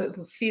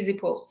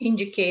feasible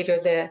indicator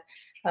that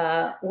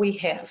we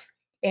have.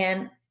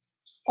 And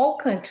all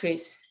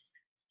countries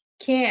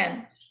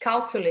can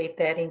calculate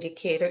that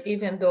indicator,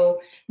 even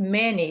though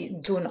many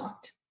do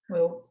not.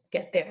 We'll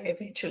get there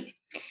eventually.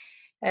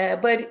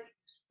 But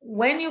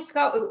when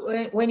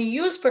you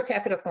use per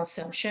capita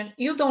consumption,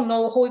 you don't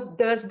know who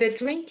does the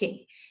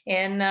drinking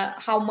and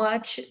how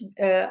much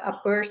a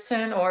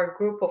person or a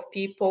group of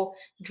people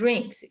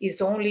drinks.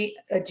 Is only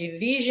a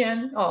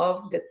division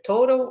of the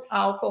total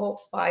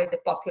alcohol by the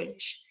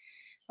population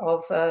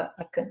of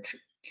a country.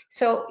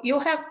 So you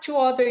have two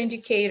other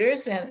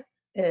indicators, and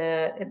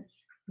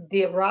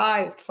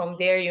derived from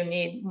there you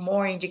need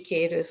more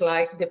indicators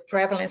like the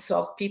prevalence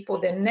of people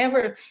that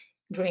never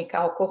drink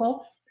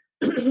alcohol,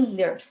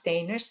 they're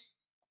abstainers,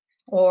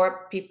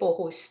 or people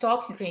who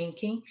stop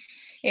drinking.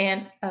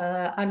 And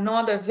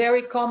another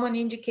very common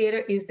indicator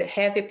is the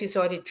heavy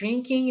episodic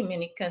drinking, in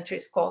many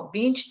countries called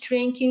binge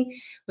drinking,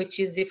 which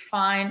is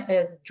defined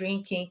as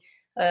drinking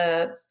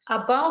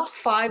about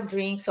 5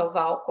 drinks of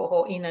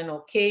alcohol in an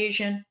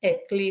occasion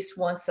at least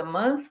once a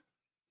month.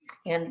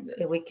 And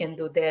we can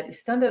do that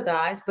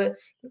standardized, but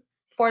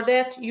for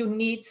that you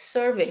need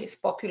surveys,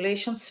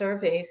 population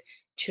surveys,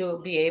 to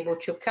be able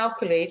to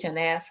calculate and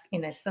ask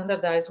in a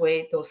standardized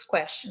way those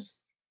questions.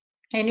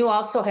 And you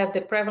also have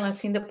the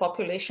prevalence in the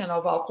population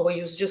of alcohol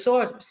use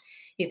disorders,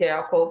 either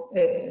alcohol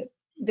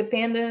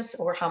dependence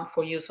or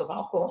harmful use of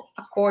alcohol,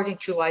 according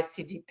to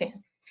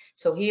ICD-10.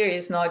 So here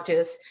is not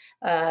just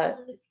the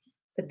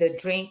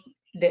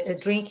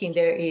drinking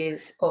there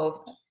is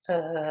of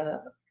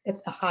at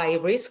a high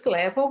risk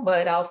level,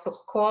 but also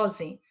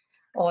causing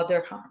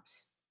other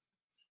harms.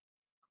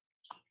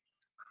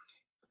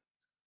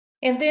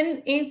 And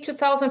then in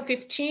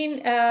 2015,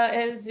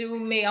 as you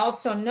may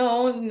also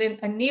know,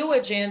 a new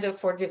agenda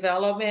for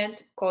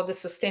development called the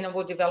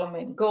Sustainable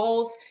Development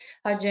Goals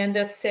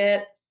agenda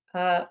set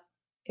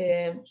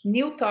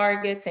new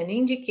targets and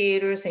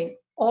indicators in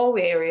all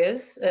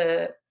areas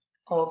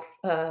of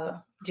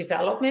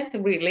development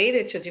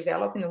related to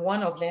development.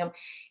 One of them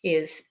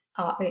is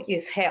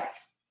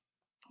health,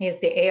 is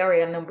the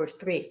area number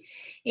 3.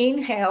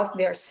 In health,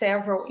 there are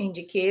several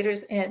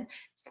indicators, and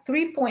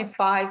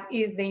 3.5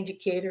 is the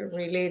indicator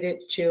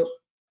related to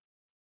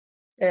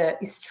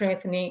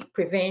strengthening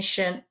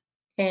prevention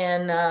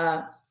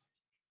and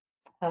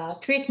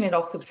treatment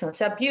of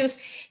substance abuse.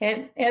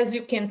 And as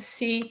you can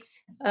see,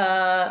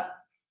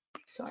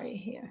 sorry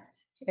here,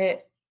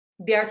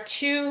 there are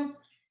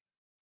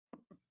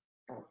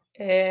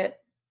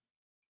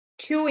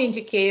two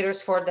indicators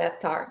for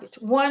that target.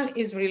 One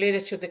is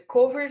related to the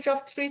coverage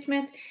of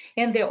treatment,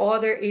 and the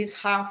other is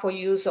harmful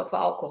use of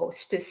alcohol,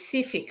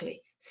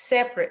 specifically,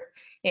 separate.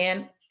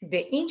 And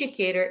the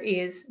indicator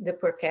is the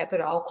per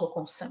capita alcohol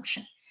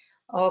consumption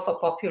of a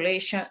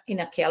population in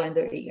a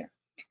calendar year.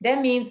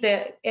 That means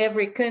that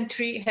every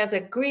country has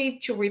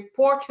agreed to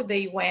report to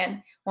the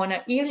UN on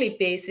a yearly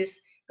basis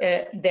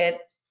that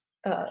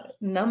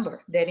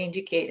number, that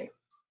indicator.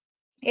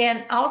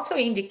 And also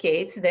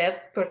indicates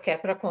that per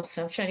capita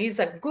consumption is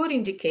a good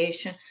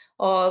indication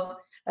of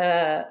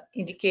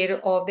indicator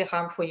of the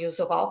harmful use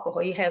of alcohol.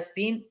 It has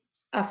been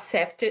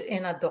accepted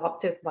and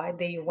adopted by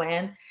the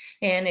UN,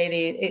 and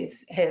it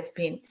has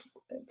been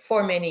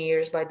for many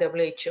years by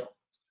WHO.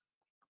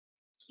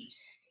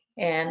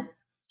 And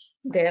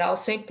that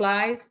also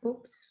implies,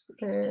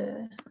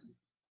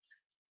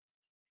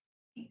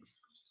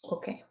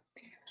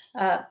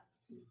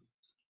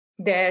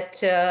 that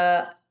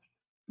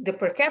the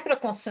per capita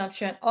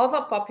consumption of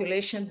a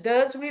population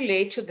does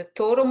relate to the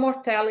total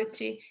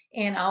mortality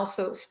and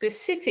also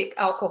specific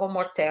alcohol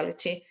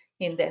mortality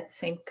in that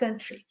same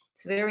country.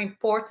 It's very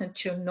important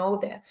to know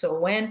that. So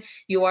when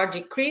you are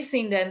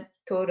decreasing the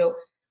total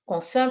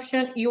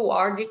consumption, you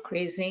are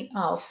decreasing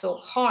also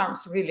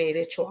harms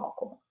related to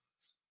alcohol.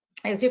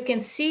 As you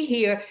can see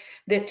here,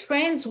 the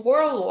trends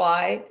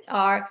worldwide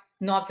are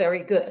not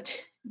very good.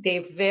 They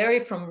vary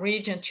from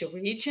region to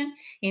region.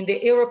 In the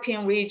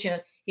European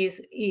region,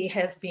 it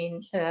has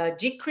been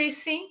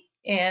decreasing,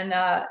 and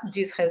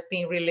this has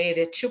been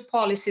related to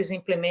policies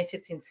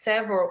implemented in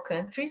several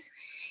countries.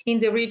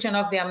 In the region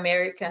of the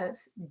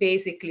Americas,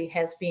 basically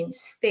has been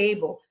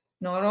stable,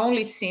 not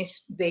only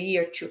since the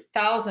year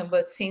 2000,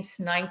 but since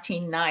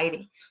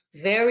 1990.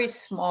 Very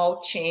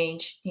small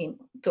change in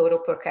total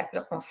per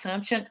capita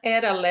consumption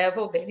at a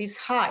level that is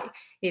high.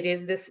 It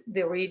is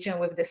the region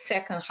with the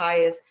second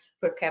highest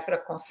per capita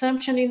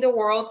consumption in the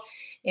world,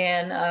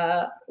 and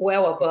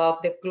well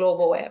above the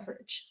global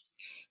average.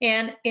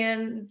 And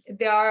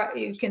there are,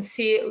 you can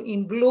see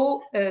in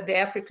blue, the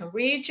African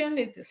region,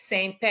 it's the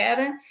same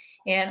pattern,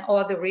 and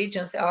other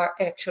regions are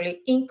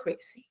actually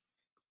increasing.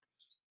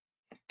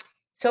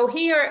 So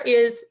here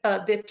is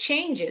the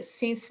changes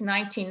since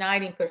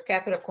 1990 per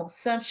capita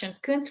consumption,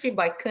 country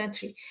by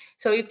country.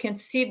 So you can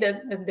see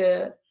that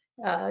the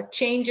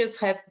changes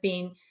have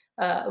been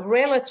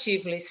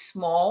relatively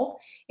small,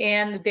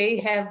 and they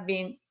have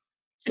been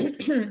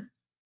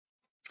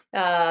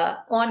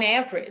on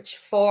average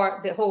for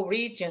the whole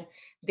region,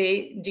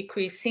 they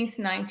decreased since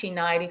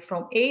 1990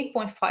 from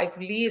 8.5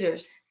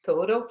 liters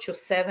total to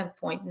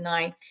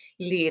 7.9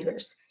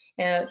 liters.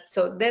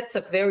 So that's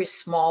a very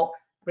small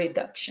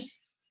reduction.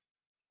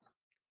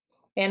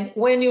 And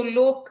when you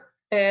look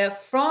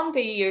from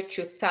the year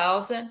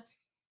 2000,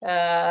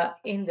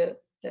 in the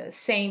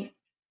same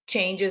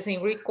changes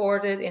in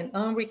recorded and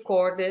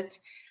unrecorded,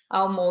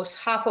 almost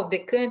half of the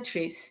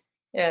countries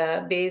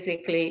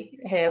basically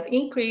have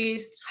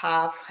increased,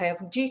 half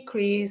have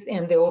decreased,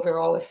 and the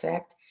overall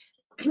effect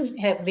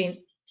have been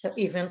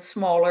even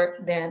smaller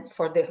than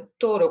for the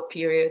total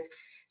period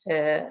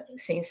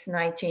since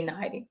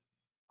 1990.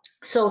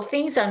 So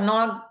things are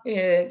not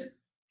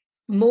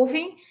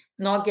moving,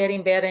 not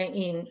getting better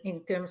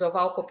in terms of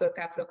alcohol per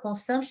capita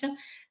consumption.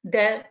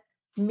 That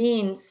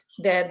means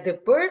that the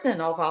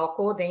burden of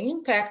alcohol, the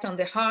impact on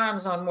the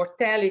harms, on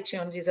mortality,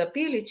 on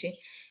disability,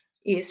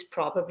 is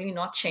probably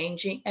not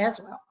changing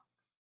as well.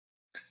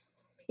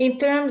 In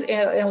terms,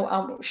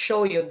 I'll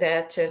show you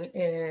that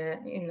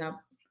in a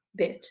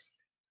bit.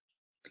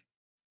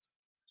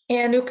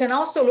 And you can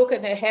also look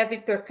at the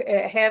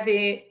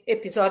heavy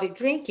episodic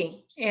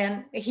drinking.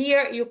 And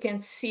here you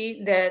can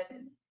see that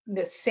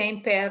the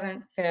same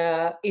pattern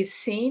is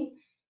seen.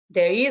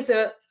 There is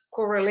a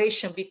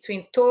correlation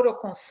between total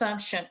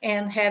consumption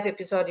and heavy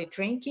episodic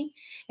drinking.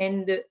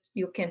 And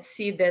you can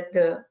see that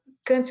the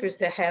countries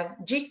that have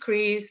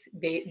decreased,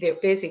 they're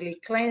basically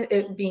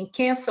being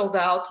canceled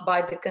out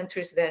by the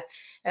countries that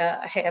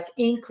have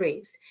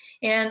increased.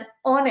 And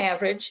on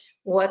average,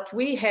 what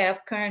we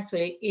have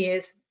currently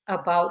is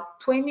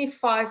about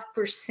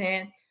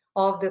 25%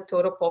 of the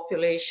total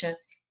population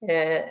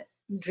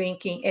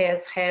drinking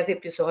as heavy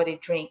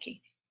episodic drinking,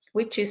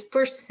 which is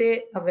per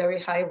se a very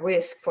high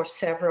risk for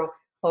several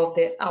of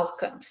the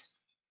outcomes.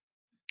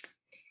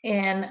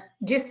 And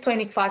this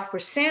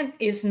 25%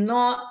 is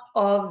not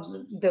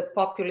of the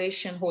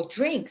population who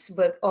drinks,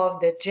 but of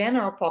the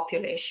general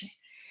population.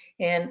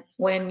 And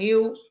when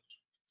you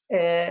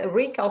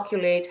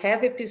recalculate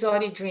heavy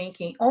episodic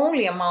drinking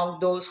only among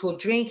those who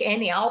drink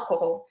any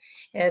alcohol,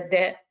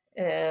 that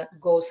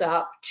goes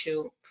up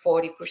to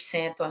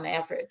 40% on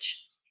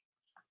average.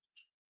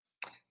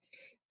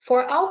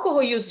 For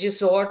alcohol use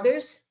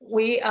disorders,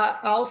 we are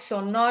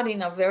also not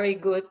in a very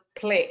good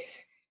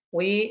place.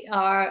 We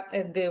are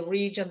the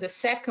region, the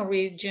second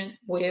region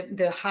with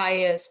the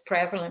highest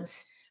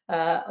prevalence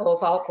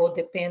of alcohol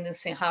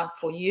dependence and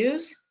harmful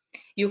use.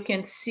 You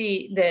can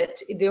see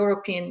that the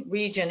European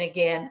region,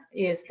 again,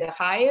 is the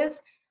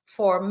highest.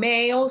 For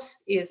males,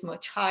 is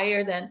much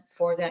higher than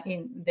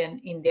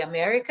in the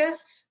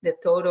Americas, the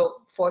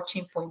total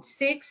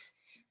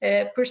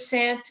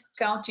 14.6%,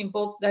 counting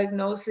both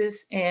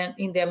diagnoses, and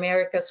in the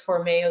Americas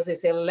for males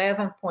is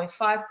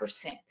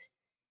 11.5%.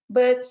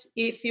 But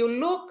if you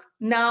look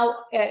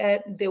now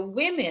at the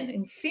women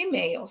and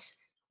females,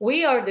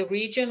 we are the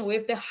region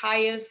with the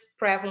highest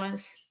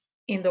prevalence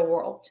in the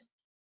world.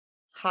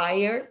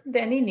 Higher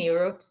than in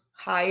Europe,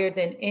 higher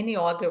than any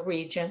other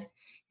region.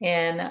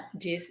 And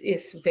this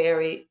is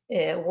very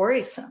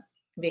worrisome,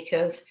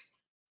 because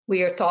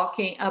we are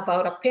talking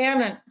about a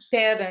pattern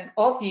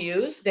of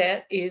use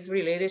that is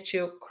related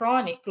to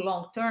chronic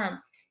long-term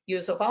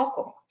use of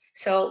alcohol.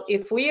 So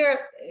if we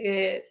are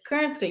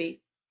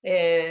currently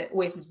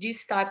with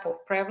this type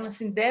of prevalence,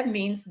 that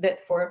means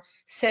that for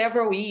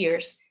several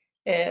years,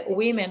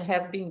 women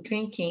have been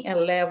drinking at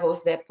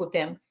levels that put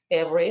them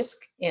at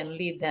risk and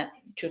lead them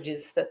to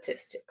these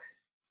statistics.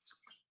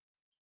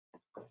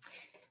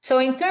 So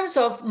in terms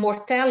of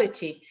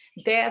mortality,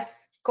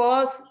 deaths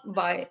caused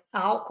by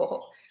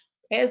alcohol,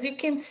 as you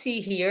can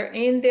see here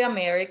in the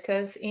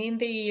Americas, in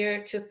the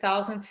year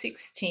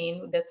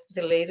 2016, that's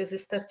the latest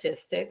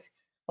statistics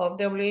of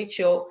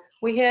WHO,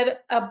 we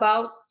had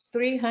about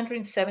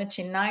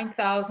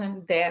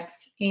 379,000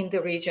 deaths in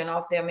the region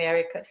of the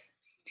Americas,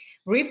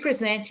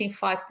 representing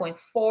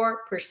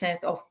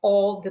 5.4% of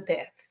all the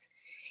deaths.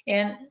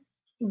 And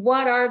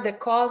what are the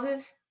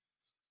causes?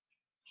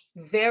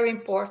 Very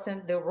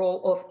important, the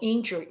role of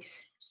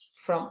injuries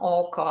from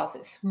all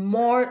causes,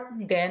 more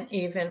than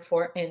even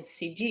for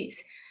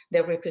NCDs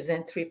that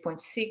represent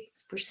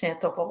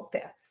 3.6% of all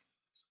deaths.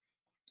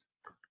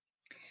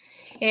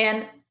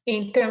 And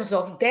in terms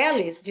of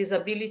DALYs,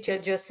 disability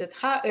adjusted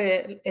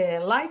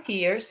life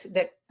years,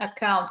 that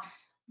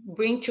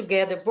bring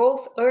together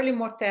both early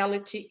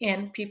mortality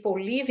and people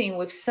living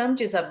with some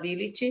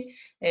disability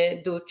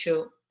due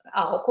to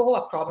alcohol,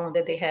 a problem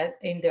that they had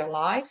in their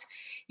lives.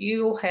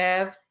 You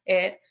have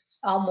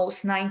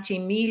almost 90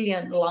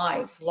 million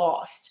lives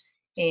lost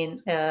in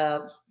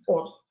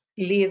or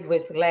live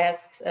with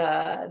less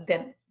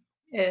than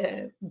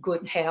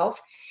good health,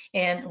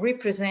 and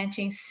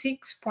representing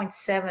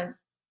 6.7%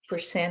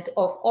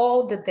 of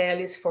all the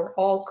DALYs for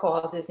all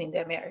causes in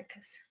the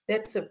Americas.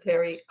 That's a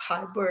very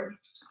high burden.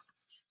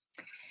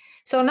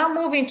 So now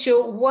moving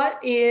to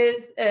what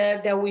is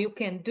that we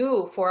can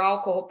do for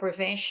alcohol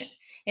prevention.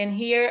 And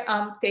here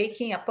I'm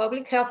taking a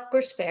public health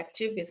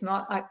perspective. It's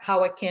not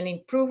how I can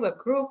improve a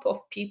group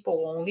of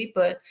people only,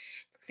 but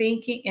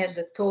thinking at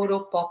the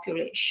total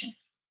population.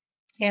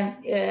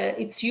 And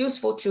it's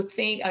useful to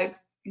think, I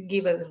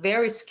give a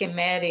very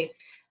schematic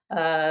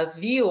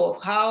view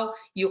of how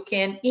you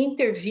can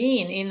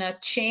intervene in a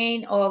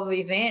chain of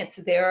events.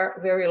 They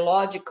are very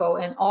logical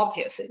and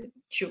obvious,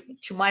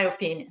 to my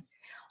opinion.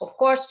 Of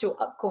course, to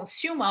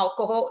consume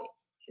alcohol,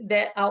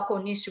 that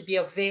alcohol needs to be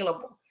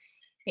available.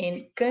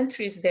 In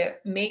countries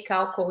that make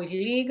alcohol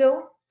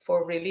illegal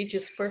for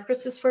religious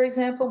purposes, for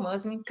example,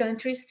 Muslim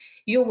countries,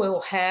 you will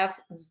have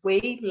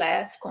way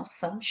less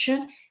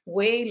consumption,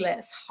 way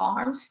less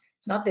harms.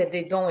 Not that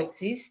they don't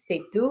exist,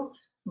 they do,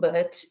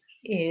 but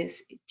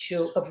is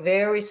to a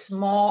very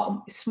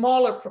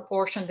smaller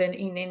proportion than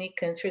in any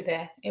country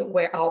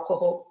where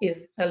alcohol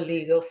is a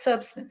legal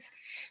substance.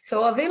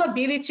 So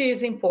availability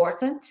is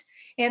important.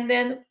 And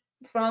then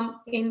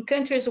in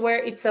countries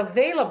where it's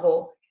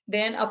available,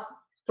 then a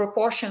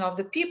proportion of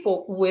the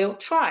people will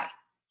try.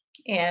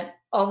 And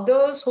of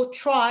those who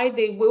try,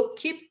 they will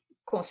keep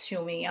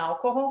consuming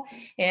alcohol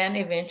and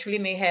eventually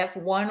may have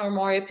one or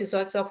more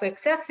episodes of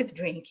excessive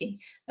drinking.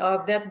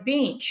 That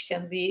binge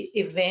can be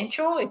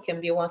eventual. It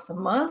can be once a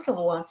month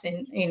or once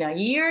in a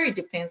year. It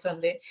depends on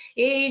the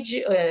age,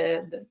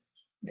 the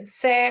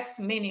sex,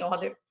 many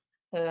other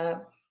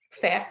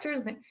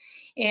factors.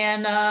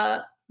 And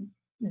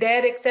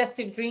that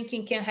excessive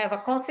drinking can have a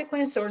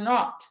consequence or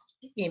not.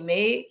 It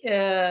may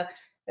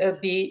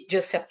be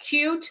just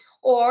acute,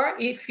 or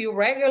if you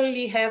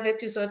regularly have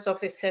episodes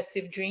of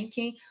excessive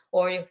drinking,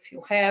 or if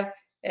you have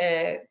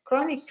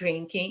chronic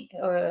drinking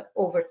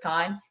over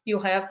time, you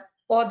have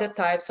other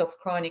types of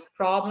chronic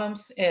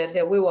problems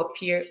that will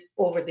appear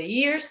over the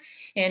years.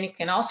 And you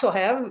can also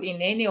have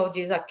in any of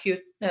these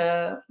acute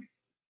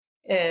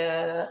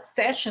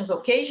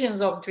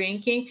occasions of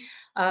drinking,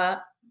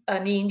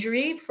 an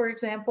injury, for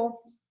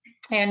example,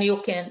 and you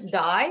can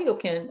die, you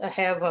can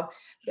have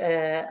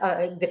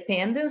a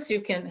dependence,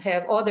 you can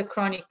have other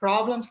chronic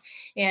problems.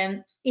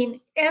 And in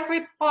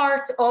every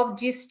part of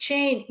this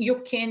chain,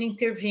 you can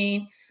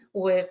intervene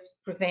with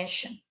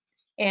prevention.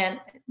 And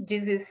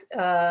this is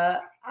a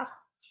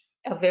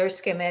very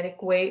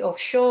schematic way of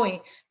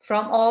showing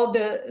from all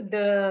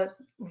the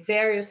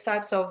various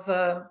types of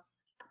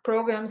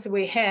programs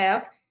we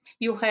have.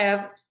 You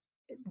have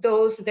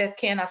those that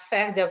can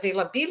affect the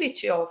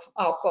availability of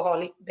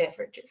alcoholic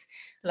beverages,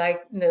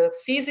 like the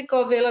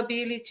physical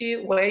availability,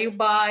 where you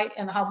buy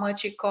and how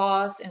much it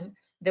costs, and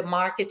the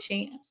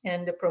marketing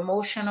and the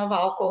promotion of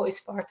alcohol is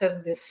part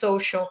of the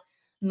social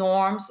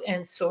norms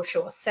and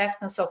social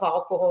acceptance of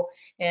alcohol,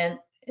 and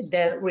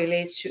that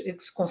relates to,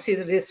 it's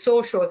considered the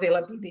social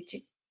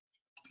availability.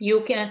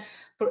 You can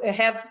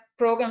have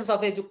programs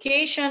of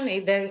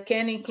education that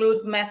can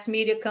include mass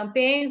media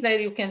campaigns that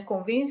you can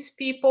convince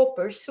people,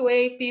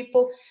 persuade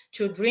people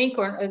to drink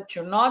or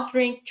to not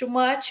drink too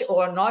much,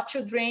 or not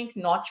to drink,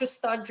 not to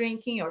start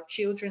drinking, or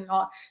children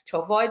not to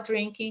avoid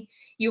drinking.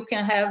 You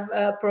can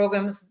have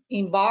programs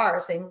in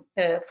bars, and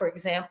for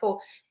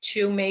example,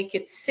 to make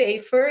it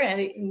safer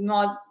and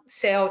not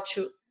sell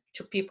to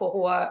people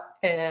who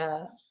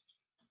are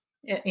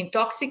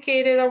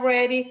intoxicated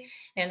already,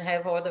 and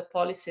have other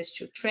policies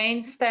to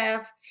train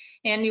staff.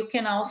 And you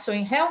can also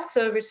in health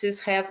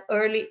services have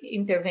early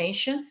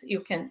interventions.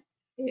 You can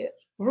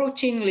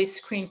routinely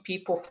screen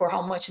people for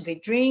how much they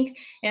drink,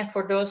 and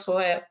for those who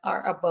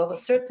are above a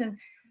certain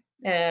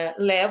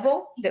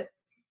level that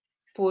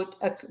put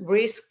a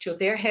risk to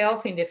their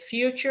health in the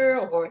future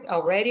or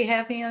already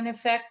having an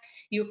effect,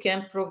 you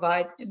can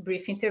provide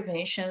brief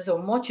interventions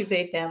or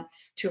motivate them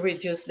to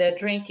reduce their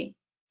drinking.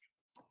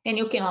 And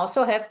you can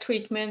also have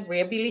treatment,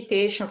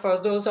 rehabilitation for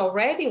those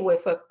already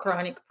with a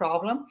chronic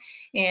problem.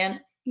 And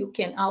you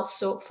can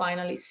also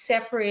finally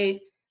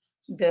separate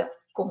the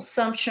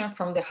consumption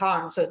from the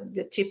harm, so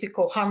the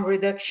typical harm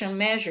reduction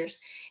measures.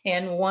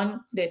 And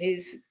one that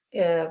is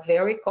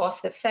very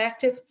cost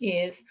effective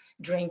is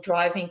drink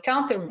driving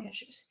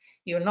countermeasures.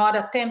 You're not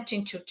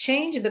attempting to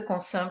change the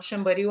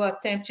consumption, but you are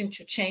attempting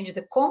to change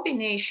the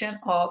combination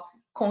of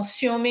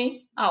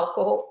consuming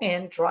alcohol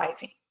and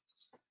driving.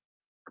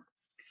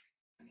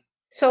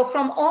 So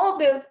from all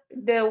the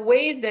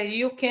ways that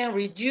you can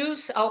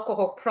reduce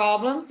alcohol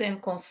problems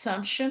and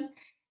consumption,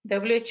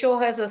 WHO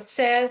has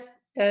assessed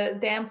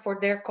them for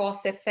their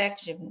cost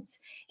effectiveness.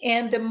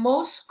 And the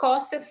most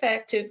cost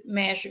effective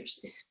measures,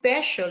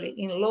 especially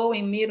in low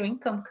and middle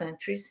income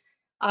countries,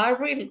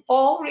 are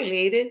all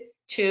related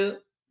to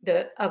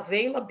the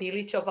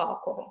availability of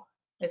alcohol.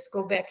 Let's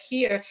go back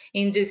here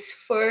in this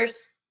first,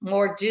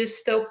 more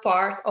distal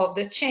part of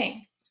the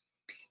chain.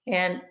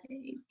 And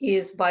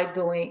is by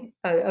doing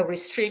a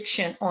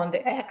restriction on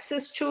the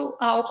access to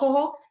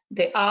alcohol,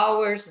 the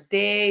hours,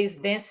 days,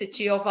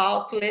 density of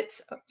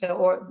outlets,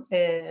 or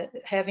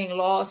having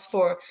laws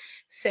for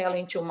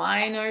selling to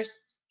minors,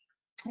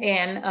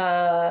 and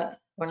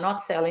or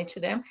not selling to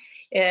them.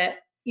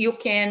 You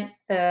can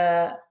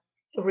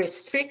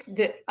restrict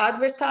the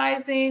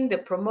advertising, the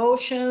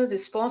promotions, the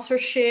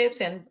sponsorships,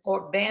 and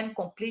or ban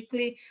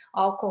completely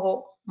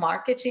alcohol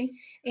marketing,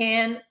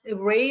 and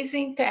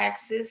raising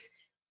taxes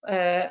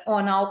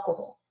on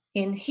alcohol.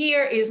 And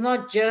here is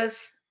not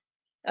just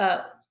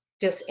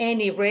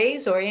any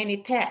raise or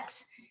any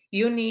tax.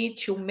 You need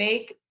to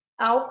make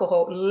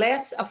alcohol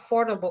less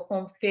affordable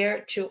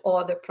compared to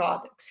other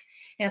products.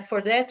 And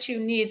for that, you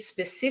need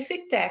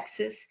specific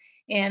taxes,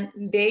 and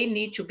they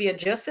need to be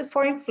adjusted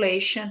for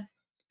inflation,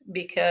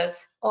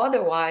 because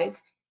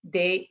otherwise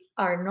they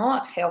are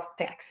not health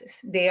taxes.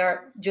 They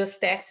are just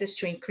taxes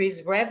to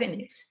increase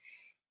revenues.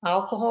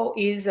 Alcohol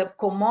is a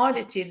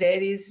commodity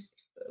that is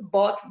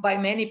bought by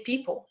many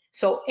people.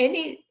 So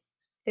any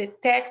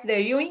tax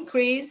that you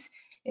increase,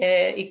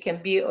 it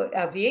can be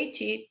a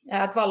VAT,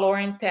 ad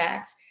valorem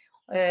tax,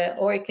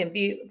 or it can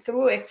be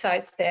through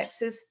excise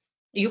taxes,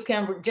 you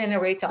can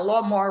generate a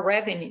lot more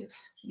revenues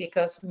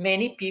because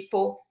many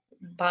people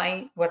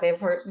buying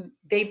whatever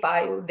they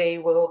buy, they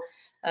will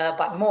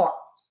buy more.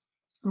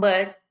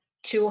 But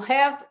to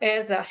have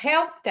as a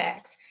health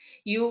tax,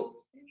 you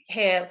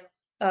have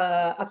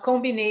a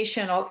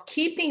combination of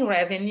keeping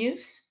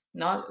revenues,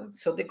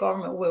 so the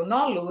government will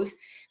not lose,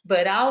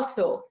 but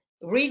also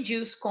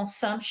reduce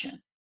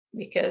consumption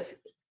because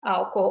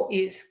alcohol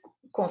is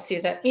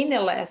considered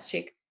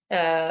inelastic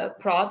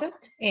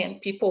product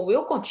and people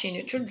will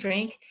continue to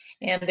drink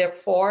and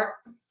therefore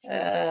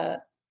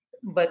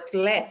but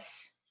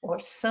less, or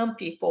some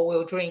people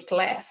will drink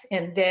less,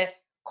 and that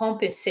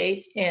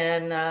compensate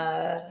and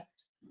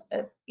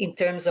in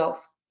terms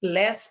of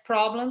less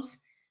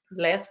problems,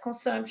 less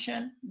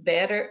consumption,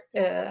 better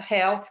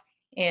health,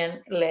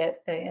 and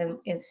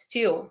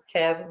still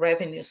have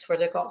revenues for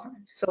the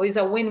government. So it's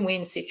a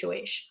win-win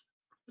situation.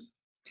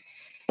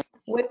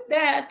 With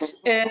that,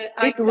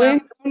 it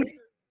went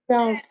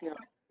down now.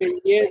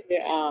 Yes, they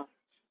are.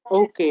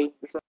 Okay.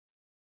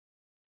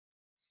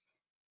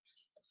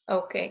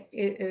 Okay,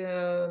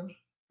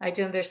 I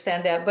do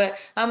understand that, but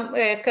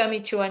I'm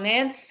coming to an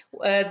end.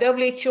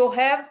 WHO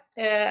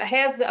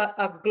has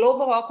a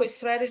global alcohol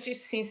strategy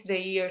since the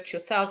year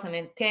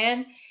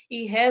 2010.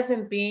 It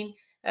hasn't been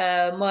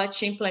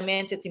much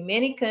implemented in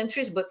many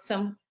countries, but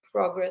some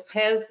progress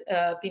has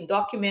been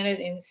documented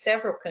in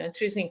several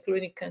countries,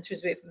 including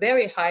countries with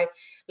very high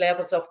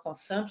levels of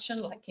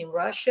consumption, like in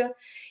Russia.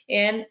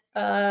 And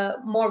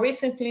more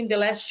recently, in the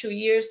last 2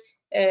 years,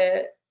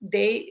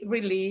 they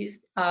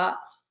released a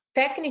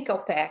technical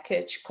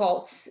package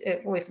called,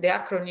 with the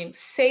acronym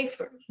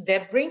SAFER,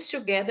 that brings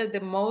together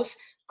the most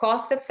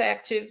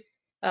cost-effective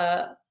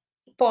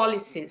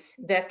policies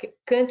that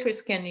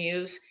countries can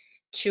use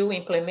to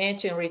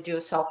implement and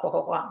reduce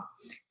alcohol harm.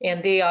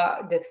 And they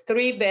are the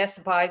 3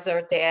 best buys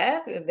are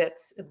there.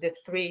 That's the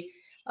 3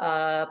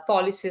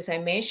 policies I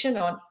mentioned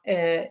on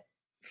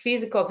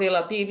physical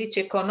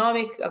availability,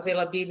 economic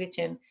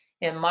availability,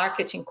 and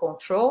marketing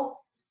control,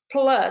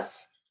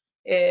 plus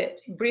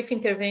brief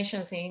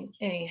interventions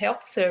in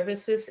health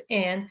services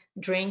and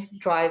drink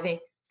driving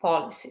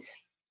policies.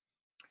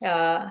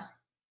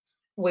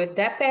 With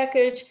that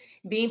package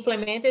be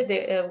implemented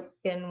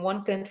in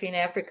one country in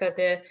Africa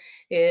that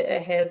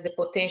has the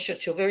potential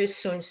to very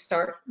soon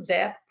start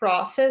that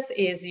process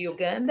is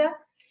Uganda.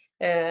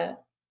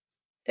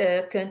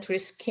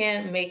 Countries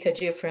can make a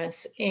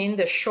difference in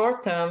the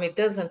short term. It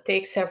doesn't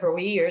take several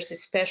years,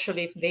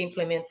 especially if they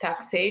implement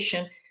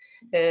taxation.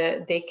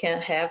 They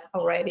can have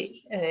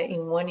already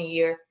in 1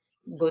 year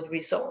good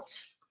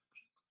results.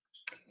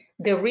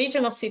 The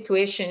regional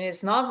situation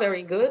is not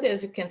very good.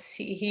 As you can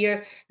see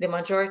here, the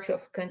majority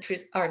of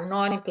countries are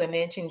not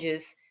implementing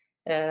these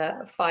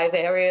 5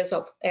 areas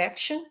of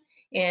action,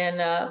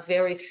 and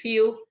very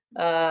few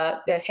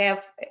that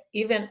have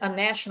even a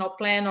national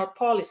plan or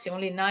policy,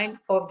 only 9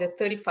 of the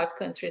 35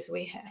 countries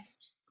we have.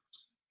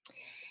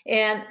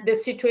 And the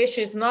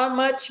situation is not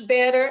much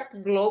better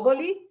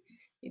globally.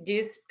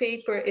 This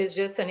paper is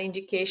just an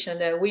indication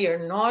that we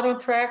are not on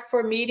track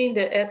for meeting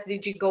the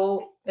SDG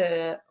goal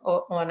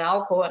on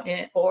alcohol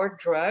or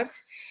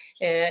drugs.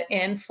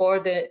 And for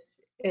the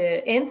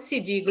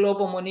NCD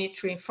global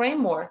monitoring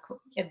framework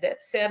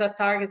that set a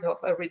target of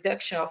a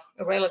reduction of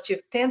a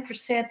relative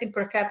 10% in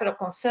per capita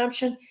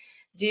consumption,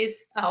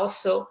 this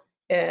also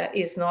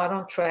is not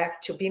on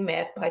track to be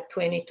met by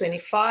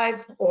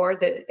 2025 or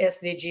the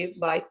SDG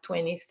by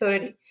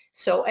 2030.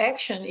 So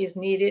action is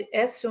needed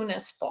as soon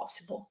as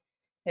possible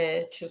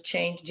to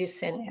change this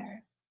scenario.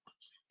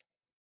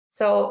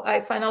 So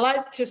I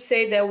finalized to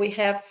say that we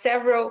have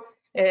several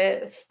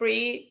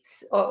free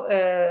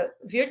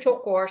virtual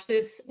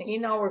courses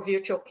in our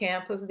virtual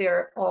campus.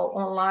 They're all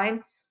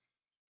online,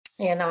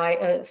 and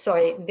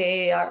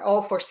they are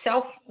all for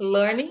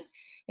self-learning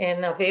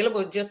and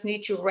available. Just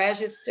need to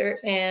register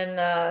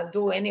and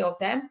do any of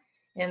them.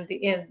 And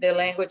the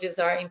languages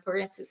are in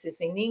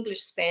parentheses in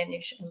English,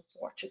 Spanish, and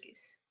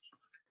Portuguese.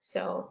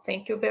 So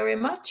thank you very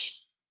much.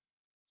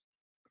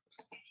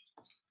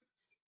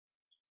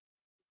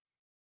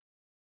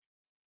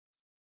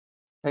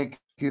 Thank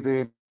you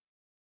very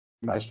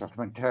much,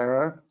 Dr.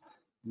 Montero.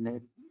 In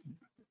the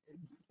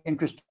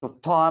interest of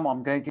time,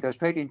 I'm going to go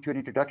straight into an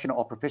introduction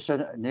of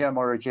Professor Neo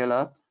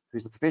Moragella,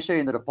 who's the professor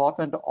in the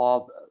Department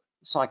of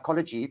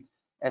Psychology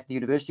at the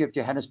University of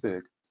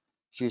Johannesburg.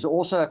 She's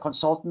also a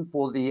consultant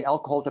for the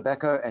Alcohol,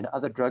 Tobacco and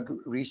Other Drug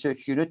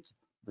Research Unit,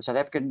 the South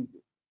African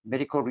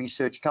Medical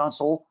Research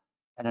Council,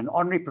 and an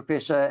honorary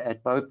professor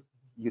at both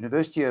the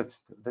University of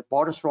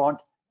Witwatersrand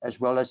as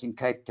well as in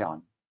Cape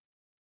Town.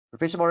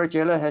 Professor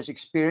Moragella has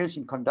experience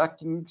in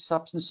conducting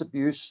substance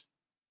abuse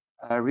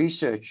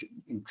research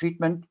in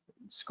treatment,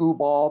 school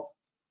bar,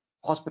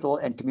 hospital,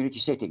 and community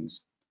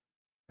settings.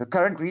 Her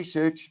current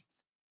research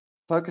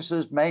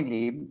focuses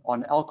mainly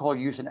on alcohol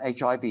use and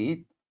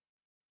HIV,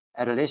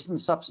 adolescent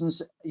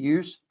substance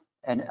use,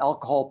 and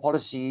alcohol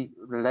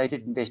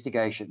policy-related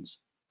investigations.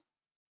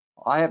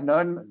 I have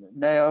known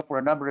Neo for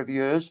a number of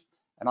years,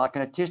 and I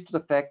can attest to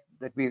the fact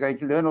that we're going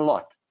to learn a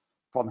lot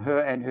from her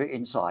and her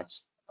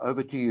insights.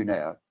 Over to you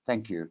now.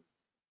 Thank you.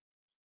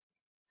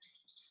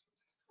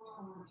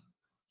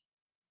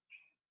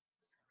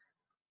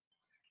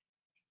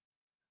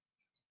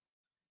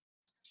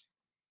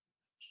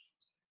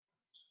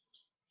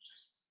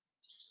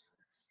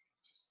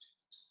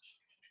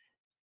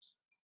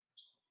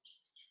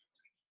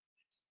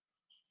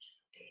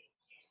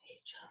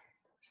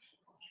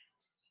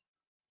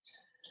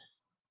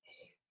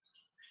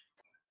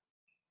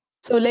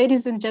 So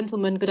ladies and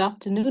gentlemen, good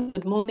afternoon,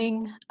 good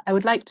morning. I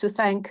would like to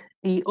thank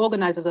the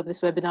organizers of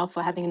this webinar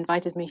for having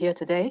invited me here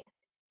today.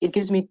 It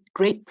gives me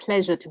great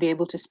pleasure to be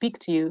able to speak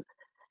to you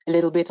a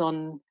little bit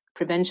on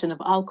prevention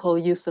of alcohol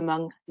use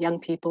among young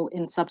people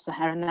in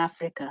sub-Saharan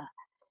Africa.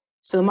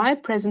 So my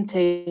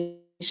presentation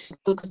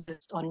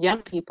focuses on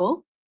young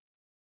people.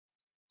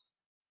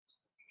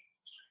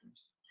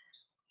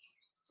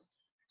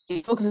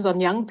 It focuses on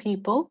young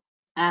people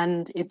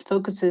and it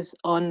focuses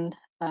on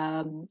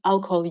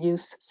alcohol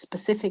use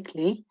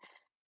specifically.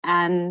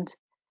 And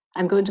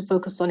I'm going to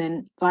focus on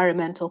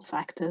environmental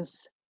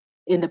factors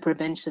in the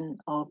prevention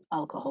of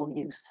alcohol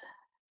use.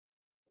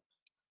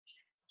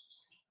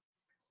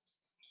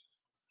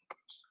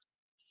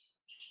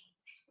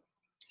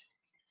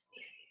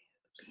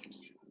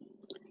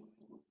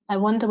 I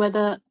wonder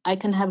whether I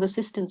can have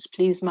assistance,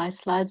 please. My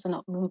slides are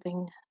not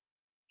moving.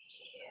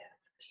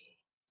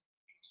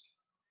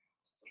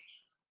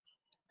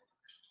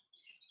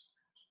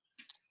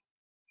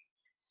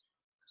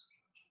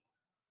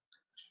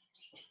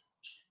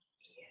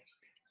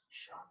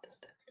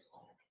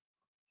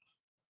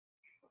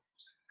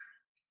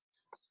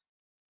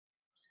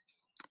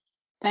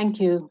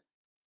 Thank you.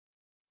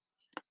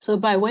 So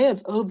by way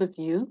of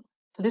overview,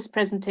 for this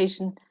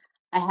presentation,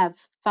 I have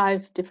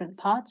 5 different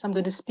parts. I'm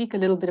going to speak a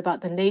little bit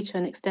about the nature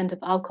and extent of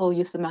alcohol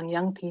use among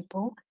young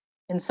people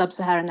in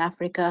sub-Saharan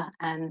Africa,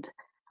 and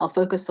I'll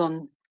focus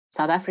on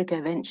South Africa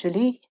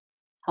eventually.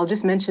 I'll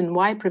just mention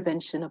why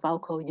prevention of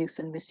alcohol use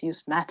and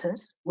misuse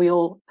matters. We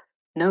all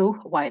know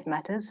why it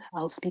matters.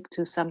 I'll speak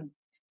to some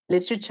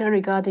literature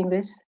regarding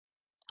this.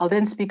 I'll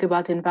then speak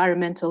about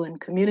environmental and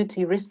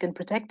community risk and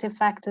protective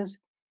factors,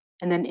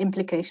 and then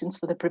implications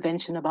for the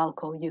prevention of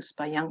alcohol use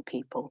by young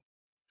people.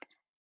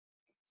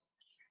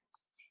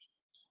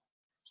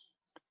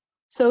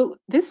 So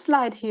this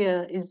slide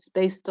here is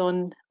based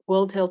on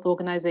World Health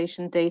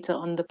Organization data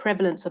on the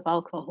prevalence of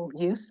alcohol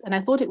use, and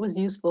I thought it was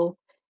useful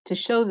to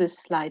show this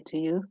slide to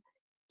you,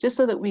 just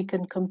so that we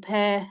can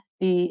compare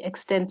the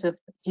extent of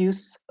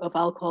use of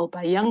alcohol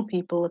by young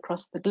people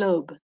across the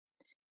globe.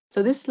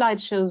 So this slide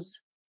shows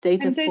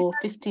data for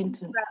 15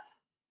 to...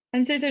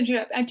 I'm so sorry to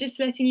interrupt. I'm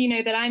just letting you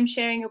know that I'm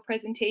sharing your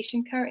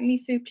presentation currently,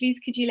 so please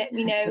could you let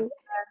me know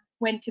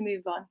when to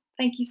move on.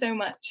 Thank you so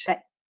much.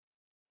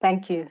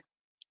 Thank you.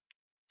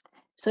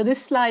 So this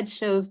slide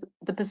shows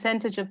the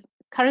percentage of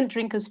current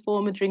drinkers,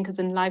 former drinkers,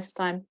 and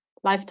lifetime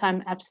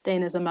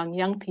abstainers among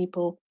young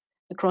people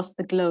across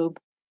the globe.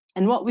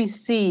 And what we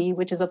see,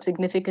 which is of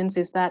significance,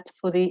 is that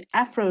for the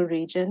Afro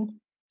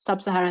region,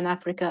 sub-Saharan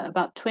Africa,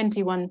 about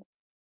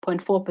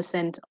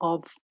 21.4%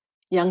 of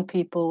young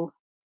people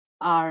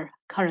are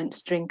current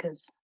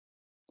drinkers.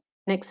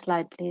 Next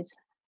slide, please.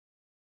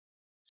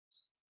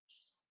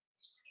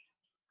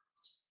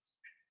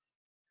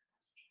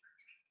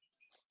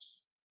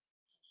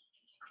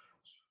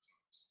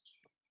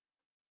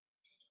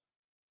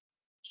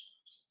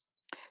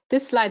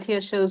 This slide here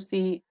shows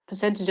the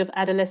percentage of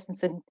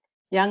adolescents and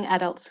young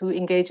adults who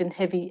engage in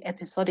heavy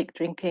episodic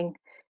drinking.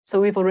 So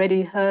we've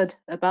already heard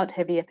about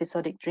heavy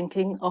episodic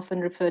drinking,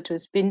 often referred to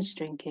as binge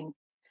drinking.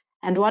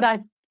 And what I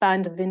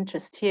found of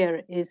interest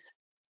here is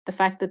the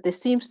fact that there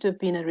seems to have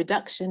been a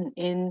reduction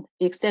in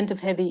the extent of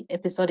heavy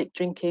episodic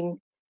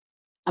drinking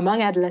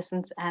among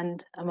adolescents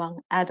and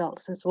among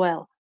adults as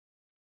well.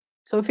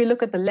 So if you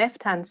look at the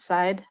left-hand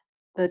side,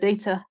 the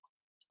data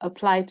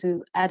apply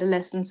to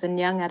adolescents and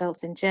young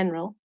adults in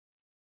general.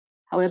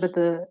 However,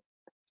 the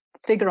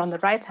figure on the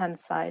right-hand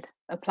side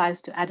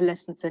applies to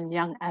adolescents and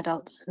young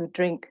adults who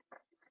drink.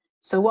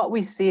 So what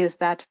we see is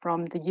that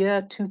from the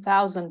year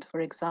 2000, for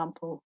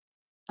example,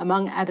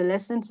 among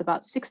adolescents,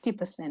 about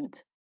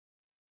 60%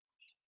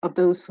 of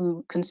those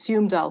who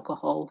consumed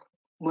alcohol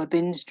were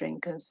binge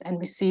drinkers. And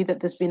we see that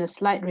there's been a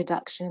slight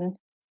reduction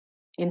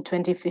in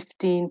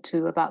 2015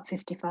 to about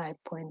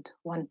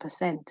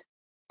 55.1%.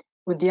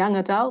 With young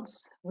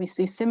adults, we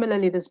see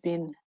similarly there's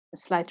been a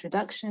slight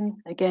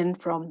reduction, again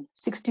from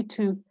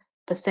 62%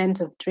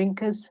 of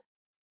drinkers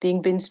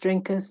being binge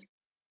drinkers.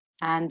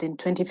 And in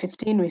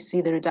 2015, we see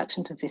the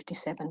reduction to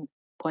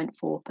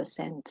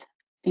 57.4%.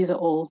 These are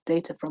all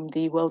data from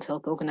the World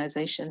Health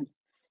Organization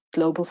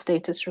Global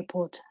Status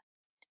Report.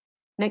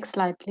 Next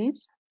slide,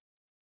 please.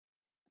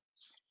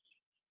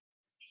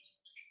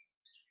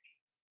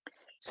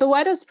 So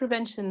why does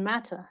prevention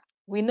matter?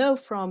 We know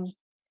from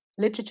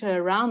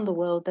literature around the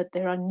world that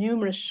there are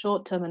numerous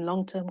short-term and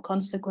long-term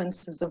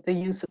consequences of the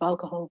use of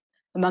alcohol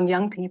among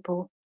young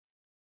people.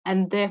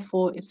 And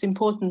therefore, it's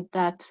important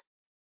that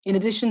in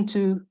addition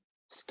to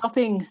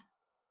stopping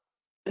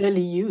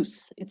early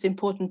use, it's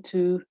important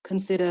to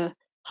consider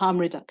harm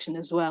reduction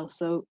as well,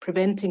 so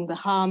preventing the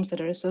harms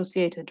that are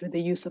associated with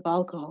the use of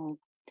alcohol.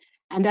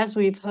 And as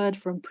we've heard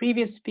from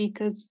previous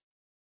speakers,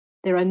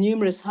 there are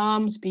numerous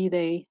harms, be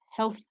they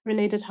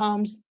health-related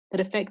harms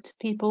that affect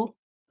people.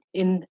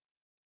 In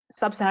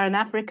sub-Saharan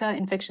Africa,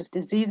 infectious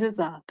diseases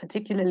are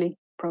particularly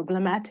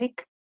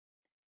problematic.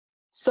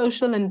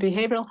 Social and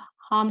behavioral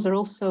harms are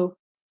also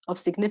of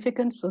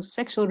significance, so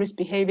sexual risk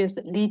behaviors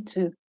that lead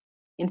to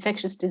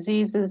infectious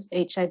diseases,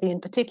 HIV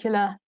in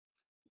particular.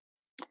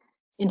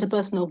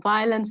 Interpersonal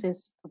violence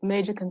is of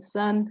major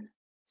concern.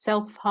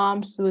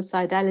 Self-harm,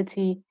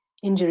 suicidality,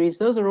 injuries,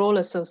 those are all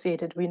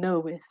associated, we know,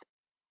 with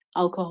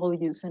alcohol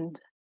use, and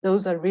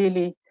those are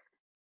really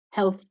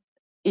health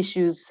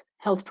issues,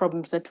 health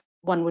problems that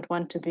one would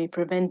want to be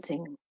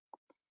preventing.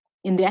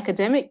 In the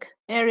academic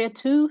area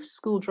too,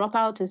 school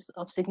dropout is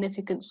of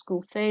significant,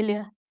 school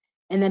failure.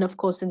 And then, of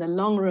course, in the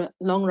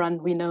long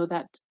run, we know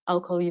that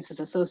alcohol use is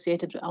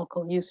associated with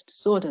alcohol use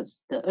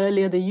disorders. The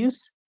earlier the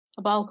use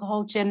of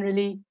alcohol,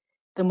 generally,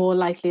 the more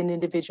likely an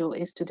individual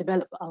is to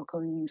develop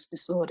alcohol use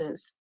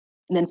disorders.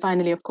 And then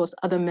finally, of course,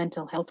 other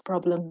mental health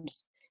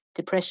problems,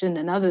 depression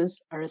and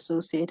others are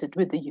associated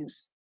with the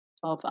use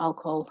of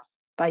alcohol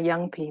by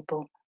young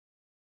people.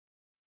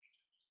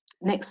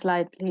 Next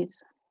slide,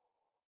 please.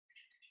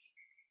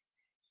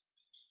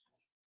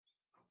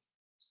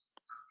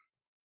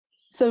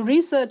 So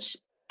research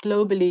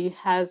globally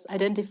has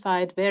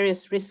identified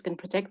various risk and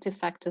protective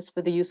factors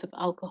for the use of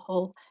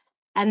alcohol.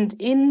 And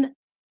in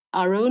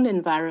our own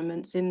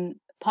environments, in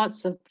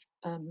parts of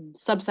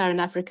sub-Saharan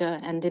Africa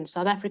and in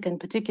South Africa in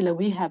particular,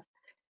 we have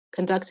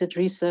conducted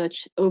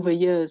research over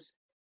years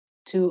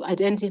to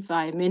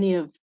identify many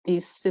of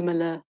these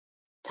similar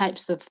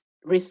types of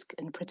risk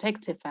and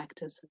protective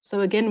factors. So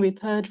again, we've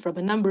heard from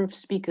a number of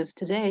speakers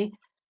today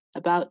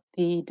about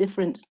the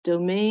different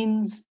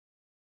domains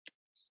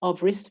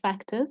of risk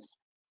factors.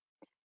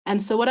 And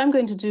so what I'm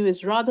going to do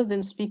is, rather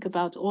than speak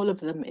about all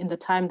of them in the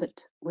time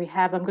that we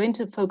have, I'm going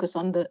to focus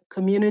on the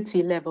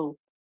community level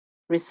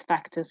risk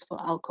factors for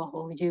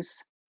alcohol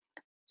use.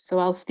 So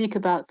I'll speak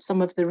about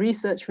some of the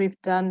research we've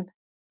done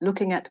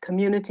looking at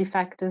community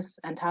factors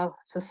and how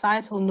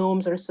societal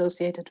norms are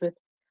associated with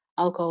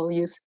alcohol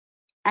use,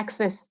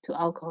 access to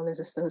alcohol is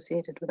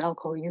associated with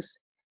alcohol use,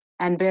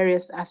 and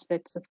various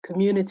aspects of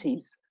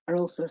communities are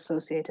also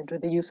associated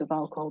with the use of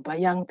alcohol by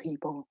young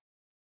people.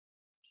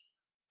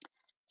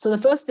 So the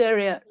first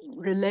area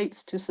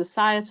relates to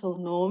societal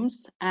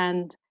norms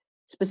and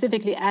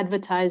specifically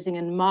advertising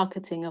and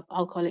marketing of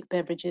alcoholic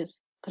beverages.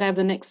 Could I have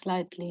the next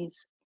slide,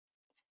 please?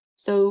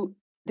 So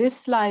this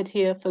slide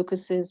here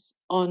focuses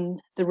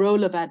on the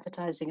role of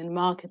advertising and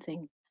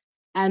marketing.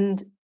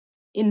 And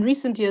in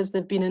recent years,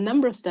 there have been a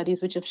number of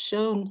studies which have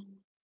shown,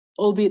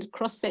 albeit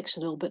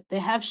cross-sectional, but they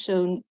have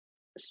shown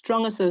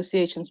strong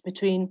associations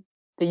between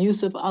the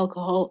use of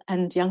alcohol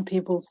and young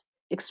people's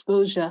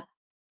exposure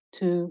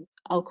to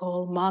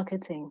alcohol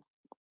marketing.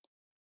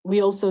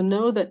 We also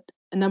know that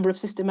a number of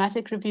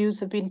systematic reviews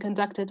have been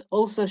conducted,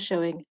 also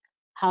showing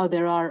how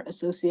there are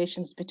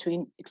associations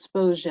between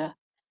exposure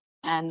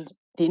and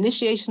the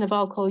initiation of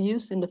alcohol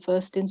use in the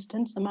first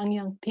instance among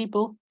young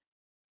people,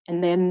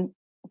 and then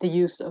the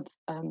use of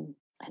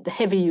the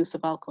heavy use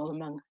of alcohol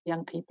among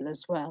young people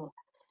as well.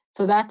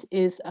 So that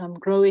is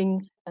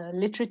growing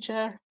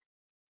literature,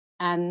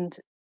 and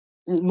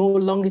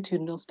more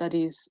longitudinal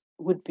studies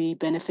would be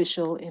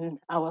beneficial in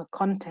our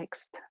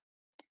context.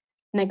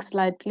 Next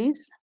slide,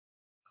 please.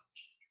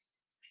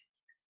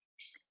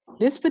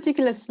 This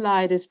particular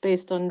slide is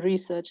based on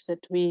research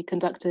that we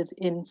conducted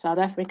in South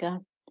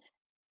Africa.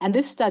 And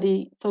this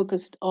study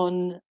focused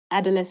on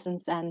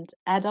adolescents and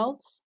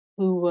adults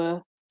who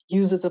were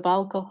users of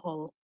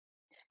alcohol.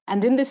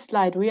 And in this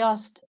study,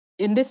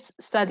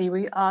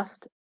 we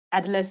asked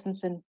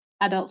adolescents and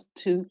adults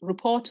to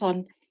report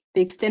on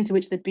the extent to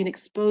which they'd been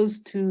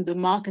exposed to the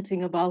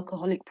marketing of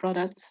alcoholic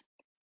products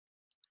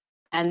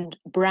and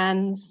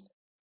brands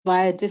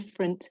via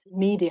different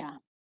media.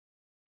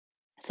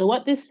 So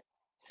what this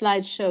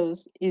slide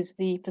shows is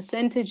the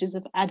percentages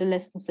of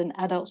adolescents and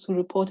adults who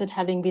reported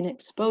having been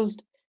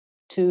exposed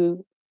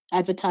to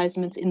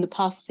advertisements in the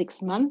past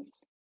 6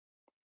 months.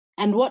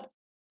 And what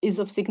is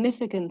of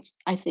significance,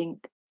 I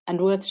think,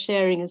 and worth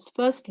sharing is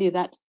firstly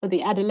that for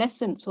the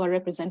adolescents who are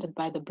represented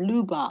by the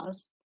blue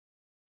bars,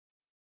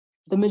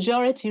 the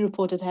majority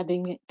reported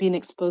having been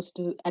exposed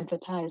to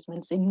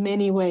advertisements in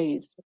many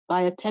ways.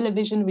 Via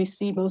television, we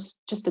see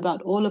just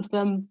about all of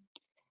them,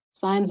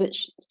 signs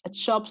at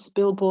shops,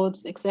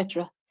 billboards,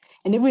 etc.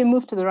 And if we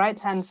move to the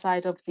right-hand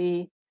side of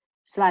the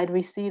slide,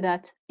 we see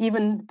that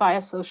even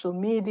via social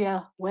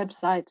media,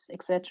 websites,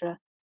 etc.,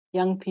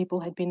 young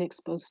people had been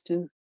exposed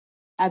to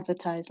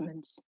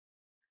advertisements.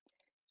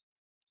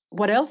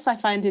 What else I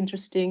find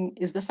interesting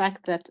is the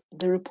fact that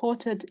the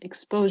reported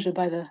exposure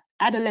by the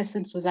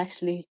adolescents was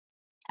actually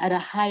at a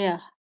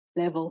higher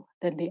level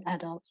than the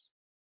adults,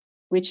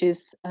 which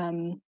is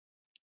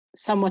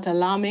somewhat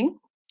alarming.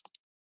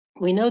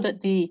 We know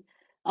that the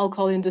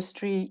alcohol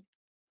industry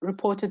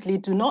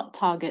reportedly do not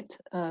target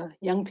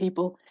young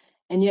people,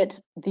 and yet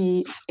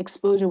the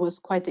exposure was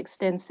quite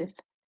extensive.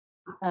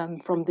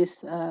 from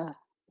this,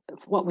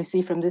 what we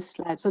see from this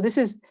slide. So this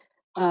is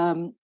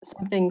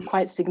something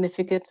quite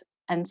significant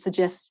and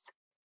suggests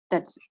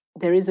that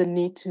there is a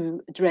need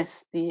to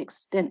address the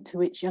extent to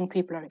which young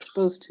people are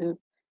exposed to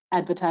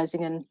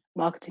advertising and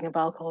marketing of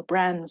alcohol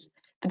brands,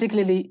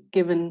 particularly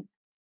given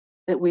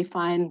that we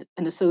find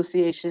an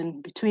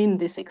association between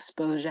this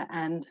exposure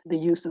and the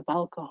use of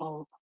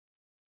alcohol.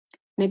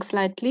 Next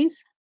slide,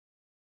 please.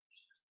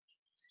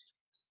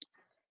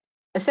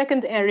 A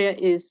second area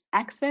is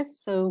access.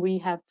 So we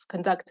have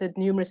conducted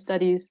numerous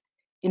studies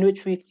in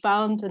which we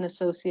found an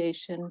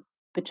association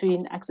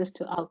between access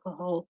to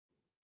alcohol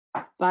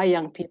by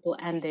young people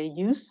and their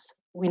use.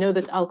 We know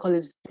that alcohol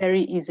is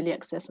very easily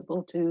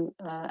accessible to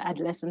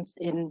adolescents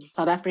in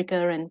South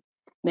Africa and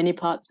many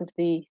parts of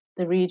the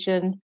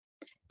region.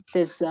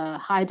 There's a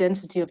high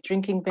density of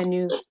drinking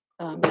venues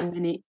in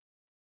many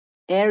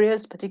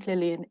areas,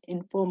 particularly in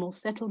informal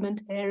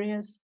settlement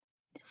areas.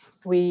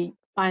 We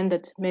find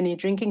that many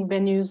drinking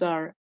venues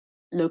are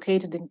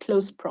located in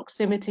close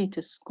proximity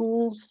to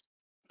schools,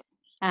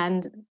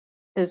 and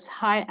there's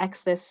high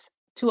access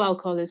to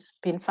alcohol has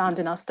been found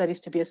in our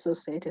studies to be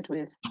associated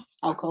with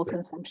alcohol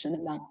consumption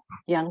among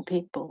young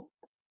people.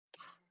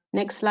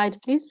 Next slide,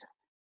 please.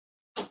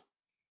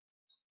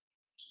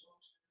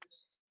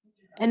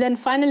 And then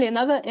finally,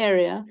 another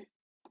area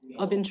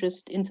of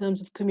interest in terms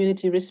of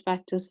community risk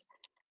factors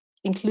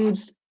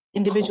includes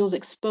individuals'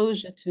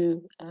 exposure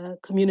to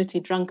community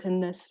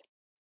drunkenness.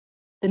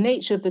 The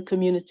nature of the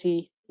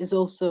community is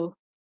also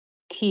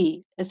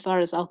key as far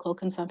as alcohol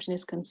consumption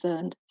is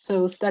concerned.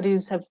 So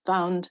studies have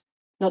found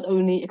not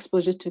only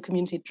exposure to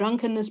community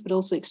drunkenness, but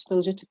also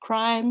exposure to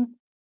crime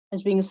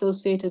as being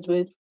associated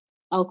with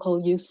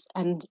alcohol use,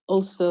 and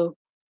also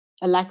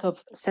a lack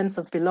of sense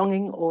of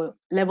belonging or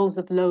levels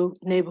of low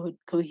neighborhood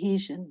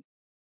cohesion.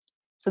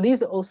 So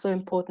these are also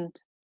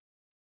important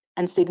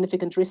and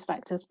significant risk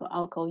factors for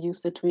alcohol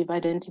use that we've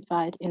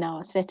identified in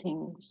our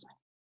settings.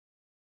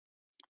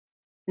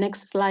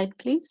 Next slide,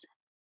 please.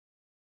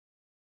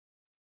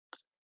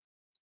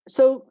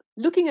 So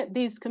looking at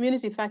these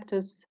community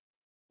factors,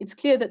 it's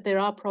clear that there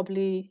are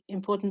probably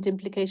important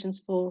implications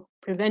for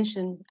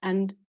prevention.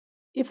 And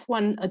if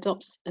one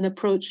adopts an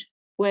approach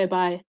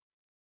whereby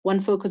one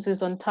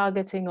focuses on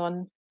targeting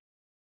on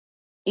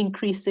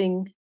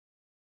increasing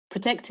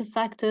protective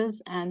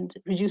factors and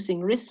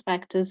reducing risk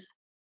factors,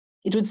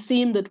 it would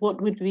seem that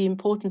what would be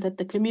important at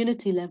the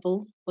community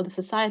level or the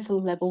societal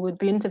level would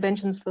be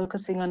interventions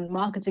focusing on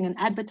marketing and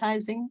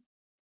advertising,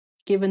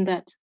 given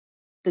that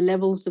the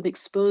levels of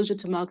exposure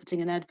to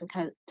marketing and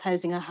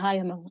advertising are high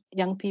among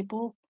young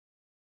people.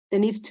 There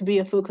needs to be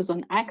a focus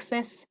on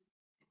access,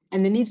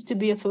 and there needs to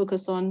be a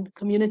focus on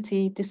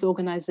community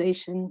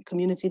disorganization,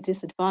 community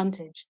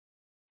disadvantage.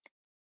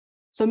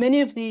 So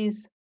many of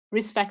these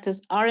risk factors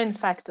are in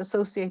fact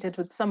associated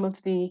with some of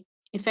the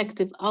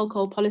effective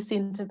alcohol policy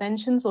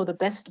interventions, or the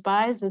best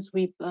buys, as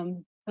we've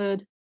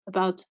heard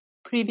about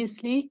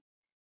previously.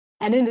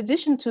 And in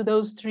addition to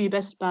those three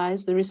best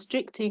buys, the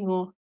restricting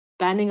or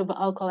banning of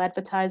alcohol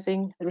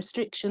advertising, the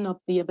restriction of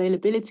the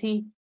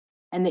availability,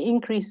 and the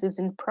increases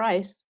in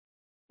price,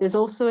 there's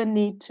also a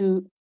need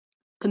to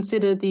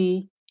consider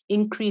the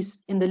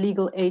increase in the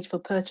legal age for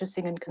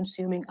purchasing and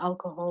consuming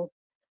alcohol.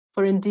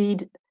 For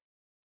indeed,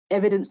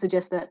 evidence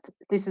suggests that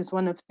this is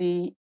one of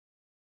the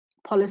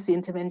policy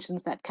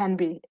interventions that can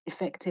be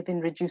effective in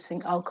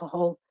reducing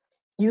alcohol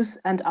use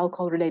and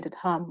alcohol-related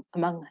harm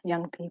among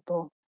young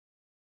people.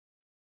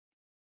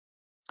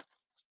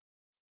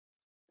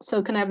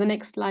 So can I have the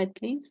next slide,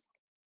 please?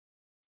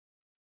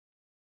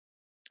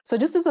 So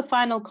just as a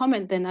final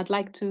comment then, I'd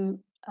like to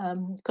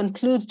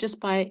conclude just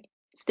by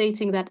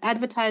stating that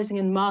advertising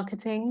and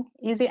marketing,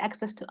 easy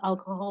access to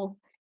alcohol,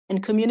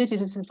 and community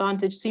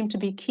disadvantage seem to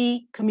be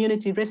key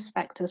community risk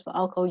factors for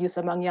alcohol use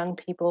among young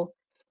people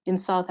in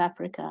South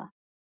Africa.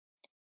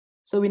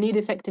 So we need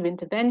effective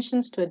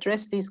interventions to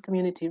address these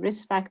community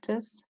risk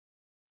factors.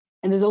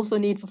 And there's also a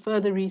need for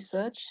further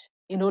research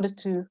in order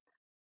to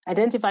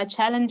identify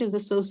challenges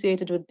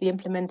associated with the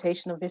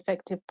implementation of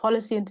effective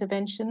policy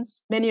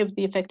interventions. Many of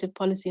the effective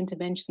policy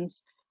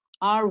interventions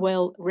are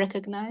well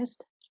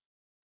recognized,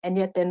 and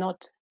yet they're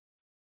not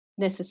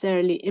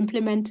necessarily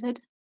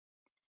implemented.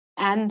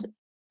 And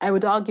I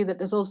would argue that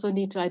there's also a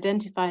need to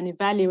identify and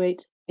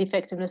evaluate the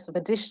effectiveness of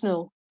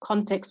additional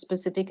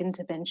context-specific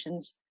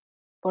interventions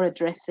for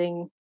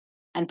addressing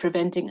and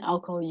preventing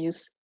alcohol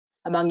use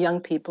among young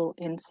people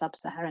in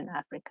sub-Saharan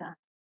Africa.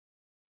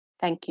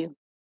 Thank you.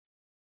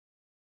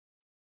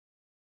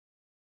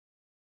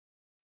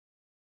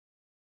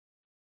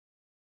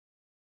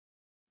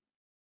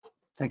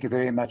 Thank you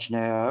very much,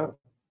 Neo.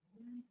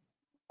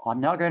 I'm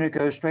now going to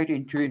go straight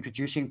into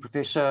introducing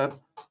Professor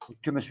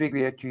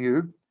Tumaswegwe to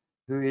you,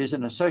 who is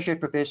an associate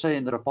professor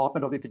in the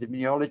Department of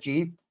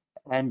Epidemiology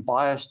and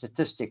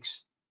Biostatistics,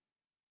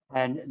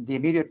 and the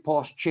immediate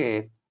past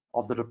chair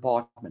of the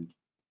department.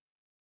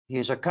 He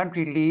is a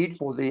country lead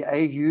for the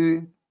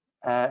AU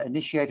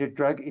initiated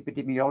drug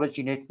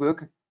epidemiology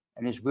network,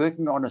 and is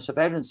working on a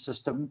surveillance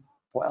system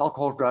for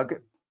alcohol drug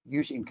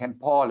use in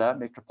Kampala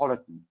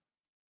metropolitan.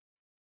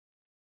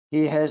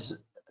 He has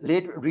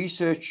led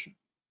research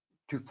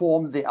to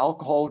form the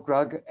Alcohol,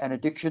 Drug and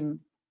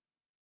Addiction,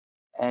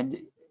 and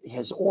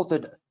has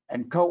authored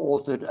and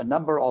co-authored a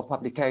number of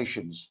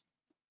publications.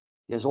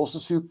 He has also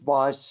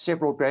supervised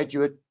several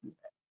graduate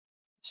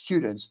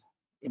students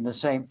in the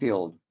same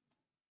field.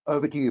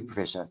 Over to you,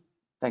 Professor.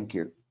 Thank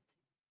you.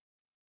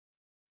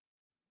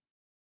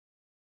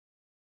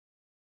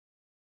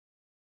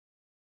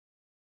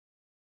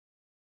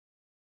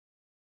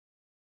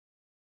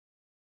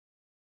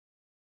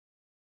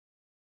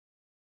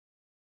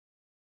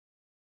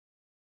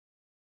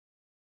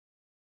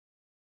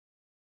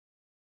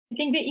 I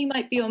think that you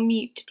might be on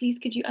mute. Please,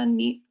 could you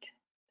unmute?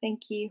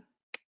 Thank you.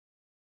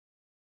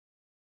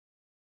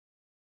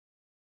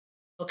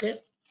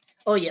 Okay.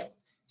 Oh, yeah.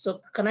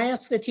 So can I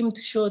ask the team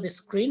to show the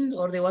screen,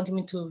 or they want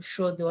me to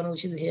show the one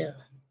which is here?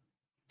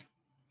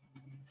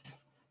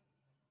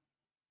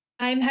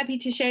 I'm happy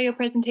to share your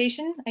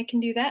presentation. I can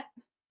do that.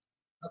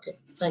 Okay,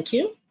 thank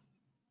you.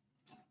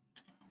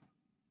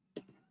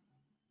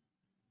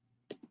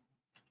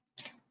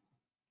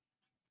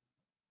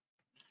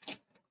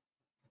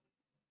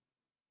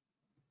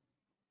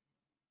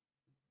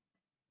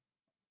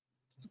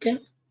 Okay.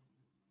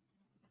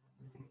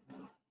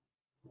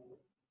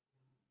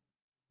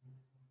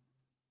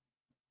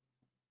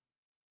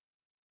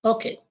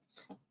 Okay.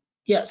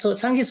 Yeah, so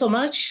thank you so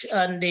much.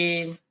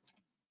 And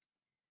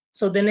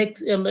so the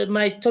next,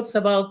 my talks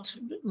about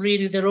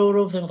really the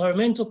role of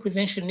environmental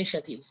prevention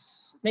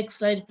initiatives. Next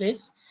slide,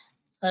 please.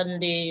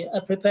 And I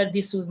prepared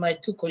this with my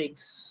two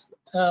colleagues.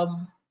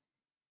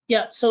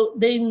 Yeah, so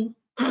then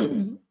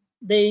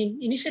the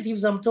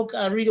initiatives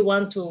I really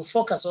want to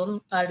focus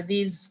on are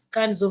these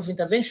kinds of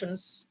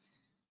interventions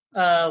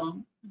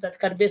that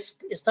can be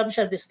established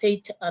at the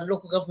state and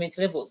local government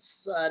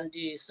levels and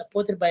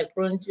supported by a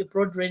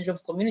broad range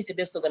of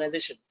community-based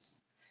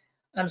organizations.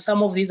 And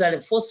some of these are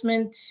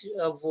enforcement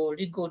of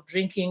legal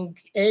drinking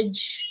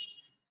age,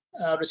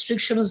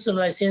 restrictions on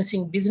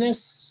licensing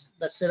business,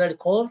 that's already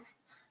core,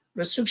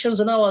 restrictions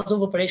on hours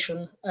of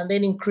operation, and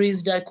then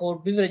increased alcohol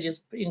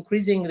beverages,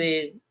 increasing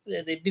the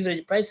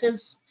beverage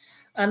prices,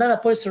 and other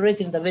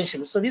policy-related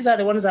interventions. So these are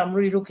the ones I'm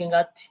really looking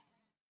at.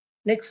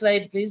 Next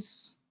slide,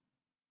 please.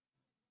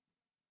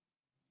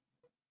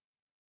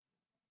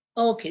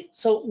 Okay,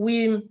 so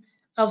we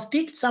have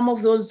picked some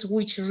of those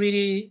which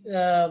really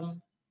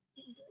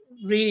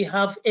really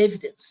have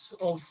evidence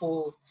of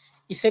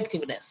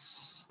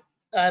effectiveness,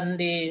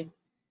 and I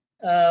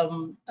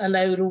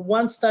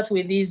want to start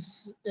with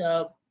these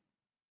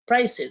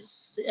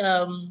prices.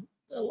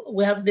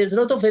 There's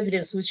a lot of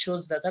evidence which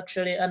shows that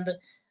actually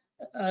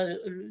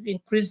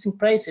increasing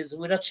prices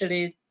will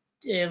actually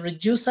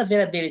reduce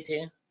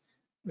availability,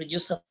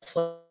 reduce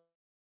affordability.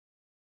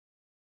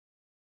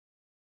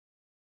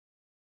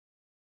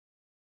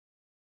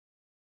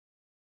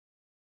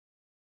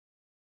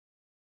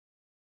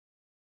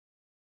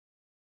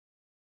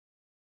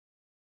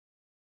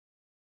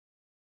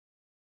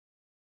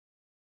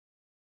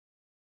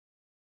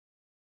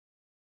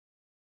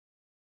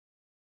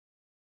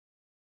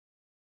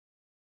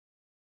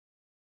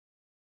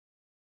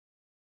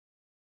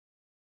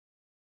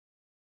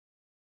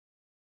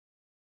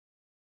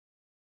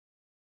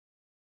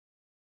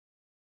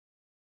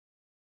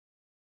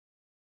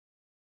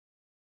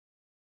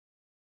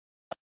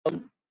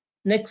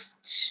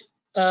 Next,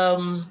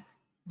 the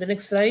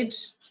next slide.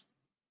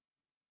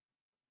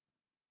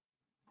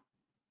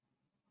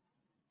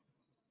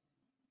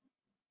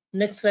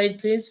 Next slide,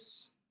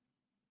 please.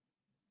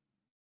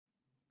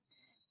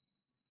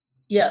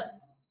 Yeah,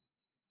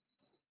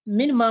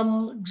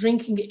 minimum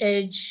drinking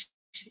age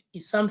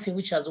is something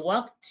which has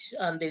worked,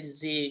 and there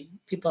is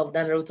people have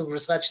done a lot of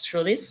research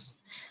through this.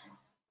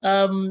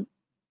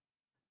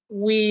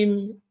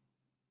 We've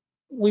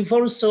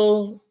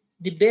also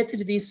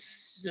debated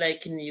this,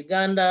 like in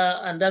Uganda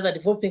and other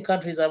developing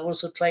countries have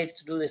also tried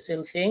to do the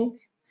same thing.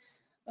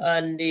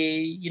 And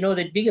you know,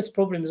 the biggest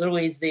problem is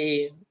always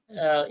the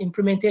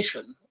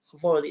implementation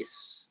of all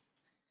this.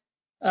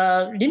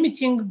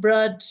 Limiting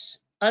blood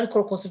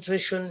alcohol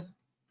concentration.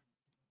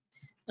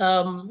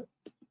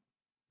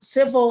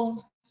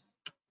 Several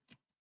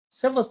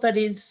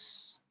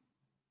studies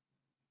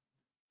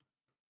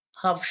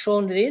have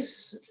shown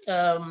this.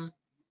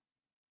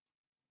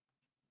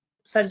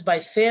 Studies by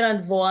Fair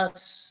and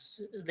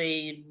Voas,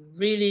 they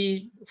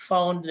really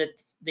found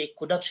that they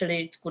could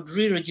actually,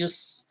 really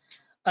reduce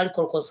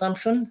alcohol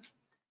consumption,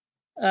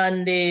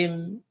 and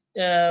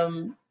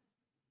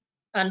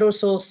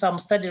also some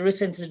study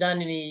recently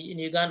done in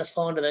Uganda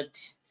found that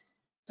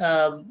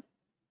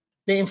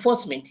the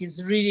enforcement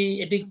is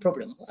really a big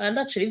problem. And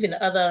actually, even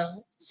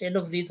any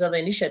of these other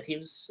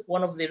initiatives,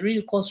 one of the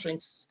real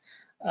constraints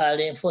are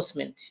the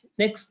enforcement.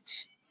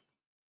 Next.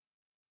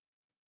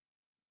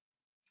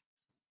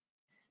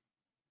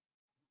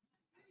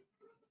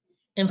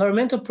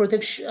 Environmental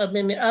protection,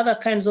 other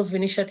kinds of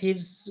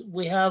initiatives,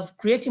 we have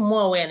creating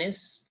more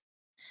awareness.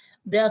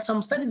 There are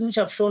some studies which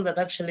have shown that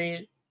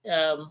actually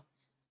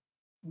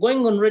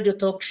going on radio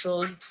talk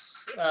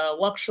shows,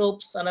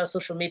 workshops, and other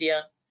social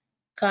media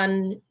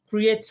can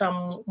create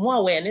some more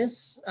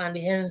awareness and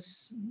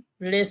hence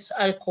less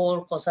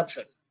alcohol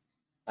consumption.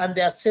 And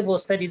there are several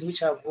studies which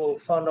have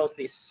found out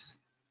this.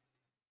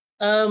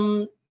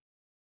 Now,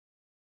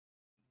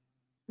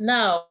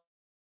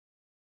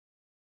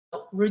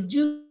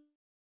 reducing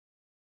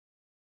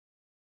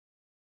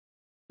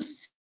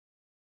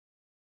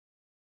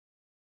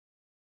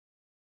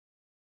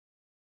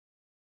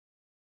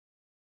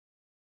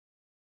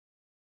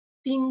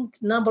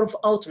number of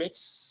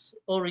outlets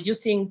or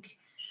reducing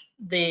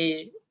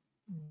the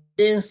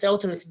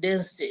outlet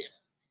density.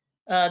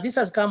 This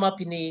has come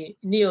up in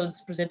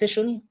Neo's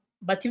presentation,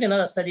 but even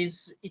other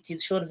studies, it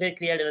is shown very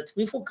clearly that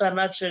if we can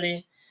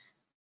actually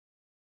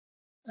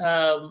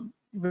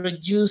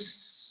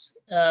reduce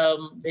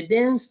the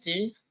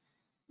density,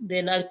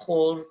 then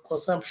alcohol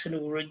consumption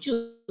will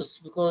reduce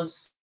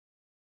because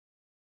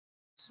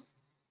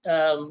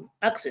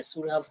access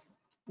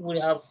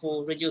will have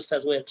reduced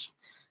as well.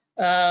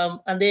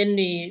 And then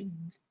the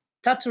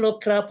Tatlow,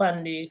 Clapp,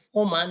 and the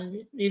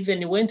Foreman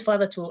even went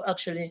further to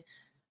actually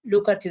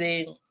look at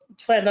to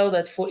find out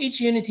that for each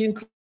unit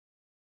increase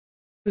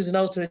in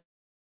outlet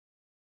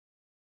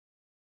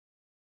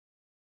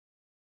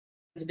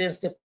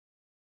density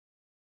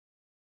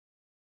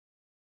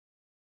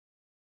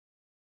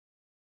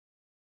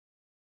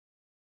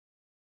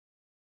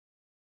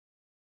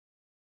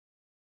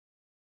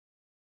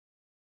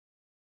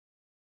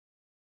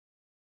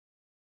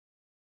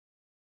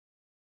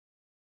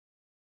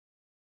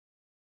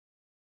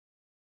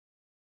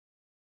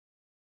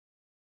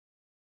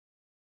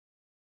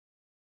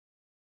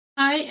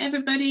Hi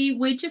everybody,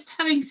 we're just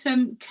having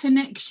some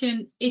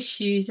connection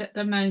issues at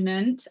the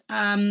moment.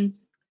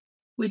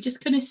 We're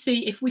just going to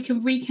see if we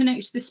can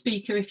reconnect the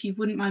speaker, if you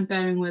wouldn't mind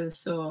bearing with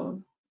us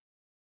all.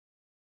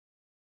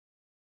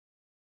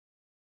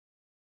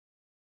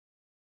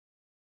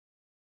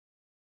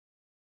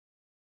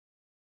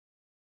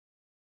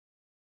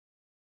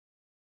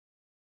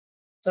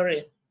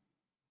 sorry.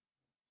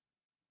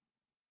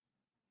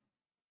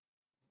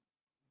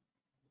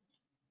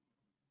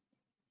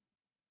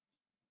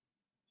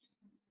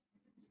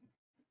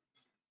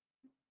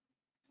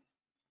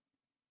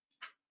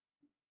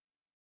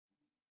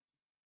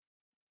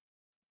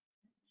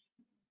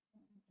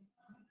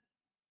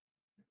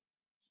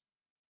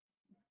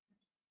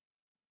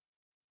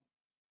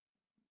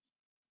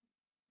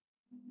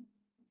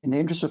 In the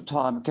interest of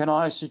time, can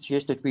I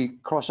suggest that we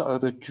cross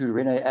over to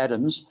Renee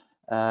Adams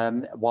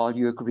while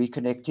you're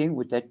reconnecting?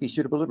 Would that be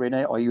suitable?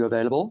 Renee, are you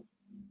available?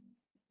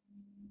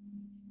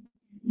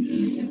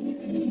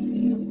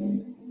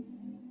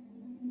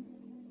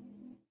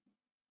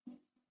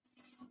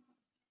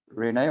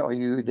 Renee, are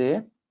you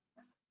there?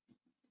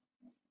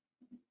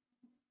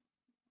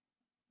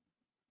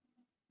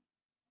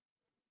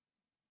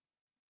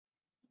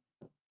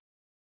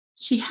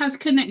 She has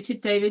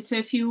connected, David, so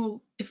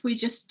if we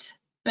just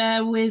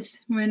bear with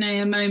Renee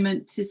a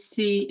moment to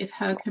see if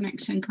her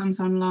connection comes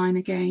online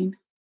again.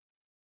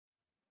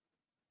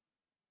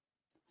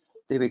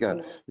 There we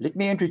go. Let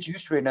me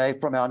introduce Renee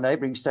from our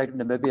neighbouring state of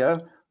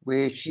Namibia,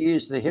 where she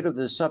is the head of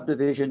the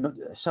subdivision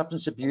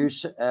Substance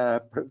Abuse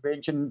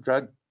Prevention,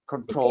 Drug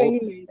Control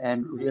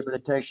and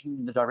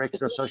Rehabilitation, the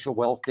Director of Social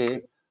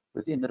Welfare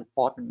within the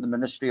Department of the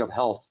Ministry of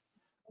Health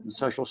and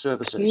Social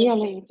Services.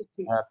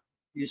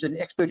 She's an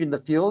expert in the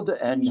field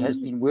and has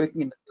been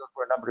working in the field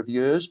for a number of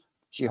years.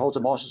 She holds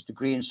a master's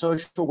degree in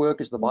social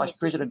work as the Vice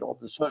President of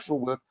the Social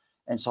Work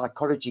and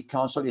Psychology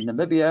Council in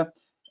Namibia,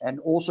 and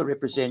also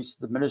represents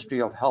the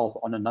Ministry of Health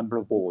on a number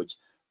of boards.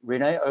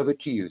 Renee, over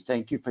to you.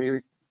 Thank you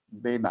very,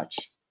 very much.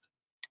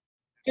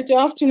 Good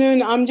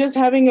afternoon. I'm just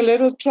having a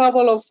little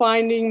trouble of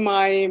finding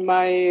my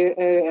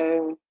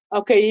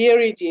okay, here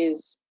it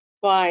is.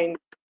 Fine.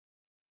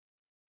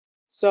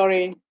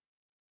 Sorry.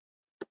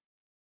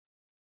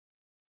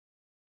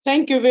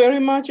 Thank you very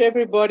much,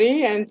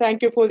 everybody, and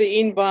thank you for the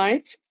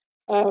invite.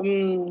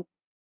 I'm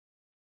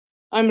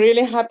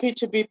really happy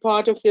to be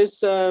part of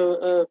this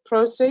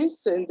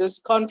process and this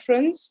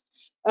conference.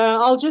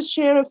 I'll just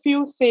share a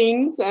few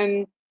things,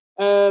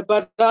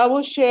 but I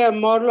will share a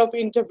model of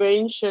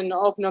intervention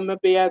of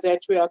Namibia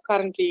that we are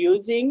currently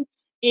using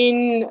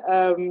in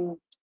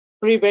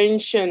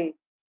prevention.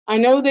 I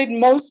know that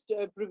most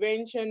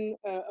prevention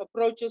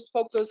approaches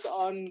focus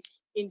on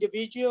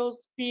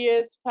individuals,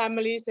 peers,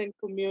 families, and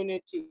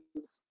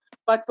communities.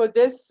 But for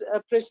this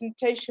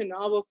presentation,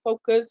 I will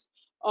focus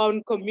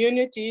on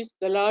communities,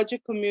 the larger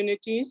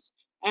communities,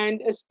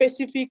 and a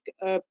specific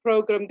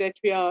program that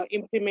we are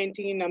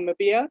implementing in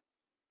Namibia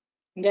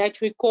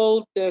that we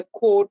call the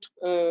court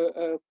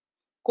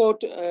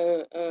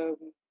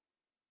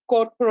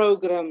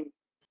program.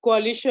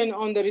 Coalition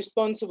on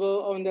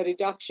the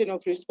reduction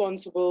of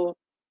responsible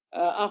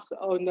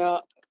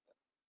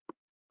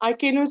I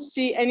cannot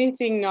see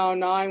anything now.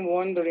 Now I'm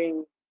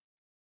wondering.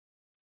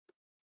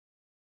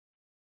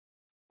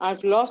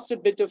 I've lost a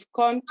bit of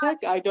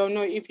contact. I don't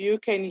know if you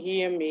can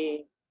hear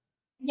me.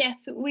 Yes,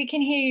 we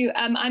can hear you.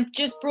 I've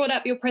just brought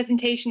up your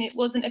presentation. It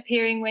wasn't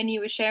appearing when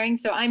you were sharing,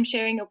 so I'm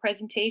sharing your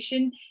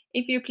presentation.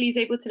 If you're please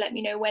able to let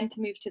me know when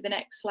to move to the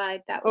next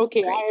slide, that would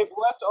be great. I have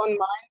worked on mine,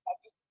 but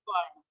it's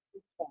fine.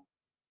 It's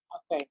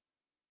fine. Okay.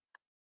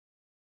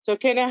 So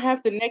can I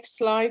have the next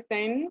slide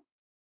then?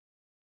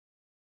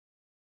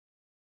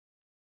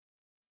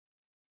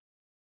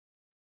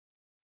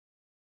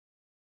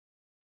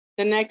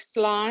 The next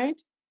slide.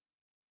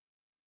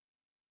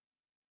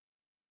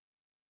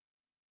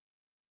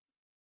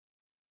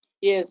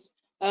 Yes,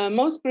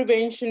 most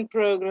prevention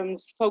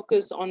programs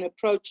focus on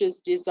approaches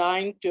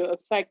designed to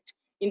affect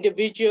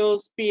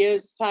individuals,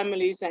 peers,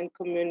 families, and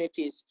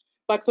communities.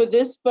 But for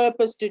this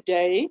purpose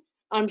today,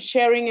 I'm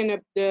sharing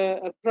the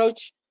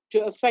approach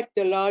to affect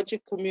the larger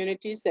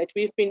communities that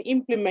we've been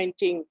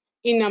implementing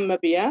in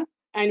Namibia,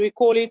 and we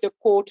call it the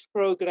COURT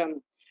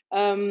program.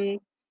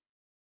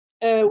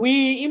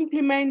 We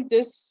implement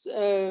this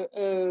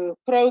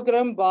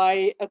program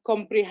by a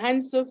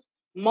comprehensive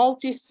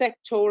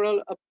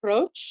multi-sectoral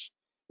approach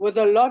with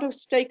a lot of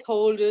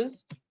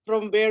stakeholders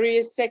from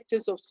various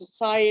sectors of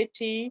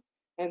society,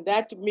 and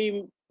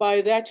by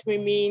that we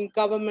mean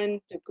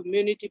government,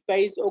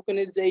 community-based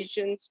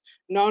organizations,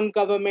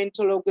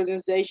 non-governmental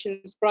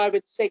organizations,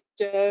 private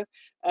sector,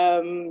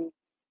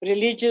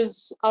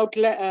 religious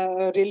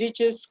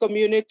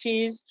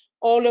communities,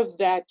 all of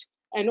that,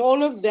 and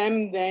all of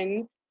them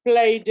then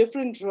play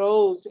different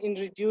roles in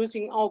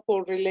reducing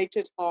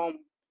alcohol-related harm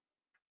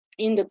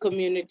in the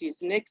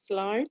communities. Next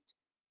slide.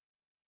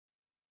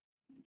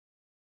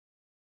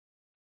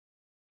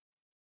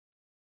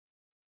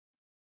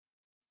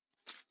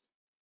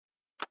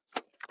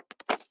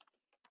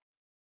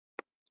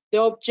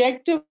 The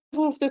objective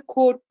of the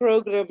COURT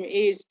program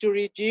is to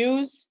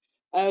reduce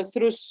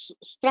through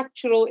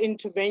structural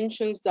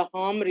interventions the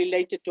harm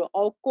related to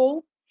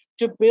alcohol,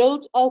 to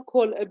build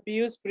alcohol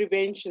abuse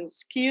prevention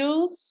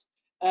skills,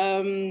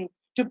 to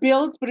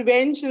build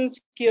prevention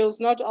skills,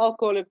 not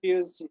alcohol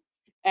abuse,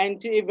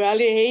 and to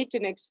evaluate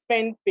and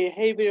expand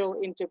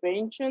behavioral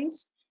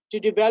interventions, to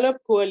develop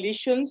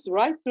coalitions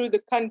right through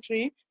the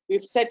country.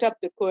 We've set up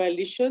the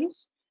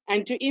coalitions,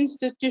 and to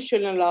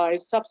institutionalize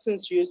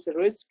substance use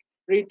risk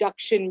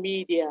reduction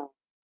media.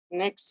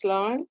 Next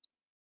slide.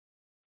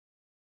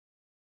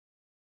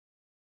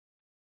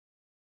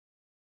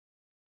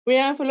 We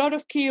have a lot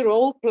of key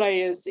role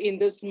players in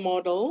this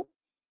model.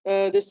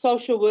 The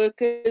social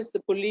workers, the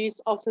police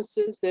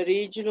officers, the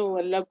regional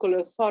and local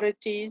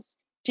authorities,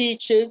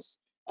 teachers,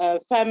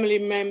 family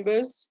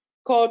members,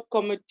 court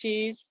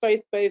committees,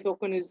 faith-based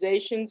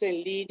organizations and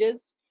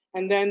leaders,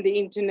 and then the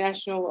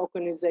international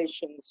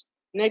organizations.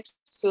 Next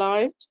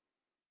slide.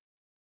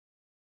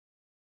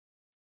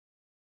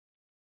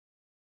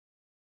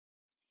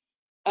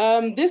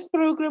 This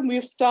program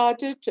we've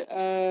started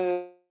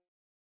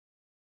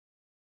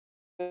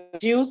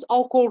reduce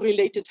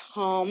alcohol-related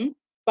harm,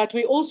 but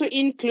we also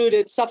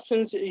included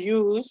substance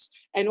use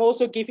and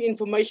also give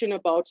information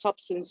about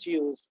substance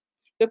use.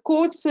 The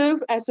courts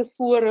serve as a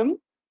forum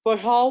for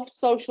health,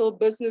 social,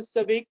 business,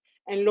 civic,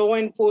 and law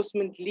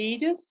enforcement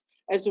leaders,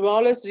 as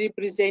well as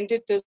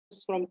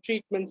representatives from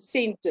treatment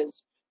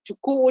centers to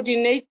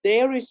coordinate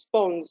their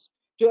response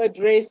to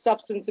address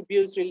substance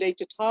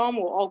abuse-related harm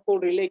or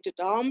alcohol-related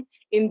harm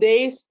in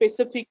their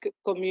specific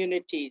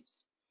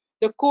communities.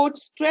 The court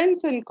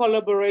strengthened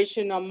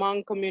collaboration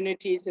among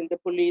communities and the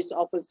police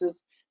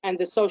officers, and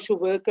the social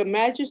worker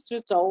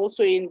magistrates are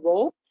also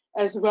involved,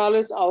 as well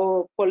as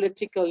our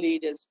political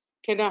leaders.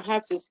 Can I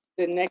have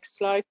the next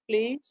slide,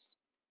 please?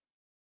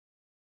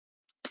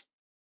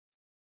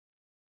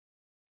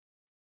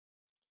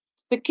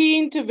 The key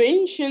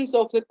interventions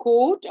of the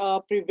court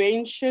are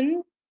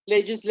prevention,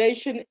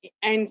 legislation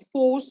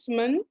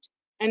enforcement,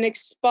 and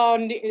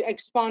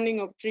expanding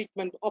of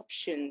treatment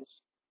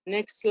options.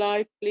 Next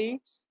slide,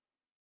 please.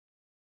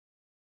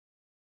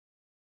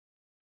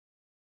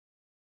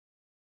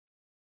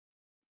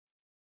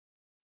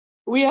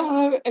 We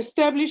are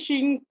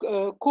establishing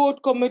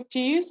court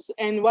committees,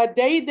 and what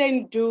they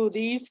then do,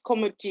 these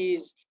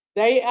committees,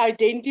 they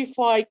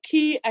identify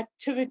key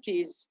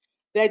activities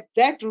that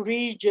that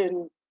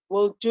region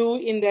will do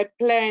in their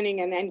planning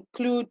and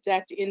include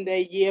that in their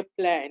year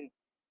plan.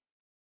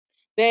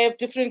 They have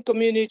different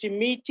community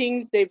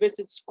meetings, they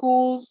visit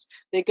schools,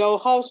 they go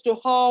house to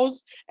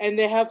house, and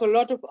they have a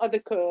lot of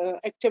other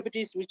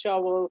activities which I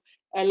will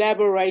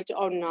elaborate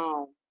on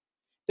now.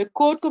 The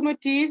court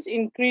committees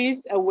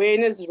increased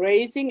awareness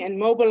raising and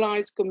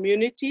mobilized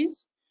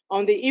communities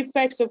on the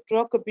effects of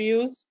drug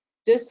abuse,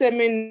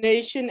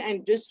 dissemination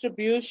and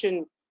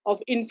distribution of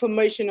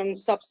information on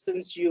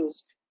substance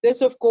use.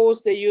 This, of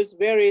course, they use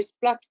various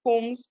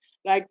platforms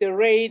like the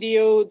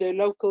radio, the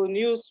local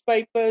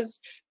newspapers,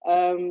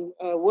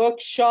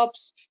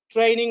 workshops,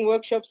 training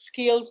workshops,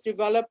 skills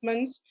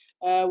developments.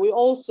 We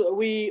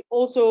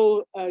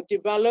also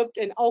developed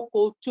an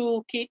alcohol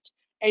toolkit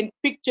and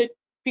picture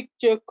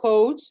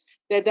codes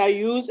that are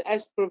used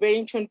as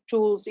prevention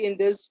tools in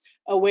this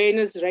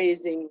awareness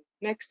raising.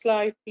 Next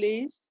slide,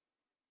 please.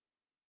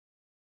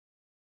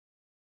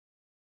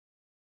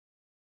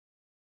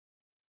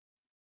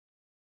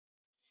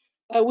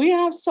 We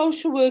have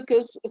social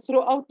workers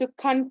throughout the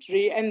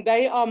country, and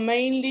they are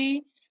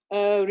mainly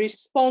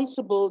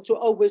responsible to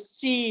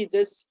oversee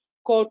this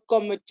court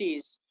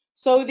committees.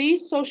 So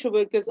these social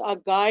workers are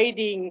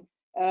guiding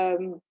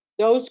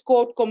those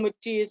court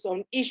committees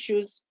on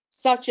issues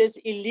such as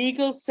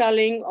illegal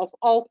selling of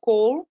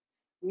alcohol.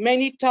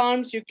 Many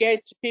times you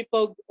get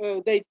people,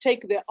 they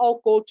take the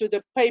alcohol to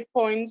the pay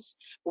points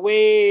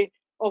where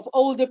of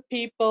older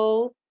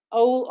people,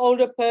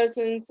 older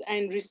persons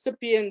and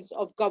recipients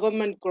of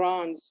government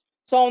grants.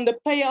 So on the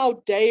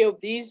payout day of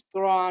these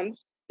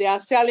grants, they are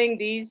selling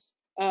these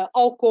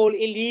alcohol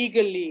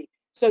illegally.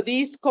 So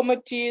these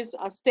committees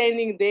are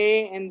standing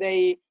there and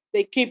they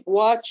keep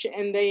watch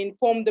and they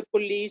inform the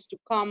police to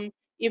come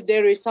if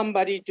there is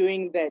somebody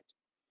doing that.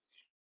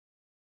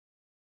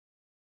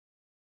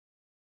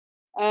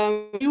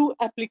 New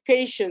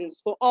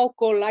applications for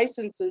alcohol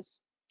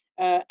licenses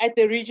at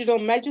the regional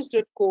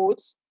magistrate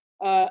courts,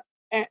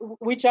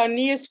 which are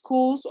near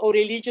schools or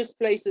religious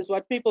places.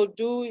 What people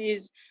do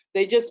is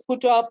they just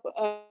put up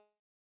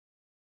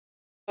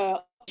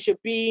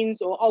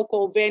beans or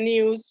alcohol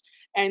venues,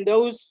 and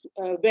those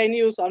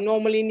venues are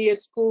normally near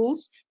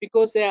schools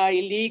because they are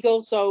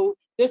illegal. So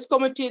this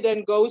committee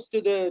then goes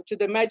to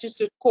the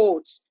magistrate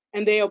courts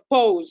and they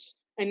oppose.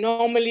 And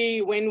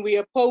normally when we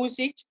oppose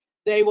it,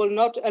 they will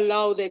not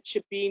allow that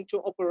shebeen to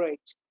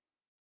operate.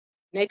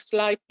 Next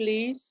slide,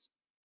 please.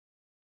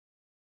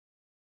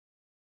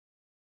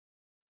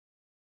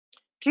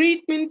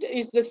 Treatment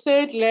is the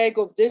third leg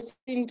of this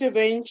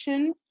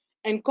intervention,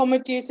 and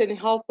committees and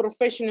health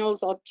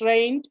professionals are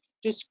trained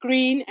to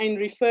screen and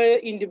refer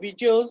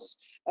individuals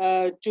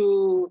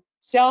to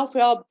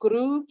self-help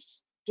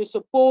groups, to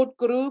support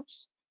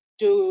groups,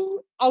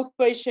 to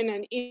outpatient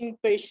and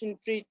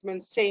inpatient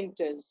treatment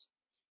centers.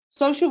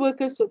 Social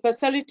workers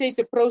facilitate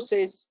the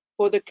process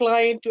for the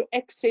client to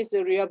access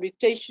a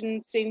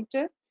rehabilitation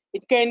center.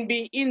 It can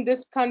be in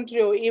this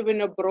country or even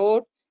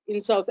abroad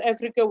in South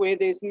Africa, where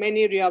there's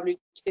many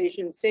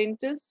rehabilitation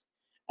centers.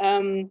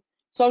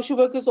 Social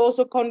workers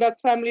also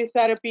conduct family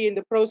therapy in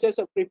the process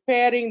of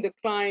preparing the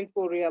client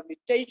for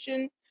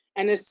rehabilitation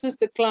and assist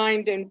the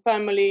client and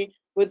family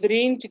with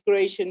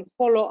reintegration,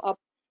 follow-up,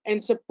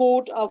 and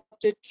support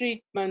after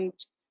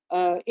treatment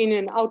in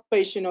an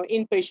outpatient or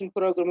inpatient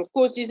program. Of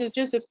course, this is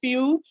just a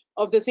few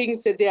of the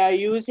things that they are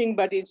using,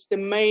 but it's the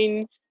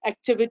main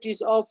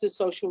activities of the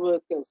social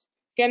workers.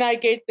 Can I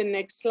get the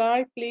next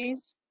slide,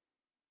 please?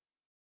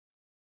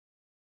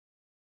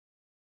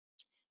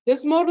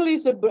 This model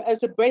is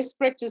as a best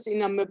practice in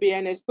Namibia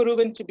and has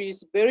proven to be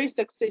very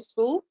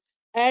successful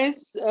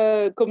as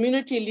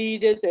community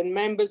leaders and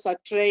members are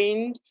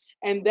trained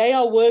and they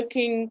are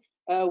working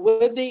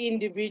with the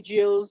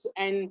individuals,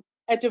 and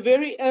at a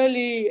very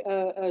early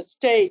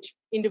stage,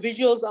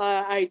 individuals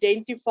are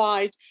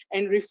identified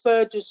and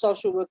referred to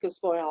social workers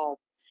for help.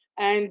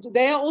 And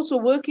they are also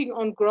working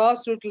on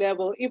grassroots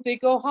level. If they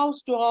go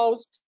house to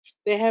house,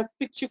 they have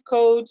picture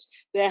codes,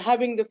 they're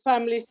having the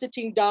family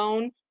sitting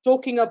down,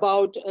 talking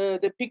about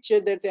the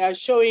picture that they are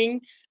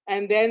showing,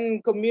 and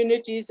then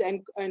communities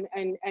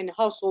and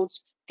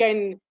households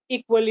can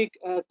equally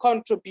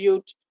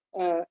contribute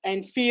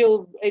and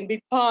feel and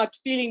be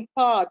feeling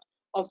part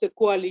of the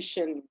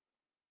coalition.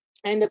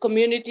 And the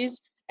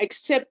communities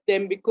accept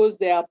them because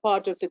they are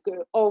part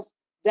of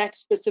that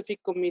specific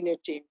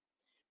community.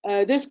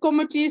 This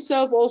committee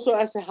serves also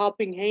as a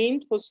helping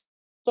hand for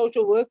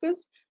social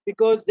workers,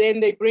 because then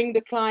they bring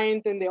the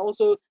client and they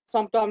also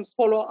sometimes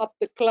follow up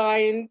the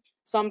client.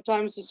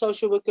 Sometimes the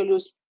social worker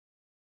loses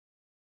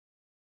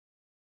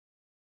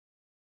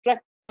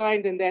track the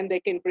client and then they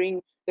can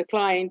bring the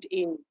client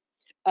in.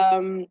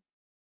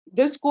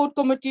 This court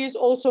committees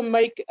also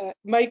make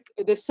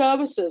the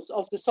services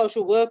of the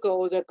social worker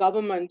or the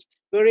government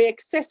very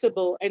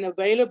accessible and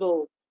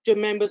available to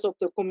members of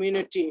the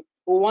community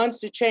who wants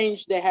to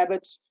change their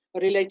habits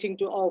relating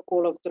to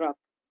alcohol or drug.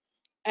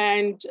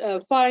 And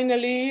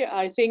finally,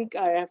 I think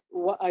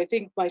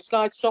my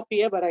slides stop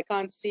here, but I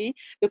can't see.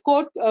 The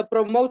court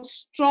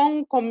promotes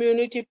strong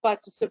community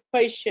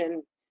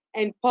participation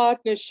and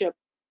partnership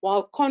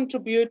while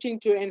contributing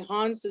to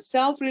enhance the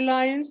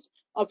self-reliance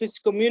of its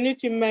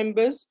community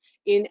members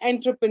in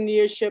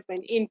entrepreneurship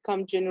and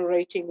income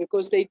generating,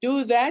 because they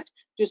do that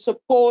to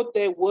support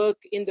their work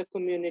in the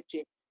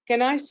community.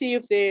 Can I see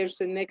if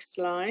there's a next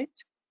slide?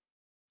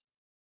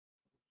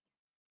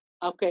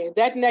 Okay,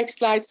 that next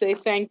slide say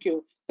thank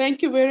you.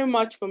 Thank you very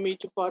much for me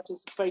to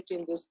participate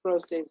in this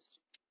process.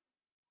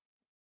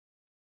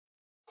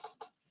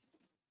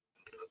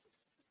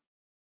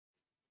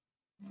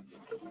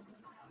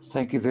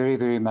 Thank you very,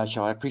 very much.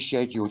 I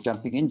appreciate you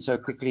jumping in so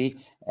quickly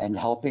and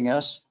helping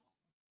us.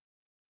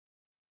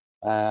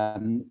 Are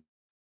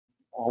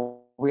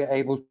we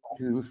able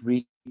to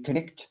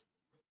reconnect?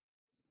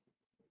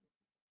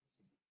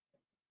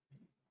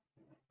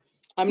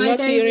 I'm not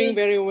hearing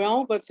very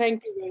well, but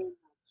thank you very much.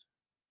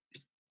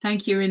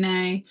 Thank you,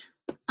 Renee.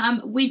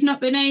 We've not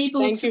been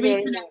able to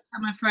reconnect,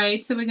 I'm afraid,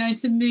 so we're going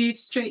to move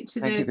straight to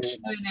the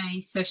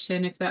Q&A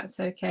session, if that's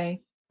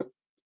okay.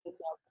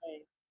 It's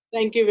okay.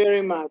 Thank you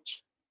very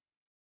much.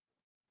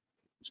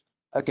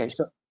 Okay,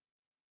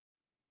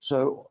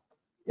 so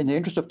in the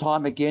interest of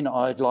time, again,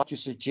 I'd like to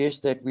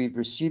suggest that we've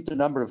received a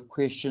number of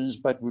questions,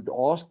 but would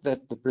ask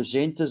that the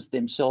presenters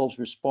themselves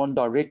respond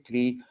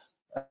directly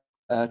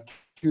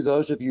to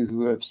those of you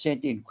who have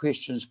sent in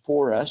questions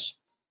for us.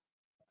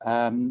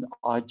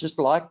 I'd just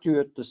like to,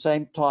 at the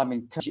same time,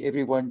 encourage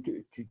everyone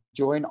to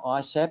join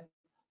ISSUP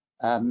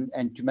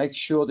and to make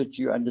sure that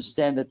you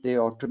understand that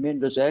there are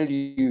tremendous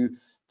value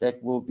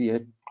that will be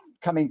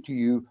coming to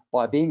you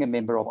by being a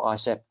member of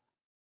ISSUP.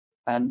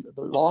 And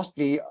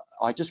lastly,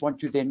 I just want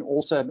to then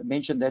also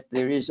mention that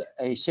there is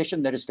a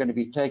session that is going to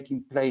be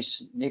taking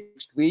place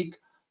next week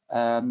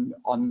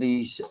on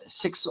the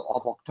 6th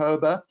of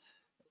October.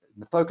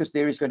 The focus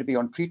there is going to be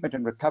on treatment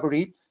and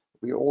recovery.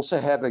 We also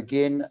have,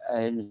 again,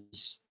 an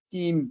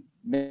esteemed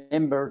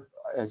member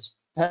as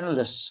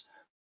panelists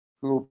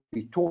who will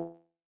be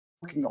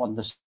talking on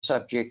this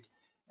subject.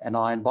 And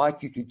I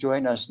invite you to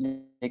join us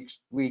next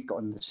week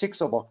on the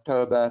 6th of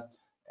October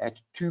at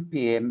 2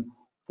 p.m.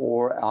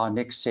 for our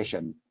next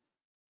session.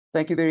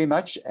 Thank you very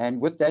much.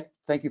 And with that,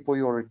 thank you for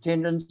your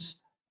attendance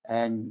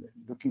and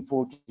looking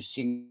forward to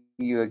seeing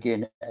you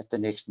again at the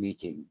next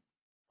meeting.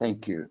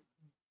 Thank you.